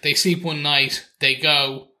arrive, they sleep one night, they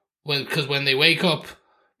go, because when they wake up,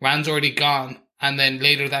 Rand's already gone, and then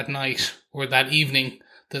later that night, or that evening,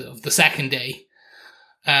 of the second day,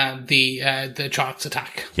 the Trollocs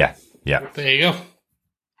attack. Yeah. There you go.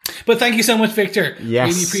 But thank you so much, Victor.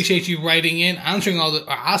 Yes. Really appreciate you writing in, asking all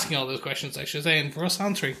those questions, I should say, and for us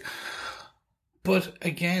answering. But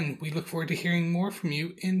again, we look forward to hearing more from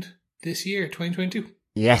you in this year, 2022.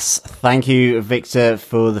 Yes, thank you, Victor,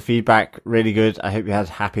 for the feedback. Really good. I hope you had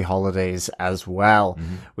happy holidays as well.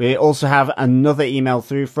 Mm-hmm. We also have another email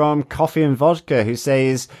through from Coffee and Vodka, who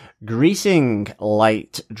says, "Greeting,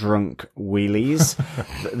 light drunk wheelies.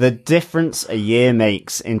 The difference a year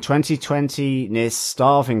makes. In 2020, near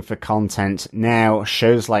starving for content. Now,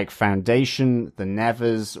 shows like Foundation, The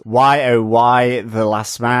Nevers, YOY, The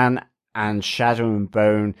Last Man, and Shadow and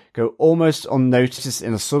Bone go almost unnoticed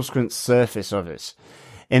in a subsequent surface of it.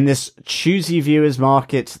 In this choosy viewers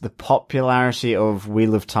market, the popularity of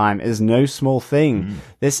Wheel of Time is no small thing.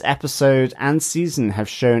 This episode and season have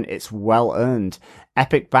shown it's well earned.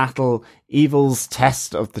 Epic Battle, Evil's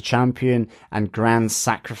Test of the Champion, and Grand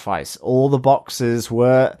Sacrifice. All the boxes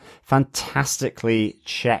were fantastically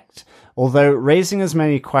checked. Although raising as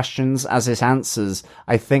many questions as it answers,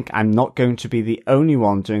 I think I'm not going to be the only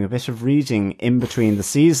one doing a bit of reading in between the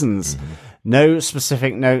seasons. No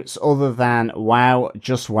specific notes other than wow,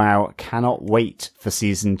 just wow, cannot wait for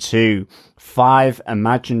season 2. 5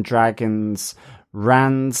 Imagine Dragons,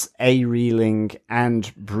 Rands, A-Reeling,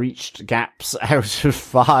 and breached gaps out of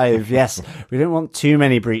 5. Yes, we don't want too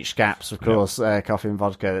many breached gaps, of course. Coffee and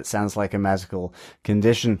vodka, that sounds like a medical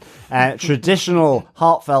condition. Traditional,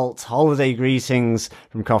 heartfelt holiday greetings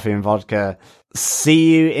from Coffee and Vodka.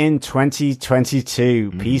 See you in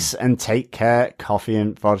 2022. Peace and take care, Coffee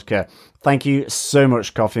and Vodka. Thank you so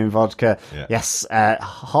much, Coffee and Vodka. Yeah. Yes,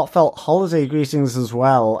 heartfelt holiday greetings as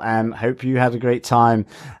well. Hope you had a great time.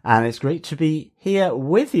 And it's great to be here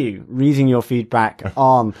with you, reading your feedback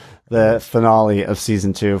on the finale of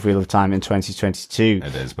season 2 of Wheel of Time in 2022.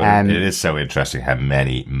 It is, but it is so interesting how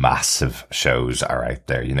many massive shows are out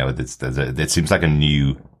there. You know, it seems like a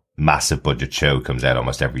new massive budget show comes out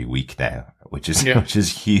almost every week now, which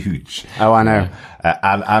is huge. Oh, I know.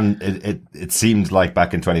 And it seemed like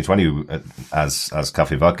back in 2020, as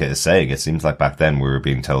Coffee Vodka is saying, it seems like back then we were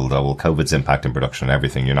being told, oh, well, COVID's impacting production and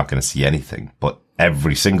everything, you're not going to see anything. But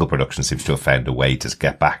every single production seems to have found a way to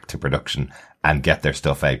get back to production and get their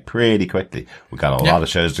stuff out pretty quickly. We've got a lot of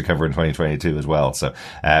shows to cover in 2022 as well. So,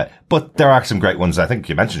 but there are some great ones. I think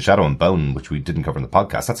you mentioned Shadow and Bone, which we didn't cover in the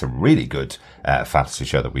podcast. That's a really good, fantasy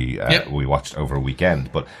show that we watched over a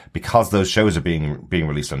weekend. But because those shows are being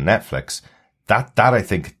released on Netflix, that I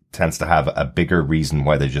think tends to have a bigger reason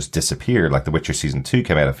why they just disappear. Like The Witcher season 2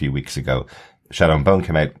 came out a few weeks ago. Shadow and Bone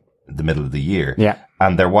came out the middle of the year. Yeah.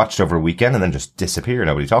 And they're watched over a weekend and then just disappear.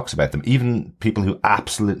 Nobody talks about them. Even people who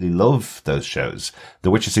absolutely love those shows. The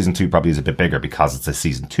Witcher season 2 probably is a bit bigger because it's a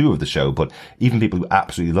season 2 of the show, but even people who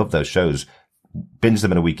absolutely love those shows binge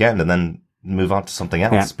them in a weekend and then move on to something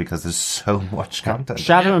else because there's so much content.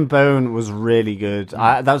 Shadow and Bone was really good.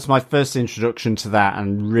 That was my first introduction to that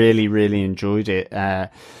and really, really enjoyed it.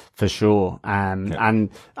 For sure.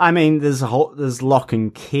 And I mean, there's Lock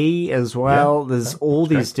and Key as well. There's all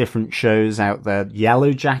these different shows out there.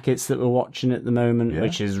 Yellow Jackets that we're watching at the moment,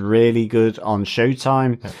 which is really good on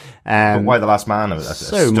Showtime. But Why the Last Man, a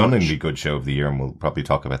stunningly good show of the year. And we'll probably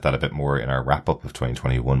talk about that a bit more in our wrap up of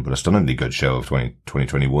 2021, but a stunningly good show of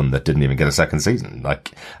 2021 that didn't even get a second season.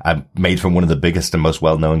 Like, made from one of the biggest and most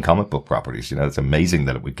well-known comic book properties. You know, it's amazing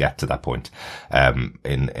that it would get to that point,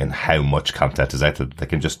 in how much content is out there. They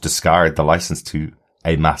can just discard the license to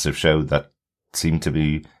a massive show that seemed to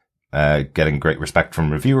be getting great respect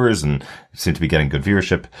from reviewers and seemed to be getting good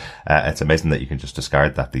viewership. It's amazing that you can just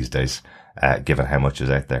discard that these days, given how much is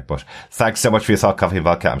out there. But thanks so much for your thought, Coffee and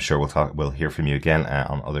Vodka. I'm sure we'll hear from you again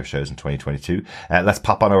on other shows in 2022. Let's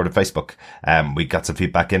pop on over to Facebook. We got some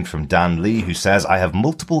feedback in from Dan Lee, who says, I have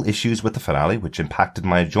multiple issues with the finale which impacted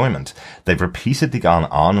my enjoyment. They've repeatedly gone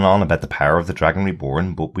on and on about the power of the Dragon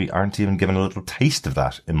Reborn, but we aren't even given a little taste of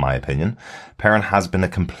that, in my opinion. Perrin has been a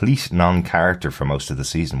complete non-character for most of the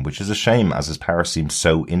season, which is a shame as his power seemed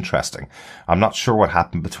so interesting. I'm not sure what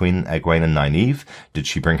happened between Egwene and Nynaeve. Did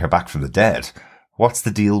she bring her back from the dead? What's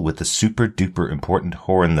the deal with the super duper important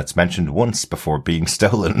horn that's mentioned once before being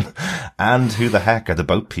stolen? And who the heck are the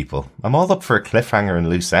boat people? I'm all up for a cliffhanger and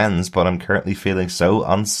loose ends, but I'm currently feeling so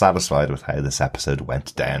unsatisfied with how this episode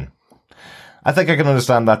went down. I think I can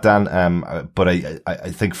understand that, Dan, but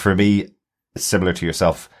I think for me, similar to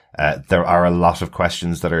yourself, there are a lot of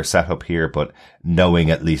questions that are set up here, but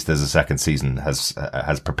knowing at least there's a second season has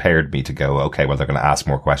prepared me to go, okay, well, they're going to ask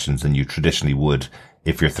more questions than you traditionally would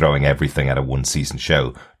if you're throwing everything at a one season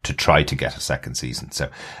show to try to get a second season. So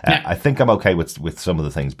I think I'm okay with some of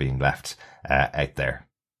the things being left out there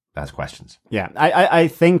as questions. Yeah, I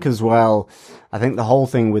think as well, I think the whole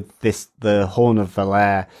thing with the Horn of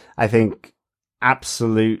Valere, I think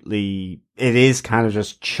absolutely it is kind of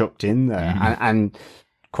just chucked in there. And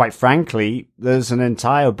quite frankly, there's an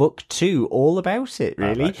entire book too all about it,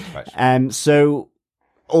 really. Right. So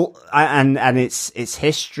and it's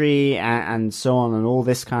history and so on and all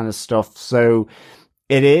this kind of stuff. So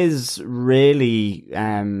it is really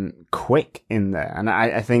quick in there. And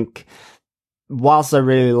I think whilst I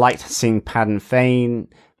really liked seeing Padan Fain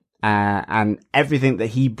and everything that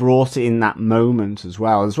he brought in that moment as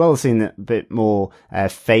well as seeing a bit more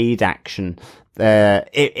fade action,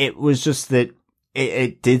 it was just that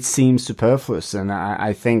it did seem superfluous. And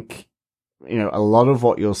I think, you know, a lot of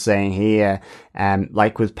what you're saying here,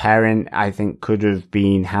 like with Perrin, I think could have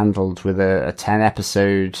been handled with a 10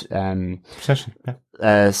 episode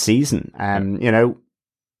season. You know,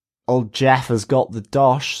 old Jeff has got the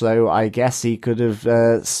dosh, so I guess he could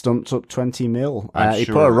have stumped up 20 mil. He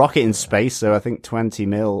put a rocket in space, so I think 20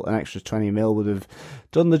 mil, an extra 20 mil would have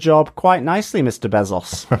done the job quite nicely, Mr.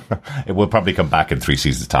 Bezos. It will probably come back in 3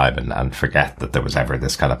 seasons' time and forget that there was ever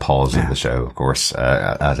this kind of pause in the show, of course,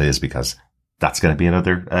 as is, because that's going to be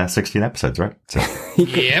another 16 episodes, right? So.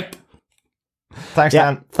 Yep. Thanks,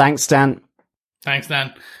 Dan. Thanks, Dan. Thanks,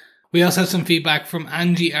 Dan. We also have some feedback from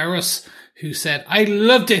Angie Aros, who said, I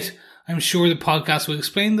loved it. I'm sure the podcast will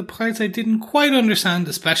explain the parts I didn't quite understand,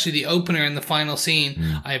 especially the opener and the final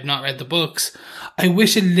scene. I have not read the books. I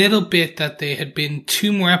wish a little bit that there had been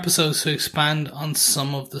 2 more episodes to expand on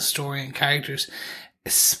some of the story and characters,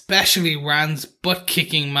 especially Rand's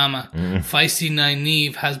butt-kicking mama. Feisty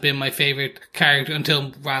Nynaeve has been my favourite character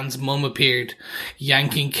until Rand's mum appeared,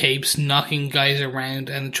 yanking capes, knocking guys around,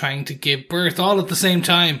 and trying to give birth all at the same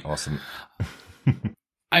time. Awesome.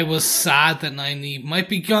 I was sad that Nynaeve might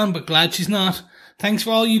be gone, but glad she's not. Thanks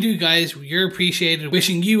for all you do, guys. You're appreciated.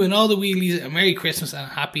 Wishing you and all the Wheelies a Merry Christmas and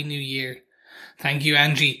a Happy New Year. Thank you,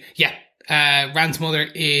 Angie. Yeah, Rand's mother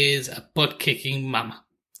is a butt-kicking mama.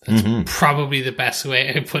 That's probably the best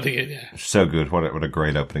way of putting it. Yeah. So good. What a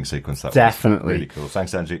great opening sequence that was. Definitely. Really cool.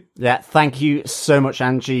 Thanks, Angie. Yeah, thank you so much,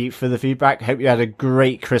 Angie, for the feedback. Hope you had a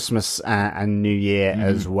great Christmas and New Year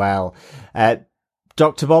as well.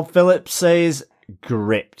 Dr. Bob Phillips says,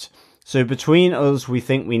 gripped. So between us, we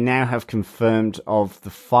think we now have confirmed of the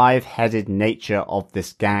 5-headed nature of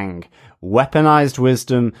this gang. Weaponized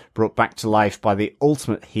wisdom brought back to life by the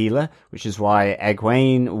ultimate healer, which is why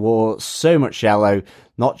Egwene wore so much yellow,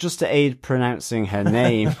 not just to aid pronouncing her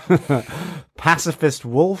name. Pacifist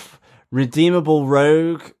wolf, redeemable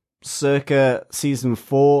rogue, circa season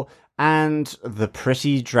 4, and the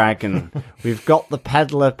pretty dragon. We've got the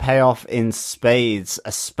peddler payoff in spades,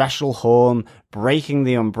 a special horn, breaking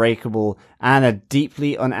the unbreakable, and a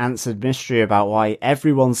deeply unanswered mystery about why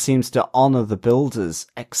everyone seems to honour the builders,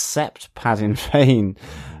 except Padin Fane.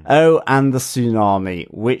 Oh, and the tsunami,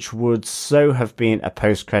 which would so have been a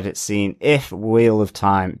post-credit scene if Wheel of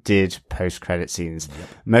Time did post-credit scenes.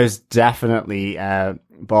 Most definitely,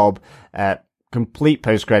 Bob, complete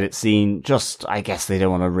post-credit scene. Just, I guess they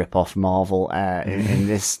don't want to rip off Marvel in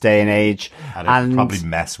this day and age, and probably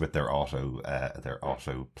mess with their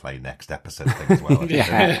auto play next episode thing as well.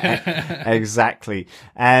 Yeah, exactly.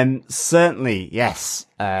 Certainly, yes.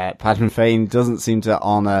 Padman Fane doesn't seem to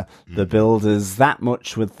honour the builders that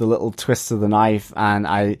much with the little twist of the knife, and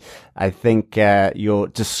I think your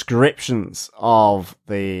descriptions of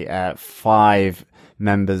the 5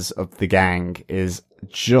 members of the gang is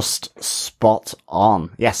just spot on.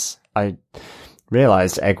 Yes, I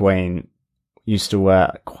realised Egwene used to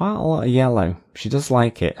wear quite a lot of yellow. She does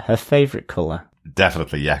like it. Her favourite colour.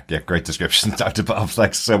 Definitely, yeah. Great description, Dr. Bob.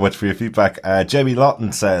 Thanks so much for your feedback. Jamie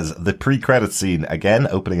Lawton says, the pre-credit scene, again,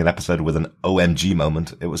 opening an episode with an OMG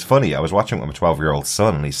moment. It was funny. I was watching it with my 12-year-old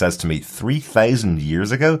son, and he says to me, 3,000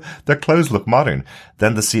 years ago? Their clothes look modern.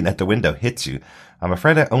 Then the scene at the window hits you. I'm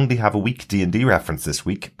afraid I only have a weak D&D reference this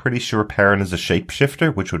week. Pretty sure Perrin is a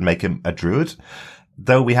shapeshifter, which would make him a druid.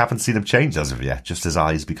 Though we haven't seen him change as of yet, just his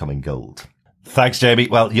eyes becoming gold. Thanks, Jamie.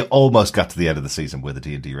 Well, you almost got to the end of the season with a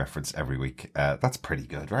D&D reference every week. That's pretty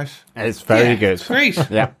good, right? It's very good. It's great.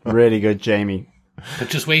 Yeah, really good, Jamie. But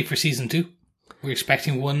just wait for season 2. We're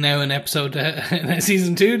expecting one now in episode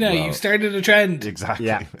season 2 now. Well, you've started a trend. Exactly.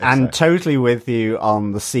 Yeah, and totally with you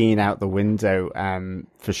on the scene out the window,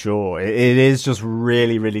 for sure. It is just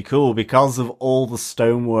really, really cool because of all the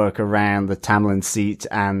stonework around the Tamlin seat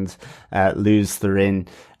and Luz Therin.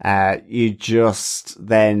 You just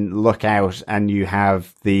then look out and you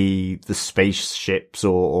have the spaceships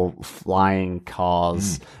or flying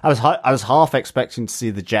cars. I was half expecting to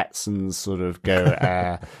see the Jetsons sort of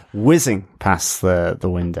go whizzing past the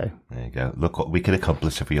window. There you go. Look what we could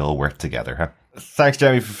accomplish if we all worked together, huh? Thanks,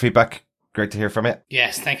 Jamie, for feedback. Great to hear from you.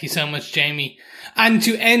 Yes, thank you so much, Jamie. And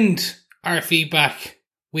to end our feedback,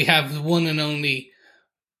 we have the one and only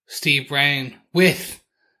Steve Brown with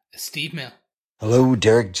a Steve Mail. Hello,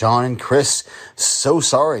 Derek, John, and Chris. So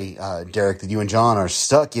sorry, Derek, that you and John are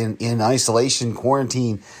stuck in isolation,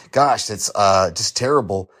 quarantine. Gosh, that's just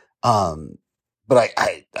terrible. But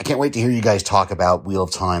I can't wait to hear you guys talk about Wheel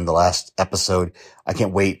of Time, the last episode. I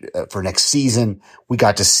can't wait for next season. We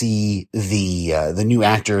got to see the new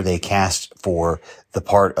actor they cast for the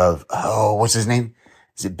part of, what's his name?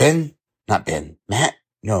 Is it Ben? Not Ben. Matt?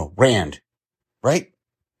 No, Rand. Right?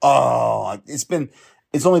 Oh, it's been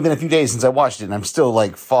it's only been a few days since I watched it and I'm still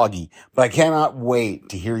like foggy, but I cannot wait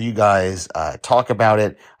to hear you guys, talk about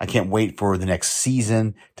it. I can't wait for the next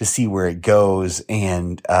season to see where it goes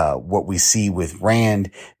and, what we see with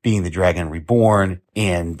Rand being the Dragon Reborn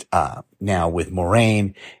and, now with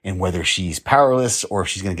Moiraine and whether she's powerless or if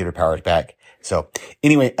she's going to get her powers back. So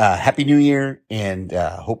anyway, Happy New Year and,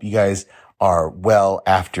 hope you guys are well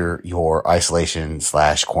after your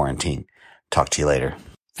isolation/quarantine. Talk to you later.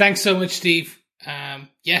 Thanks so much, Steve.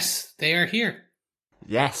 Yes, they are here.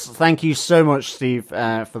 Yes, thank you so much, Steve,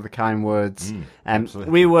 for the kind words.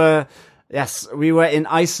 We were in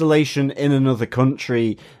isolation in another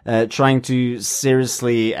country, trying to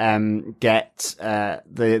seriously get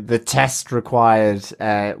the test required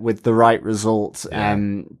with the right result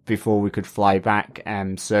before we could fly back.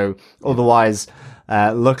 So otherwise,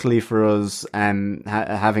 luckily for us,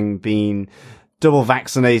 having been double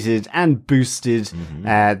vaccinated and boosted,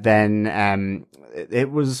 then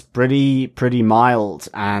it was pretty mild.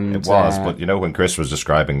 And it was, but when Chris was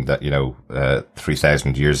describing that,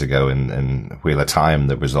 3,000 years ago in Wheel of Time,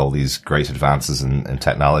 there was all these great advances in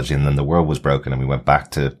technology, and then the world was broken and we went back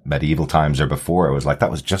to medieval times or before. It was like, that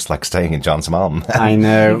was just like staying in John's mum. I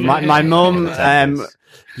know. My mum,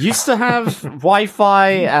 used to have Wi-Fi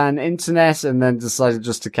and internet and then decided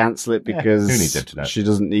just to cancel it because who needs internet? She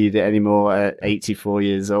doesn't need it anymore at 84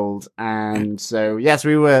 years old. And so, yes,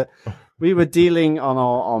 we were dealing on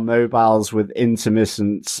our mobiles with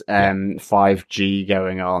intermittent 5G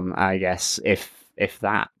going on, I guess, if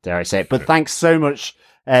that, dare I say it. But thanks so much,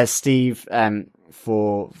 Steve,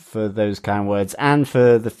 for those kind words and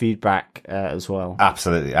for the feedback as well.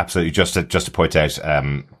 Absolutely. Just to point out,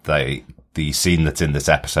 the scene that's in this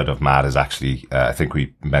episode of Mad is actually, I think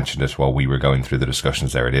we mentioned it while we were going through the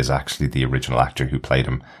discussions there. It is actually the original actor who played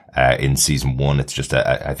him in season 1. It's just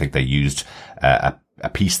I think they used a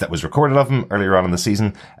piece that was recorded of him earlier on in the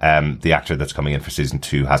season. The actor that's coming in for season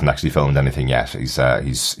 2 hasn't actually filmed anything yet. He's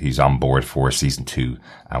on board for season 2,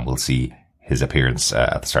 and we'll see his appearance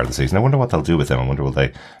at the start of the season. I wonder what they'll do with him. I wonder will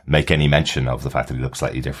they make any mention of the fact that he looks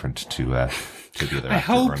slightly different to the other actor. I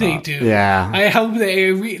hope they do. Yeah. I hope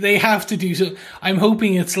they have to do so. I'm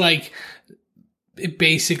hoping it's like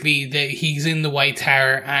basically that he's in the White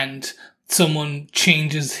Tower and someone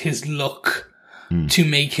changes his look to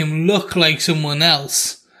make him look like someone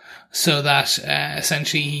else, so that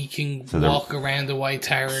essentially he can walk around the White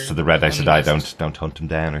Tower. So the Red Aes Sedai don't hunt him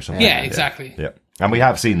down or something. Yeah, exactly. Yeah, and we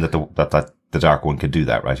have seen that the Dark One can do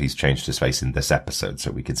that, right? He's changed his face in this episode,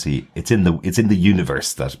 so we can see it's in the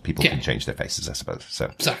universe that people can change their faces, I suppose. So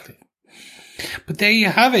exactly. But there you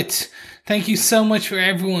have it. Thank you so much for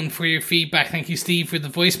everyone for your feedback. Thank you, Steve, for the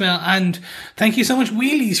voicemail, and thank you so much,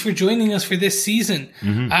 Wheelies, for joining us for this season.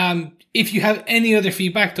 If you have any other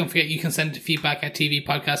feedback, don't forget you can send it to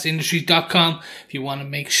feedback@tvpodcastindustries.com if you want to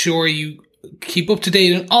make sure you keep up to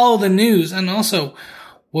date on all the news. And also,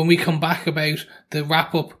 when we come back about the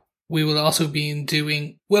wrap up, we'll also have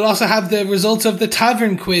the results of the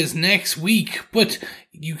tavern quiz next week, but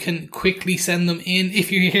you can quickly send them in.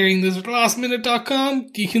 If you're hearing this at lastminute.com,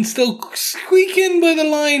 you can still squeak in by the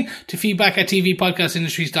line to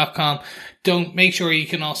feedback@tvpodcastindustries.com. Make sure you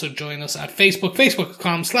can also join us at Facebook,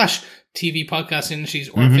 facebook.com/TV Podcast Industries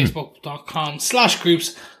or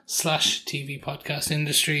facebook.com/groups/TV Podcast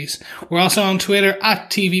Industries. We're also on Twitter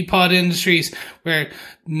 @TV Pod Industries, where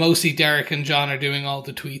mostly Derek and John are doing all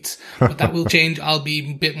the tweets, but that will change. I'll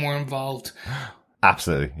be a bit more involved.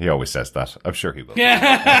 Absolutely. He always says that. I'm sure he will.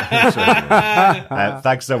 Yeah.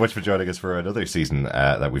 Thanks so much for joining us for another season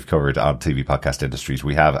that we've covered on TV Podcast Industries.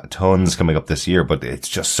 We have tons coming up this year, but it's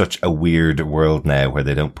just such a weird world now where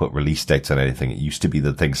they don't put release dates on anything. It used to be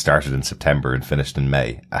that things started in September and finished in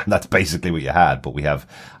May, and that's basically what you had. But I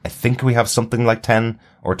think we have something like 10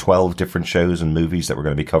 or 12 different shows and movies that we're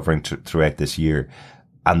going to be covering throughout this year.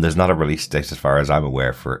 And there's not a release date, as far as I'm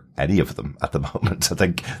aware, for any of them at the moment. I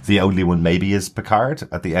think the only one maybe is Picard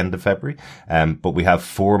at the end of February. But we have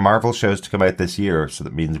 4 Marvel shows to come out this year. So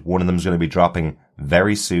that means one of them is going to be dropping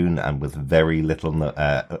very soon and with very little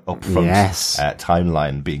upfront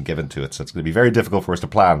timeline being given to it. So it's going to be very difficult for us to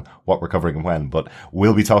plan what we're covering and when. But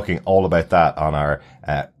we'll be talking all about that on our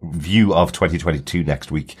view of 2022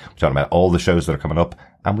 next week. We're talking about all the shows that are coming up.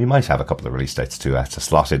 And we might have a couple of release dates to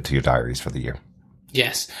slot into your diaries for the year.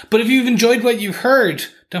 Yes. But if you've enjoyed what you've heard,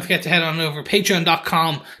 don't forget to head on over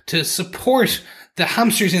patreon.com to support the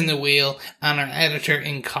hamsters in the wheel and our editor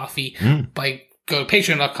in coffee by go to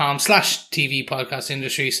patreon.com/TV Podcast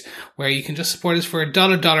Industries, where you can just support us for a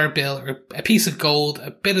 $1 bill or a piece of gold,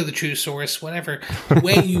 a bit of the true source, whatever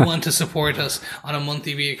way you want to support us on a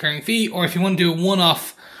monthly recurring fee. Or if you want to do a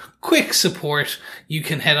one-off quick support, you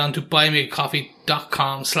can head on to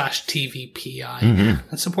buymeacoffee.com/TVPI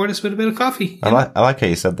and support us with a bit of coffee. I like how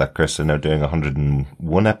you said that, Chris. I know doing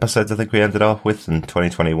 101 episodes, I think we ended off with in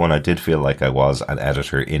 2021. I did feel like I was an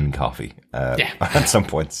editor in coffee at some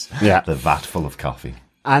points. Yeah. The vat full of coffee.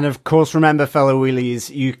 And of course, remember, fellow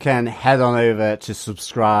wheelies, you can head on over to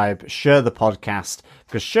subscribe, share the podcast,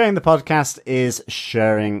 because sharing the podcast is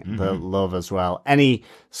sharing the love as well. Any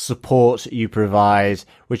support you provide,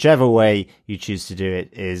 whichever way you choose to do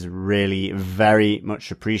it, is really very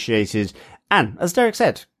much appreciated. And as Derek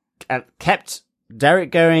said, kept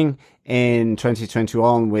Derek going in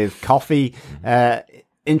 2021 with coffee,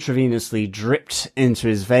 intravenously dripped into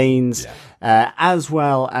his veins, as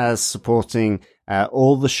well as supporting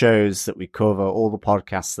all the shows that we cover, all the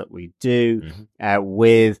podcasts that we do,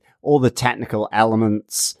 with all the technical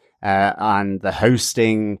elements, and the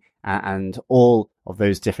hosting, and all of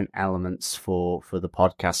those different elements for the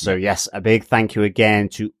podcast. So yes, a big thank you again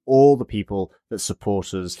to all the people that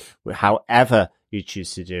support us, however you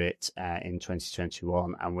choose to do it, in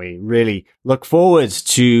 2021. And we really look forward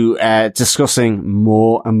to, discussing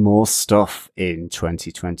more and more stuff in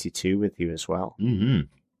 2022 with you as well. Mm-hmm.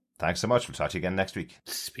 Thanks so much. We'll talk to you again next week.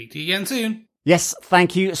 Speak to you again soon. Yes,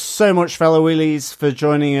 thank you so much, fellow wheelies, for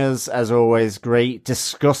joining us. As always, great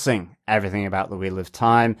discussing everything about the Wheel of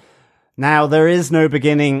Time. Now, there is no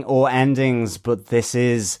beginning or endings, but this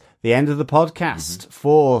is the end of the podcast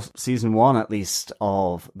for season 1, at least,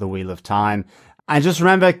 of the Wheel of Time. And just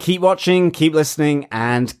remember, keep watching, keep listening,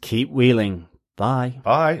 and keep wheeling. Bye.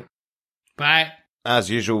 Bye. Bye.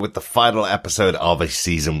 As usual, with the final episode of a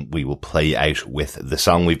season, we will play out with the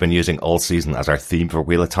song we've been using all season as our theme for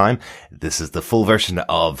Wheel of Time. This is the full version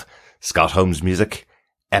of Scott Holmes' music,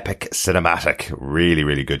 Epic Cinematic. Really,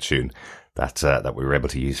 really good tune that we were able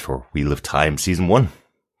to use for Wheel of Time Season 1.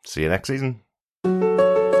 See you next season.